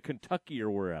going to Kentucky or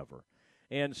wherever.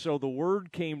 And so the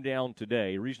word came down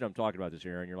today. The reason I'm talking about this,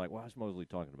 Aaron, you're like, why is Mosley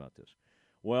talking about this?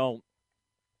 Well,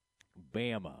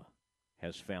 Bama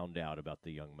has found out about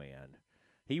the young man.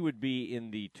 He would be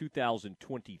in the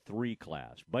 2023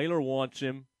 class. Baylor wants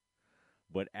him,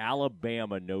 but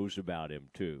Alabama knows about him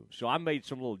too. So I made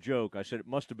some little joke. I said it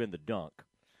must have been the dunk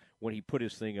when he put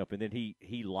his thing up, and then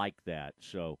he liked that.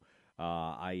 So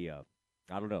I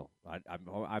don't know.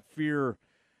 I fear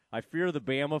the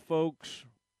Bama folks.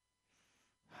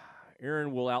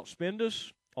 Aaron will outspend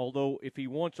us, although if he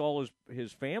wants all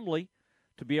his family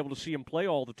to be able to see him play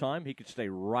all the time, he could stay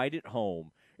right at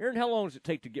home. Aaron, how long does it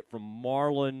take to get from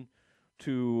Marlin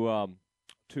to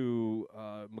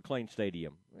McLean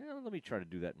Stadium? Well, let me try to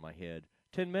do that in my head.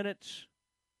 10 minutes?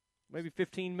 Maybe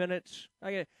 15 minutes?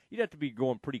 You'd have to be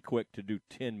going pretty quick to do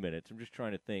 10 minutes. I'm just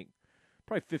trying to think.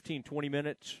 Probably 15, 20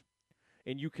 minutes.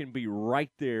 And you can be right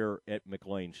there at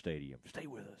McLean Stadium. Stay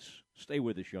with us. Stay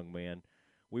with us, young man.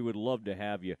 We would love to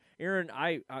have you. Aaron,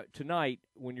 I tonight,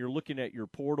 when you're looking at your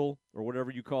portal or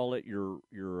whatever you call it, your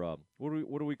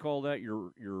what do we call that?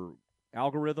 Your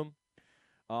algorithm.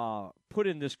 Put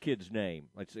in this kid's name.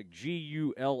 It's like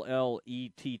Gullette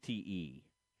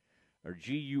or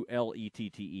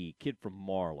Gullette, kid from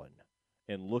Marlin,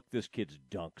 and look this kid's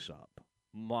dunks up.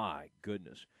 My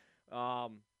goodness.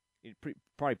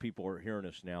 Probably people are hearing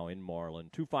us now in Marlin.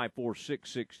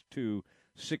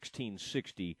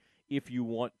 254-662-1660 if you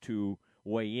want to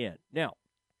weigh in. Now,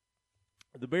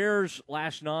 the Bears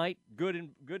last night,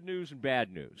 good news and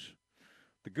bad news.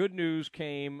 The good news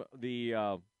came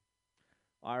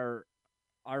our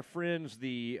friends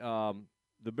the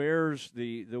Bears,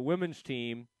 the women's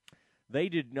team, they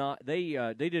did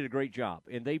a great job,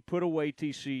 and they put away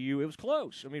TCU. It was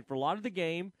close. I mean, for a lot of the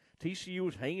game, TCU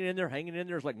was hanging in there.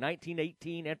 It was like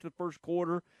 19-18 after the first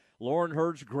quarter. Lauren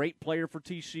Hurd's great player for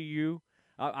TCU.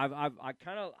 I've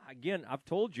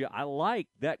told you, I like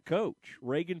that coach,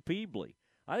 Reagan Peebley.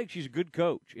 I think she's a good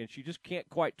coach, and she just can't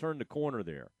quite turn the corner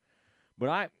there.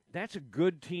 But that's a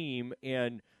good team,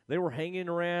 and they were hanging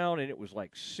around, and it was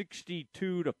like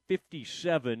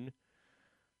 62-57,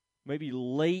 maybe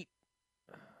late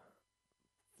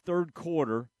third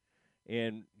quarter,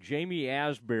 and Jamie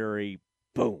Asbury,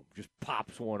 boom, just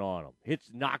pops one on them.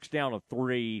 Knocks down a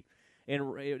three,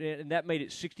 and that made it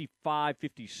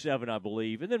 65-57, I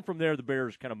believe. And then from there, the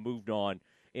Bears kind of moved on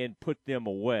and put them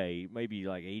away, maybe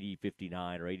like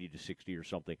 80-59 or 80-60 or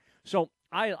something. So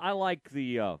I like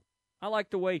the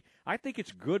way. I think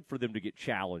it's good for them to get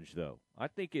challenged, though. I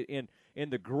think and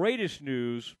the greatest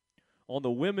news on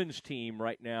the women's team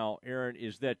right now, Aaron,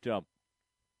 is that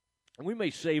we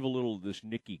may save a little of this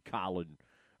Nikki Collin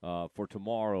for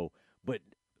tomorrow. But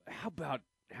how about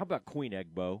Queen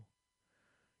Egbo?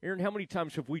 Aaron, how many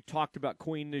times have we talked about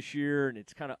Queen this year, and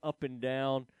it's kind of up and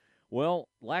down? Well,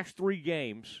 last 3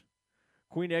 games,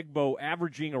 Queen Egbo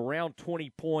averaging around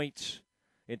 20 points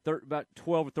and about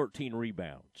 12 or 13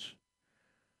 rebounds.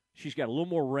 She's got a little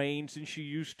more range than she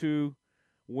used to.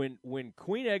 When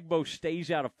Queen Egbo stays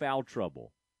out of foul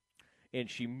trouble and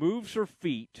she moves her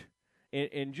feet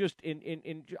and just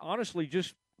honestly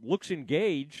just looks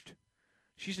engaged,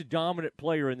 she's a dominant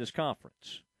player in this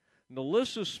conference.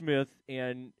 Melissa Smith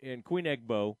and Queen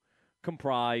Egbo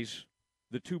comprise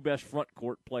the two best front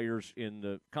court players in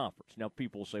the conference. Now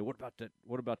people say, what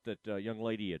about that young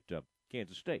lady at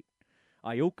Kansas State?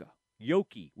 Ioka.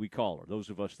 Yoki, we call her, those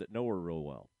of us that know her real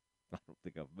well. I don't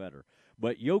think I've met her.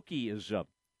 But Yoki is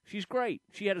she's great.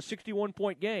 She had a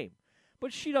 61-point game.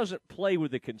 But she doesn't play with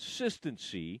the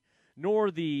consistency nor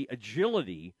the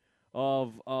agility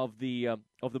of the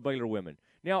Baylor women.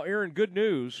 Now, Aaron, good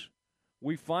news.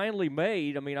 We finally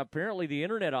made, apparently the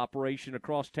internet operation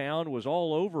across town was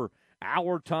all over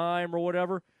our time or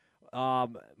whatever.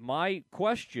 My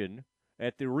question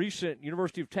at the recent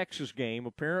University of Texas game,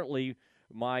 apparently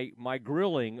my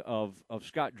grilling of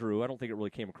Scott Drew, I don't think it really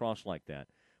came across like that,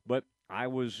 but I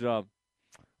was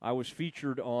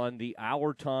featured on the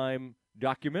Our Time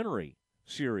documentary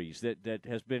series that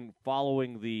has been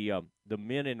following the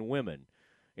men and women.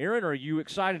 Aaron, are you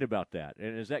excited about that?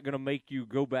 And is that going to make you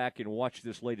go back and watch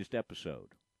this latest episode?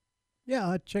 Yeah,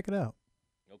 I'd check it out.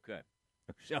 Okay.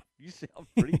 So you sound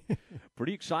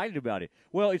pretty excited about it.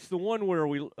 Well, it's the one where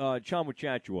we Chama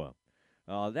Chachua.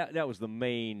 That was the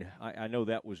main. I know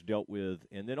that was dealt with,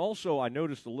 and then also I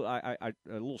noticed a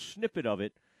little snippet of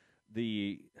it.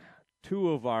 The two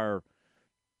of our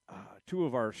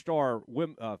star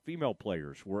female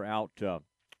players were out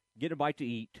getting a bite to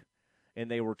eat, and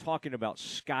they were talking about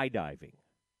skydiving,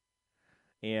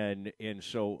 and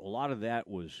so a lot of that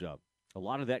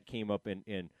came up,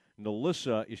 and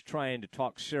Melissa is trying to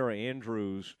talk Sarah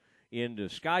Andrews into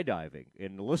skydiving,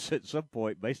 and Melissa at some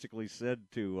point basically said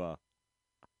to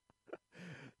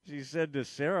she said to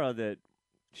Sarah that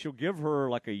she'll give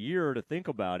her like a year to think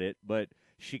about it, but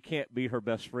she can't be her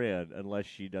best friend unless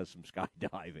she does some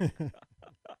skydiving.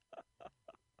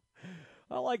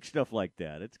 I like stuff like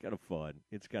that. It's kind of fun.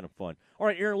 All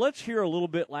right, Aaron, let's hear a little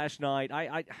bit last night.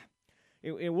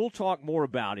 And we'll talk more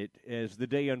about it as the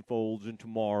day unfolds and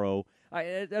tomorrow.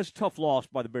 That's a tough loss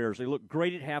by the Bears. They looked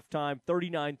great at halftime,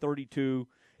 39-32.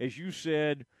 As you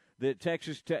said, that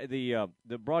the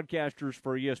broadcasters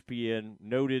for ESPN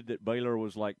noted that Baylor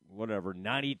was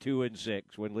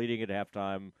 92-6 when leading at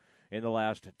halftime in the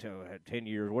last 10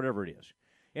 years, whatever it is.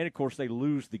 And, of course, they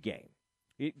lose the game.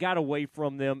 It got away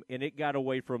from them, and it got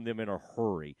away from them in a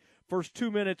hurry. First 2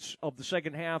 minutes of the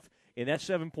second half, and that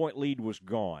 7-point lead was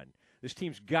gone. This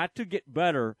team's got to get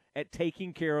better at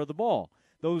taking care of the ball.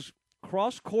 Those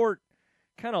cross-court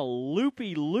kind of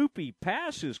loopy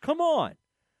passes, come on.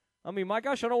 My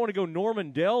gosh, I don't want to go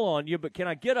Norman Dell on you, but can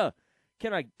I get a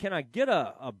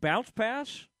bounce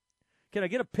pass? Can I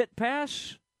get a pit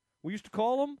pass? We used to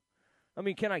call them.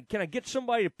 Can I get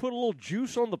somebody to put a little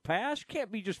juice on the pass?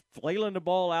 Can't be just flailing the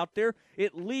ball out there.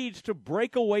 It leads to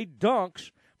breakaway dunks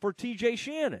for T.J.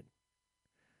 Shannon.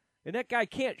 And that guy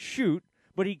can't shoot,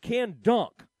 but he can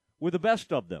dunk with the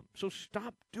best of them. So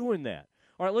stop doing that.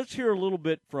 All right, let's hear a little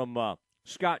bit from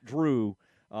Scott Drew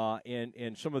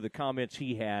and some of the comments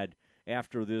he had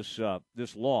after this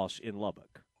loss in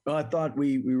Lubbock. Well, I thought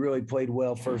we really played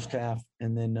well first half,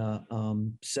 and then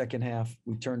second half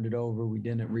we turned it over. We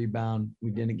didn't rebound.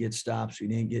 We didn't get stops. We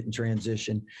didn't get in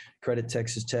transition. Credit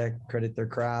Texas Tech. Credit their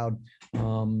crowd.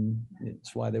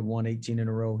 It's why they won 18 in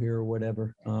a row here or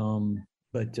whatever.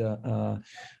 But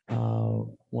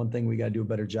one thing we got to do a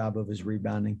better job of is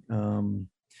rebounding.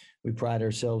 We pride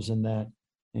ourselves in that.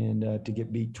 And to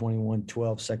get beat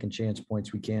 21-12 second chance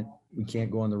points, we can't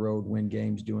go on the road, win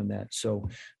games doing that. So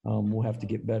we'll have to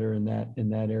get better in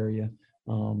that area,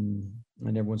 and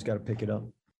everyone's got to pick it up.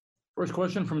 First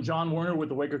question from John Warner with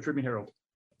the Waco Tribune-Herald.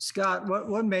 Scott,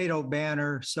 what made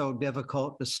O'Banner so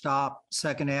difficult to stop?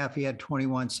 Second half, he had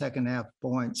 21 second half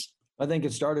points. I think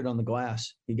it started on the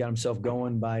glass. He got himself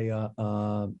going by,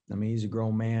 he's a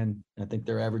grown man. I think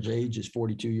their average age is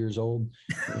 42 years old.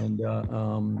 And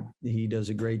he does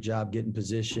a great job getting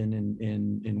position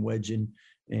and wedging.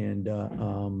 And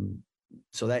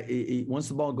so that once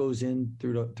the ball goes in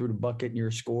through the bucket and you're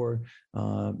a scorer,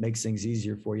 makes things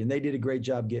easier for you. And they did a great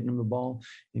job getting him the ball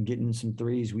and getting some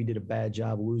threes. We did a bad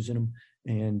job losing them.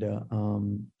 And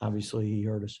obviously he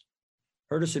hurt us.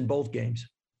 Hurt us in both games.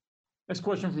 Next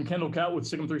question from Kendall Cout with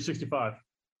Sigum 365.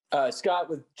 Scott,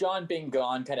 with John being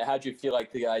gone, kind of how do you feel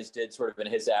like the guys did sort of in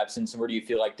his absence, and where do you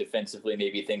feel like defensively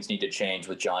maybe things need to change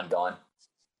with John gone?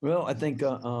 Well, I think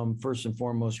first and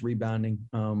foremost, rebounding.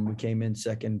 We came in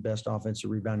second best offensive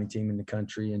rebounding team in the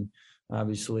country, and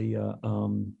obviously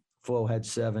Flo had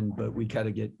 7, but we got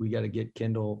to get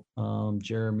Kendall,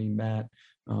 Jeremy, Matt,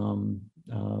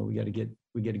 we got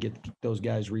to get those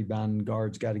guys rebounding.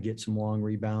 Guards got to get some long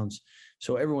rebounds.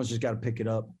 So everyone's just got to pick it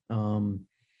up.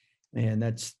 And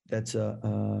that's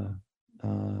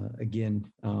again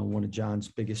one of John's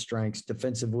biggest strengths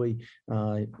defensively.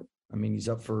 He's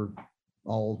up for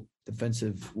all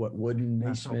defensive, Wooden,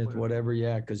 Naismith, whatever.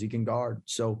 Yeah, because he can guard.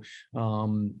 So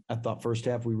I thought first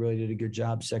half we really did a good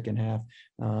job. Second half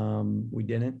we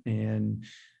didn't, and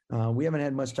we haven't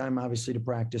had much time, obviously, to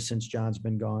practice since John's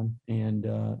been gone, and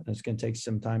it's going to take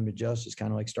some time to adjust. It's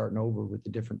kind of like starting over with a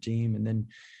different team, and then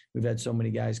we've had so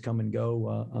many guys come and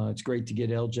go. It's great to get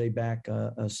LJ back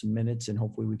some minutes, and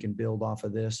hopefully we can build off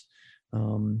of this.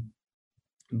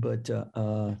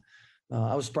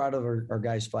 I was proud of our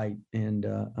guys' fight, and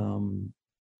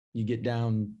you get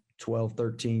down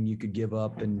 12-13, you could give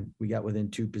up, and we got within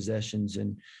 2 possessions,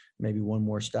 and maybe one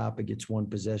more stop, it gets 1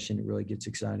 possession. It really gets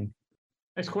exciting.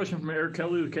 Next question from Eric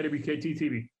Kelly with KWKT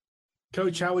TV.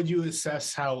 Coach, how would you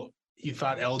assess how you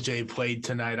thought LJ played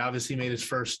tonight? Obviously made his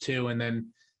first 2, and then,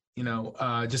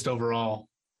 just overall.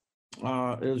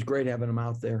 It was great having him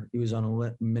out there. He was on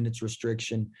a minutes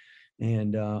restriction,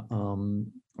 and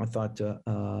I thought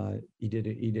he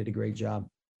did a great job.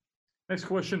 Next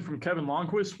question from Kevin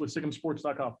Longquist with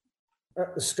SicEmSports.com.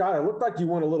 Scott, it looked like you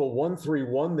went a little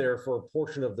 1-3-1 there for a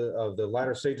portion of the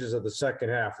latter stages of the second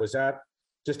half. Was that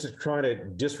just to try to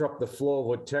disrupt the flow of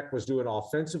what Tech was doing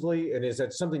offensively? And is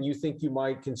that something you think you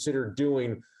might consider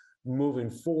doing moving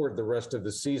forward the rest of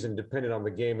the season, depending on the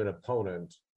game and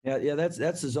opponent? Yeah, that's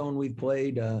the zone we've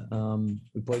played.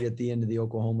 We played at the end of the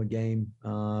Oklahoma game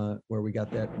where we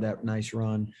got that nice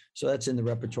run. So that's in the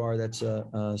repertoire. That's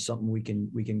something we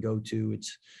can go to.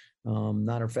 It's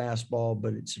not our fastball,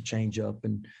 but it's a changeup.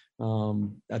 And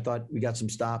I thought we got some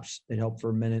stops. It helped for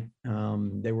a minute.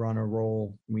 They were on a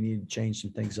roll. We needed to change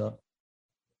some things up.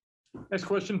 Next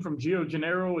question from Gio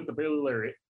Gennaro with the Baylor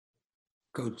Lariat.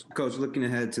 Coach, looking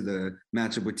ahead to the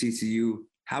matchup with TCU,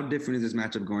 how different is this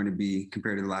matchup going to be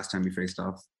compared to the last time you faced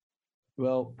off?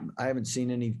 Well, I haven't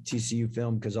seen any TCU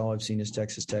film because all I've seen is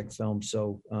Texas Tech film.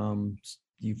 So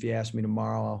if you ask me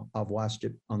tomorrow, I've watched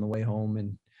it on the way home.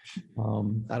 And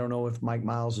I don't know if Mike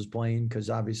Miles is playing because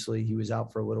obviously he was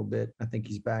out for a little bit. I think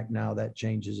he's back now. That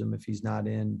changes him if he's not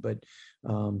in. But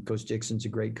Coach Dixon's a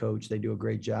great coach. They do a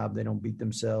great job. They don't beat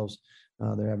themselves.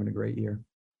 They're having a great year.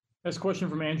 Next question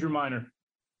from Andrew Miner.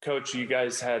 Coach, you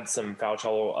guys had some foul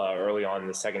trouble early on in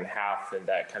the second half, and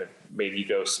that kind of made you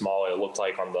go small. It looked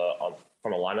like from a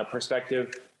lineup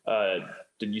perspective.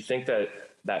 Did you think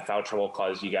that foul trouble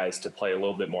caused you guys to play a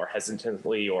little bit more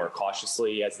hesitantly or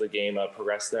cautiously as the game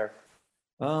progressed there?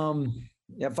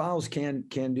 Yeah, fouls can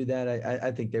do that.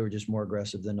 I think they were just more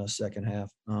aggressive than us second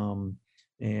half.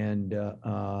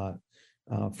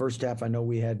 First half, I know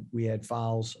we had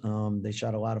fouls. They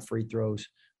shot a lot of free throws,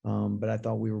 but I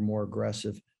thought we were more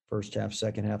aggressive. First half,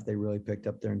 second half, they really picked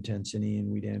up their intensity, and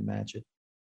we didn't match it.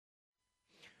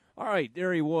 All right,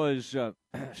 there he was,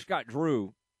 Scott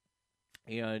Drew,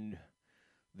 and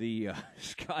the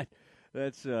Scott.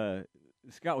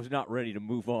 Scott was not ready to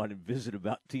move on and visit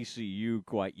about TCU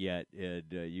quite yet, and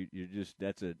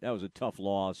that was a tough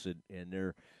loss, and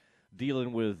they're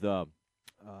dealing with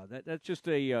that's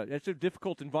a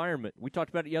difficult environment. We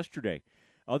talked about it yesterday.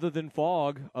 Other than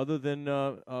Fog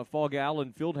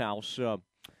Allen Fieldhouse,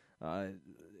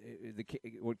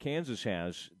 what Kansas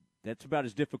has, that's about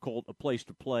as difficult a place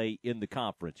to play in the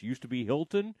conference. It used to be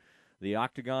Hilton, the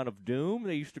Octagon of Doom,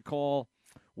 they used to call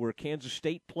where Kansas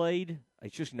State played.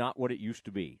 It's just not what it used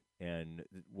to be. And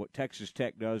what Texas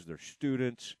Tech does, their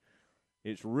students,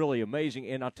 it's really amazing.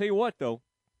 And I'll tell you what, though,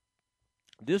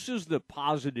 this is the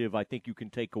positive I think you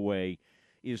can take away,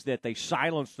 is that they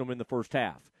silenced them in the first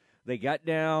half. They got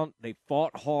down, they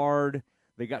fought hard,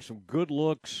 they got some good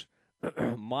looks.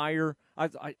 Meyer, I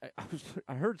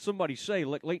heard somebody say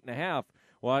late in the half,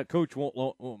 well, Coach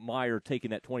won't Meyer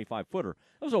taking that 25-footer.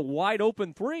 That was a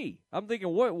wide-open three. I'm thinking,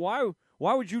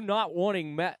 why would you not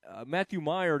wanting Matthew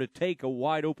Meyer to take a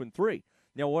wide-open three?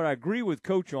 Now, what I agree with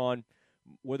Coach on,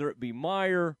 whether it be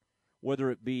Meyer,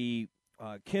 whether it be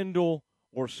Kendall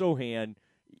or Sohan,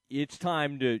 it's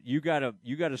time you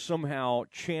gotta somehow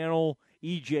channel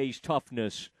EJ's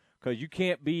toughness, because you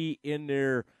can't be in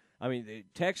there. I mean,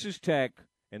 Texas Tech,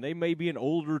 and they may be an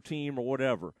older team or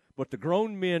whatever, but the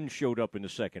grown men showed up in the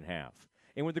second half.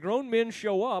 And when the grown men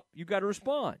show up, you got to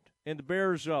respond. And the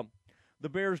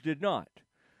Bears did not.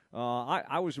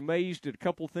 I was amazed at a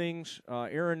couple things.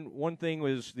 Aaron, one thing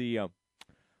was the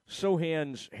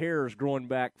Sohan's hair is growing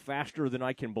back faster than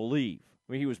I can believe.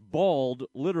 I mean, he was bald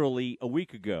literally a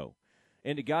week ago,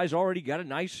 and the guy's already got a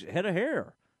nice head of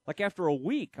hair. Like after a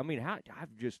week. I mean,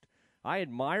 I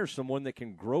admire someone that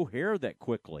can grow hair that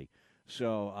quickly.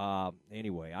 So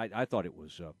anyway, I thought it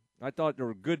was. I thought there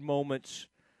were good moments.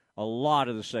 A lot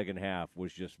of the second half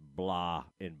was just blah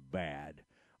and bad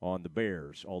on the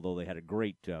Bears, although they had a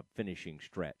great finishing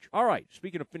stretch. All right,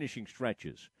 speaking of finishing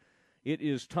stretches, it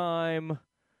is time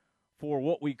for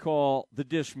what we call the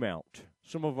dismount.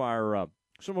 Some of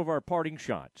our parting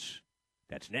shots.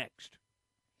 That's next.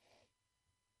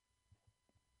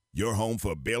 Your home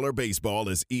for Baylor baseball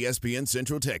is ESPN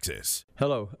Central Texas.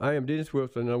 Hello, I am Dennis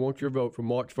Wilson, and I want your vote for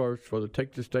March 1st for the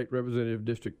Texas State Representative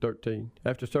District 13.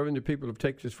 After serving the people of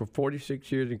Texas for 46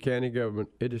 years in county government,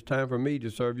 it is time for me to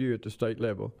serve you at the state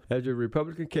level. As a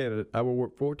Republican candidate, I will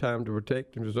work full-time to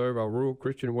protect and preserve our rural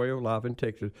Christian way of life in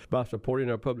Texas by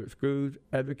supporting our public schools,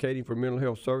 advocating for mental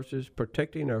health services,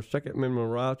 protecting our Second Amendment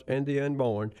rights and the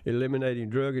unborn, eliminating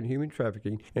drug and human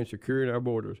trafficking, and securing our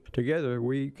borders. Together,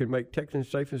 we can make Texans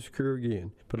safe and secure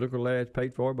again. Political ads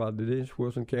paid for by the Dennis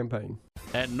Wilson campaign.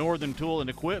 At Northern Tool and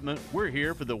Equipment, we're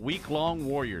here for the week-long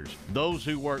warriors, those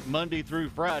who work Monday through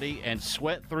Friday and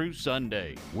sweat through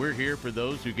Sunday. We're here for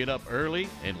those who get up early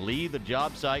and leave the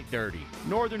job site dirty.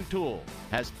 Northern Tool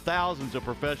has thousands of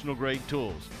professional-grade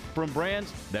tools from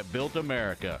brands that built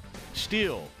America.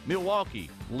 Steel, Milwaukee,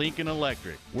 Lincoln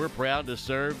Electric. We're proud to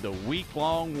serve the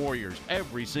week-long warriors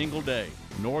every single day.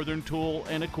 Northern Tool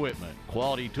and Equipment.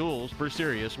 Quality tools for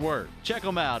serious work. Check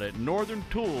them out at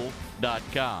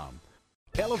northerntool.com.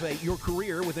 Elevate your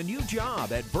career with a new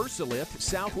job at VersaLift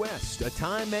Southwest, a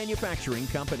time manufacturing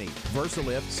company.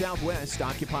 VersaLift Southwest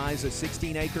occupies a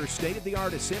 16-acre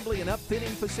state-of-the-art assembly and upfitting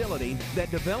facility that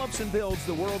develops and builds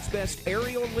the world's best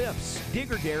aerial lifts,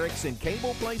 digger derricks, and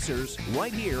cable placers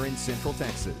right here in Central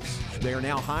Texas. They are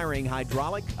now hiring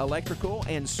hydraulic, electrical,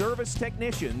 and service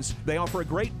technicians. They offer a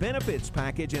great benefits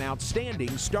package and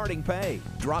outstanding starting pay.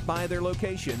 Drop by their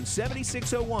location,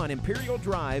 7601 Imperial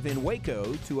Drive in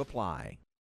Waco, to apply.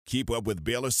 Keep up with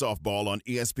Baylor softball on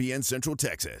ESPN Central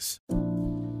Texas.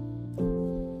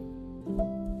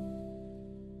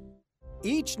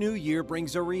 Each new year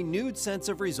brings a renewed sense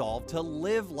of resolve to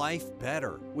live life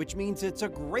better, which means it's a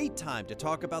great time to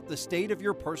talk about the state of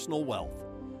your personal wealth.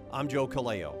 I'm Joe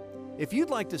Caleo. If you'd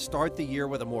like to start the year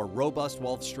with a more robust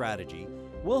wealth strategy,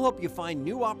 we'll help you find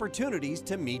new opportunities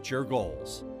to meet your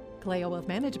goals. Caleo Wealth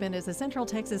Management is a Central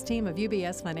Texas team of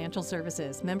UBS Financial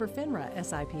Services, member FINRA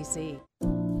SIPC.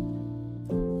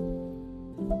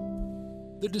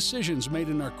 The decisions made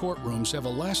in our courtrooms have a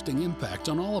lasting impact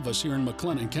on all of us here in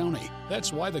McLennan County.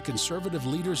 That's why the conservative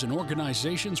leaders and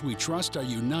organizations we trust are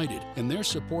united in their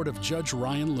support of Judge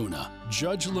Ryan Luna.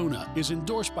 Judge Luna is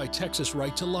endorsed by Texas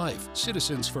Right to Life,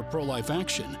 Citizens for Pro-Life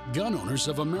Action, Gun Owners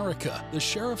of America, the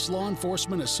Sheriff's Law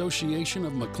Enforcement Association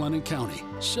of McLennan County,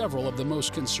 several of the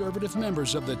most conservative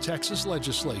members of the Texas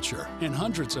legislature, and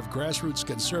hundreds of grassroots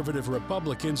conservative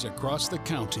Republicans across the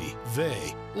county.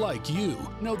 They, like you,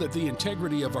 know that the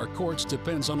integrity of our courts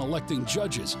depends on electing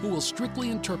judges who will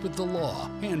strictly interpret the law,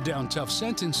 hand down tough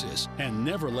sentences, and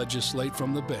never legislate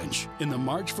from the bench. In the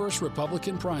March 1st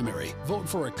Republican primary, vote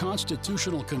for a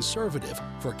constitutional conservative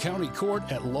for County Court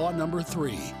at Law Number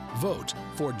 3. Vote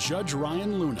for Judge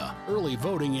Ryan Luna. Early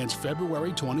voting ends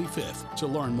February 25th. To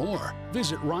learn more,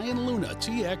 visit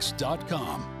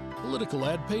RyanLunaTX.com. Political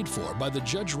ad paid for by the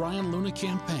Judge Ryan Luna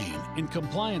campaign in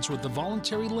compliance with the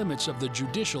voluntary limits of the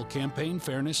Judicial Campaign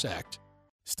Fairness Act.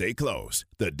 Stay close.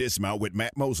 The Dismount with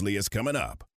Matt Mosley is coming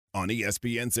up on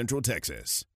ESPN Central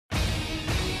Texas.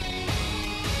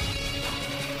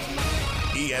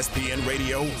 ESPN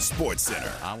Radio Sports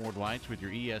Center. I'm Ward Weitz with your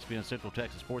ESPN Central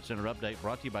Texas Sports Center update,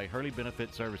 brought to you by Hurley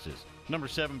Benefit Services. Number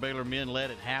 7 Baylor men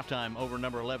led at halftime over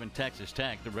number 11 Texas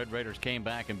Tech. The Red Raiders came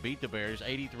back and beat the Bears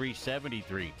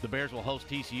 83-73. The Bears will host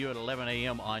TCU at 11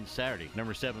 a.m. on Saturday.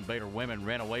 Number 7 Baylor women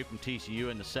ran away from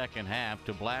TCU in the second half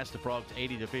to blast the Frogs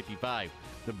 80-55.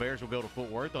 The Bears will go to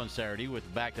Fort Worth on Saturday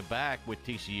with back-to-back with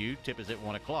TCU. Tip is at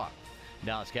 1 o'clock.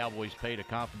 Dallas Cowboys paid a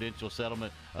confidential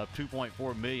settlement of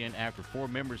 $2.4 million after 4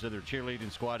 members of their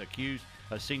cheerleading squad accused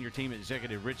a senior team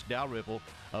executive Rich Dalrymple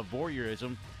of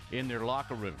voyeurism in their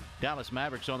locker room. Dallas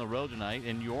Mavericks on the road tonight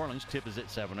in New Orleans. Tip is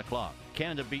at 7 o'clock.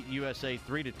 Canada beat USA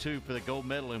 3-2 for the gold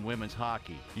medal in women's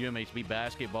hockey. UMHB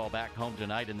basketball back home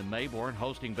tonight in the Mayborn,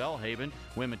 hosting Belhaven.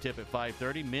 Women tip at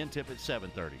 5:30, men tip at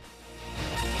 7:30.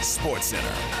 Sports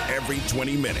Center, every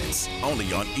 20 minutes,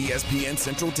 only on ESPN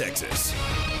Central Texas.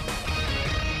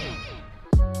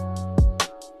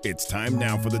 It's time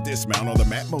now for the Dismount on the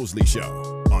Matt Mosley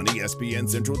Show on ESPN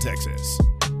Central Texas.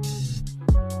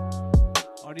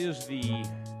 It is the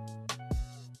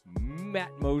Matt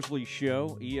Mosley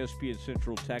Show, ESPN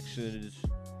Central Texas.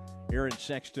 Aaron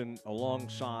Sexton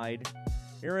alongside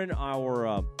Aaron,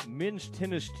 our men's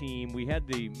tennis team, we had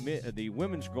the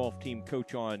women's golf team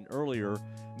coach on earlier.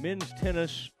 Men's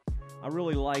tennis, I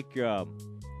really like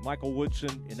Michael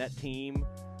Woodson and that team.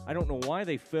 I don't know why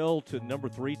they fell to number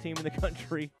 3 team in the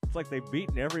country. It's like they've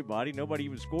beaten everybody. Nobody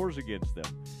even scores against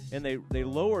them. And they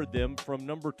lowered them from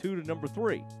number 2 to number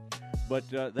 3.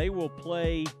 But they will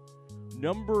play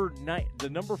the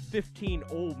number 15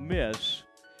 Ole Miss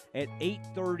at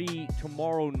 8:30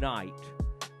 tomorrow night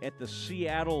at the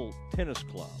Seattle Tennis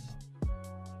Club.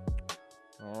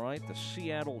 All right, the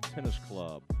Seattle Tennis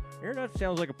Club. Aaron, that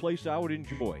sounds like a place I would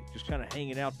enjoy, just kind of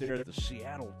hanging out there at the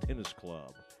Seattle Tennis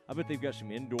Club. I bet they've got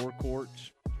some indoor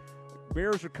courts.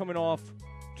 Bears are coming off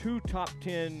 2 top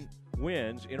 10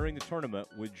 wins entering the tournament,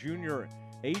 with junior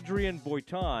Adrian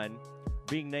Boitan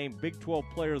being named Big 12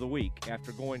 Player of the Week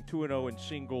after going 2-0 in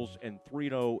singles and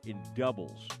 3-0 in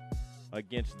doubles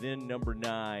against then number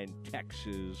 9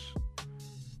 Texas,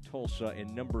 Tulsa,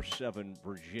 and number 7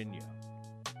 Virginia.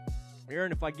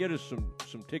 Aaron, if I get us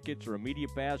some tickets or a media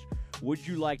pass, would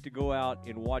you like to go out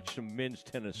and watch some men's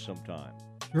tennis sometime?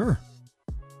 Sure.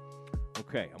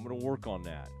 Okay, I'm going to work on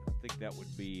that. I think that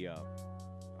would be, I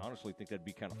honestly think that'd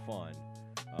be kind of fun,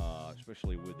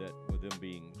 especially with them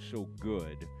being so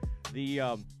good.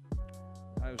 I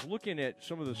was looking at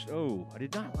some of this. Oh, I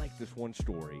did not like this one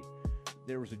story.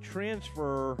 There was a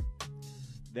transfer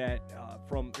that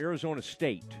from Arizona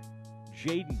State,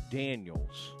 Jaden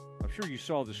Daniels. I'm sure you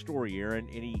saw the story, Aaron,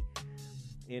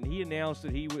 and he announced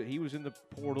that he was in the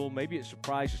portal. Maybe it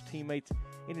surprised his teammates,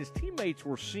 and his teammates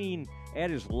were seen at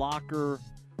his locker,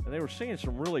 and they were saying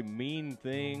some really mean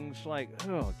things like,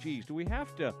 "Oh, geez, do we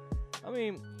have to?" I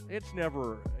mean,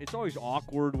 it's always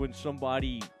awkward when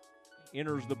somebody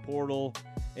enters the portal,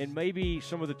 and maybe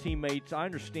some of the teammates, I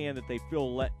understand that they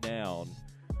feel let down,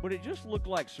 but it just looked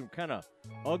like some kind of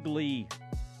ugly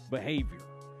behavior.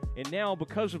 And now,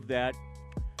 because of that,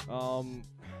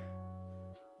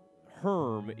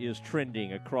 Herm is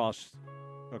trending across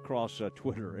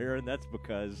Twitter. Aaron, that's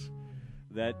because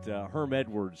that Herm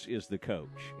Edwards is the coach,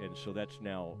 and so that's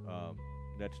now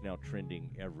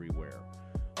trending everywhere.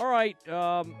 All right,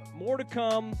 more to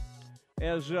come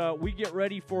as we get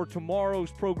ready for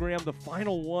tomorrow's program, the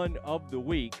final one of the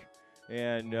week.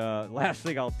 And last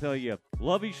thing I'll tell you,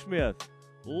 Lovie Smith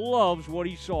loves what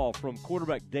he saw from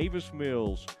quarterback Davis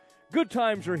Mills. Good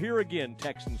times are here again,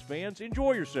 Texans fans.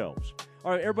 Enjoy yourselves.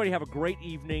 All right, everybody have a great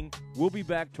evening. We'll be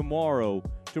back tomorrow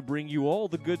to bring you all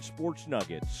the good sports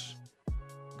nuggets.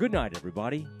 Good night,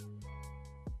 everybody.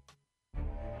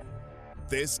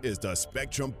 This is the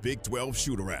Spectrum Big 12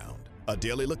 Shoot-Around, a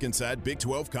daily look inside Big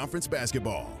 12 Conference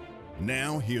basketball.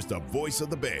 Now, here's the voice of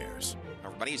the Bears.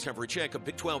 Everybody, it's time for a check of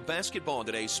Big 12 basketball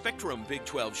today. Spectrum Big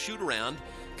 12 Shoot-Around.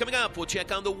 Coming up, we'll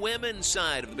check on the women's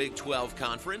side of the Big 12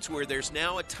 Conference, where there's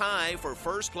now a tie for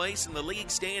first place in the league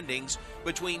standings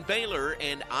between Baylor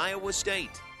and Iowa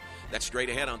State. That's straight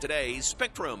ahead on today's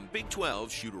Spectrum Big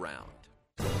 12 Shoot-Around.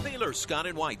 Baylor Scott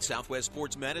and White Southwest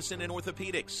Sports Medicine and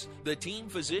Orthopedics, the team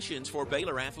physicians for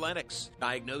Baylor Athletics,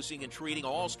 diagnosing and treating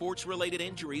all sports-related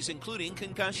injuries, including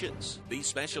concussions. These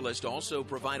specialists also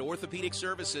provide orthopedic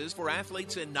services for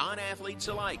athletes and non-athletes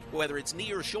alike, whether it's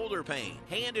knee or shoulder pain,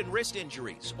 hand and wrist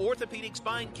injuries, orthopedic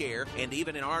spine care, and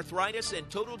even an arthritis and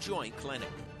total joint clinic.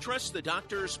 Trust the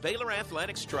doctors Baylor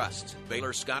Athletics trusts.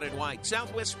 Baylor Scott and White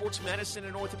Southwest Sports Medicine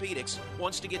and Orthopedics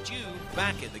wants to get you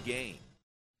back in the game.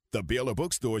 The Baylor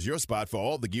Bookstore is your spot for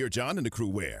all the gear John and the crew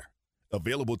wear.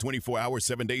 Available 24 hours,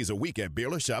 7 days a week at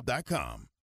BaylorShop.com.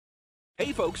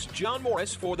 Hey folks, John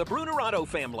Morris for the Bruner Auto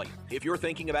family. If you're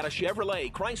thinking about a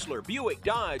Chevrolet, Chrysler, Buick,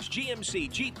 Dodge,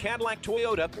 GMC, Jeep, Cadillac,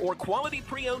 Toyota, or quality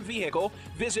pre-owned vehicle,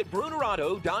 visit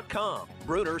BrunerAuto.com.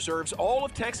 Bruner serves all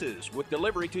of Texas with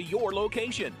delivery to your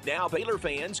location. Now Baylor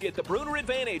fans get the Bruner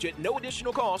Advantage at no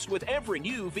additional cost with every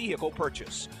new vehicle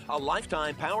purchase. A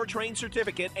lifetime powertrain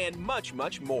certificate and much,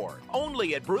 much more.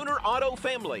 Only at Bruner Auto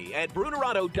Family at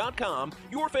BrunerAuto.com,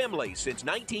 your family since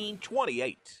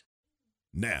 1928.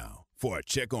 Now, for a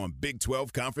check on Big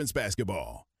 12 Conference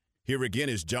basketball. Here again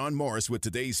is John Morris with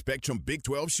today's Spectrum Big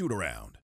 12 Shoot-Around.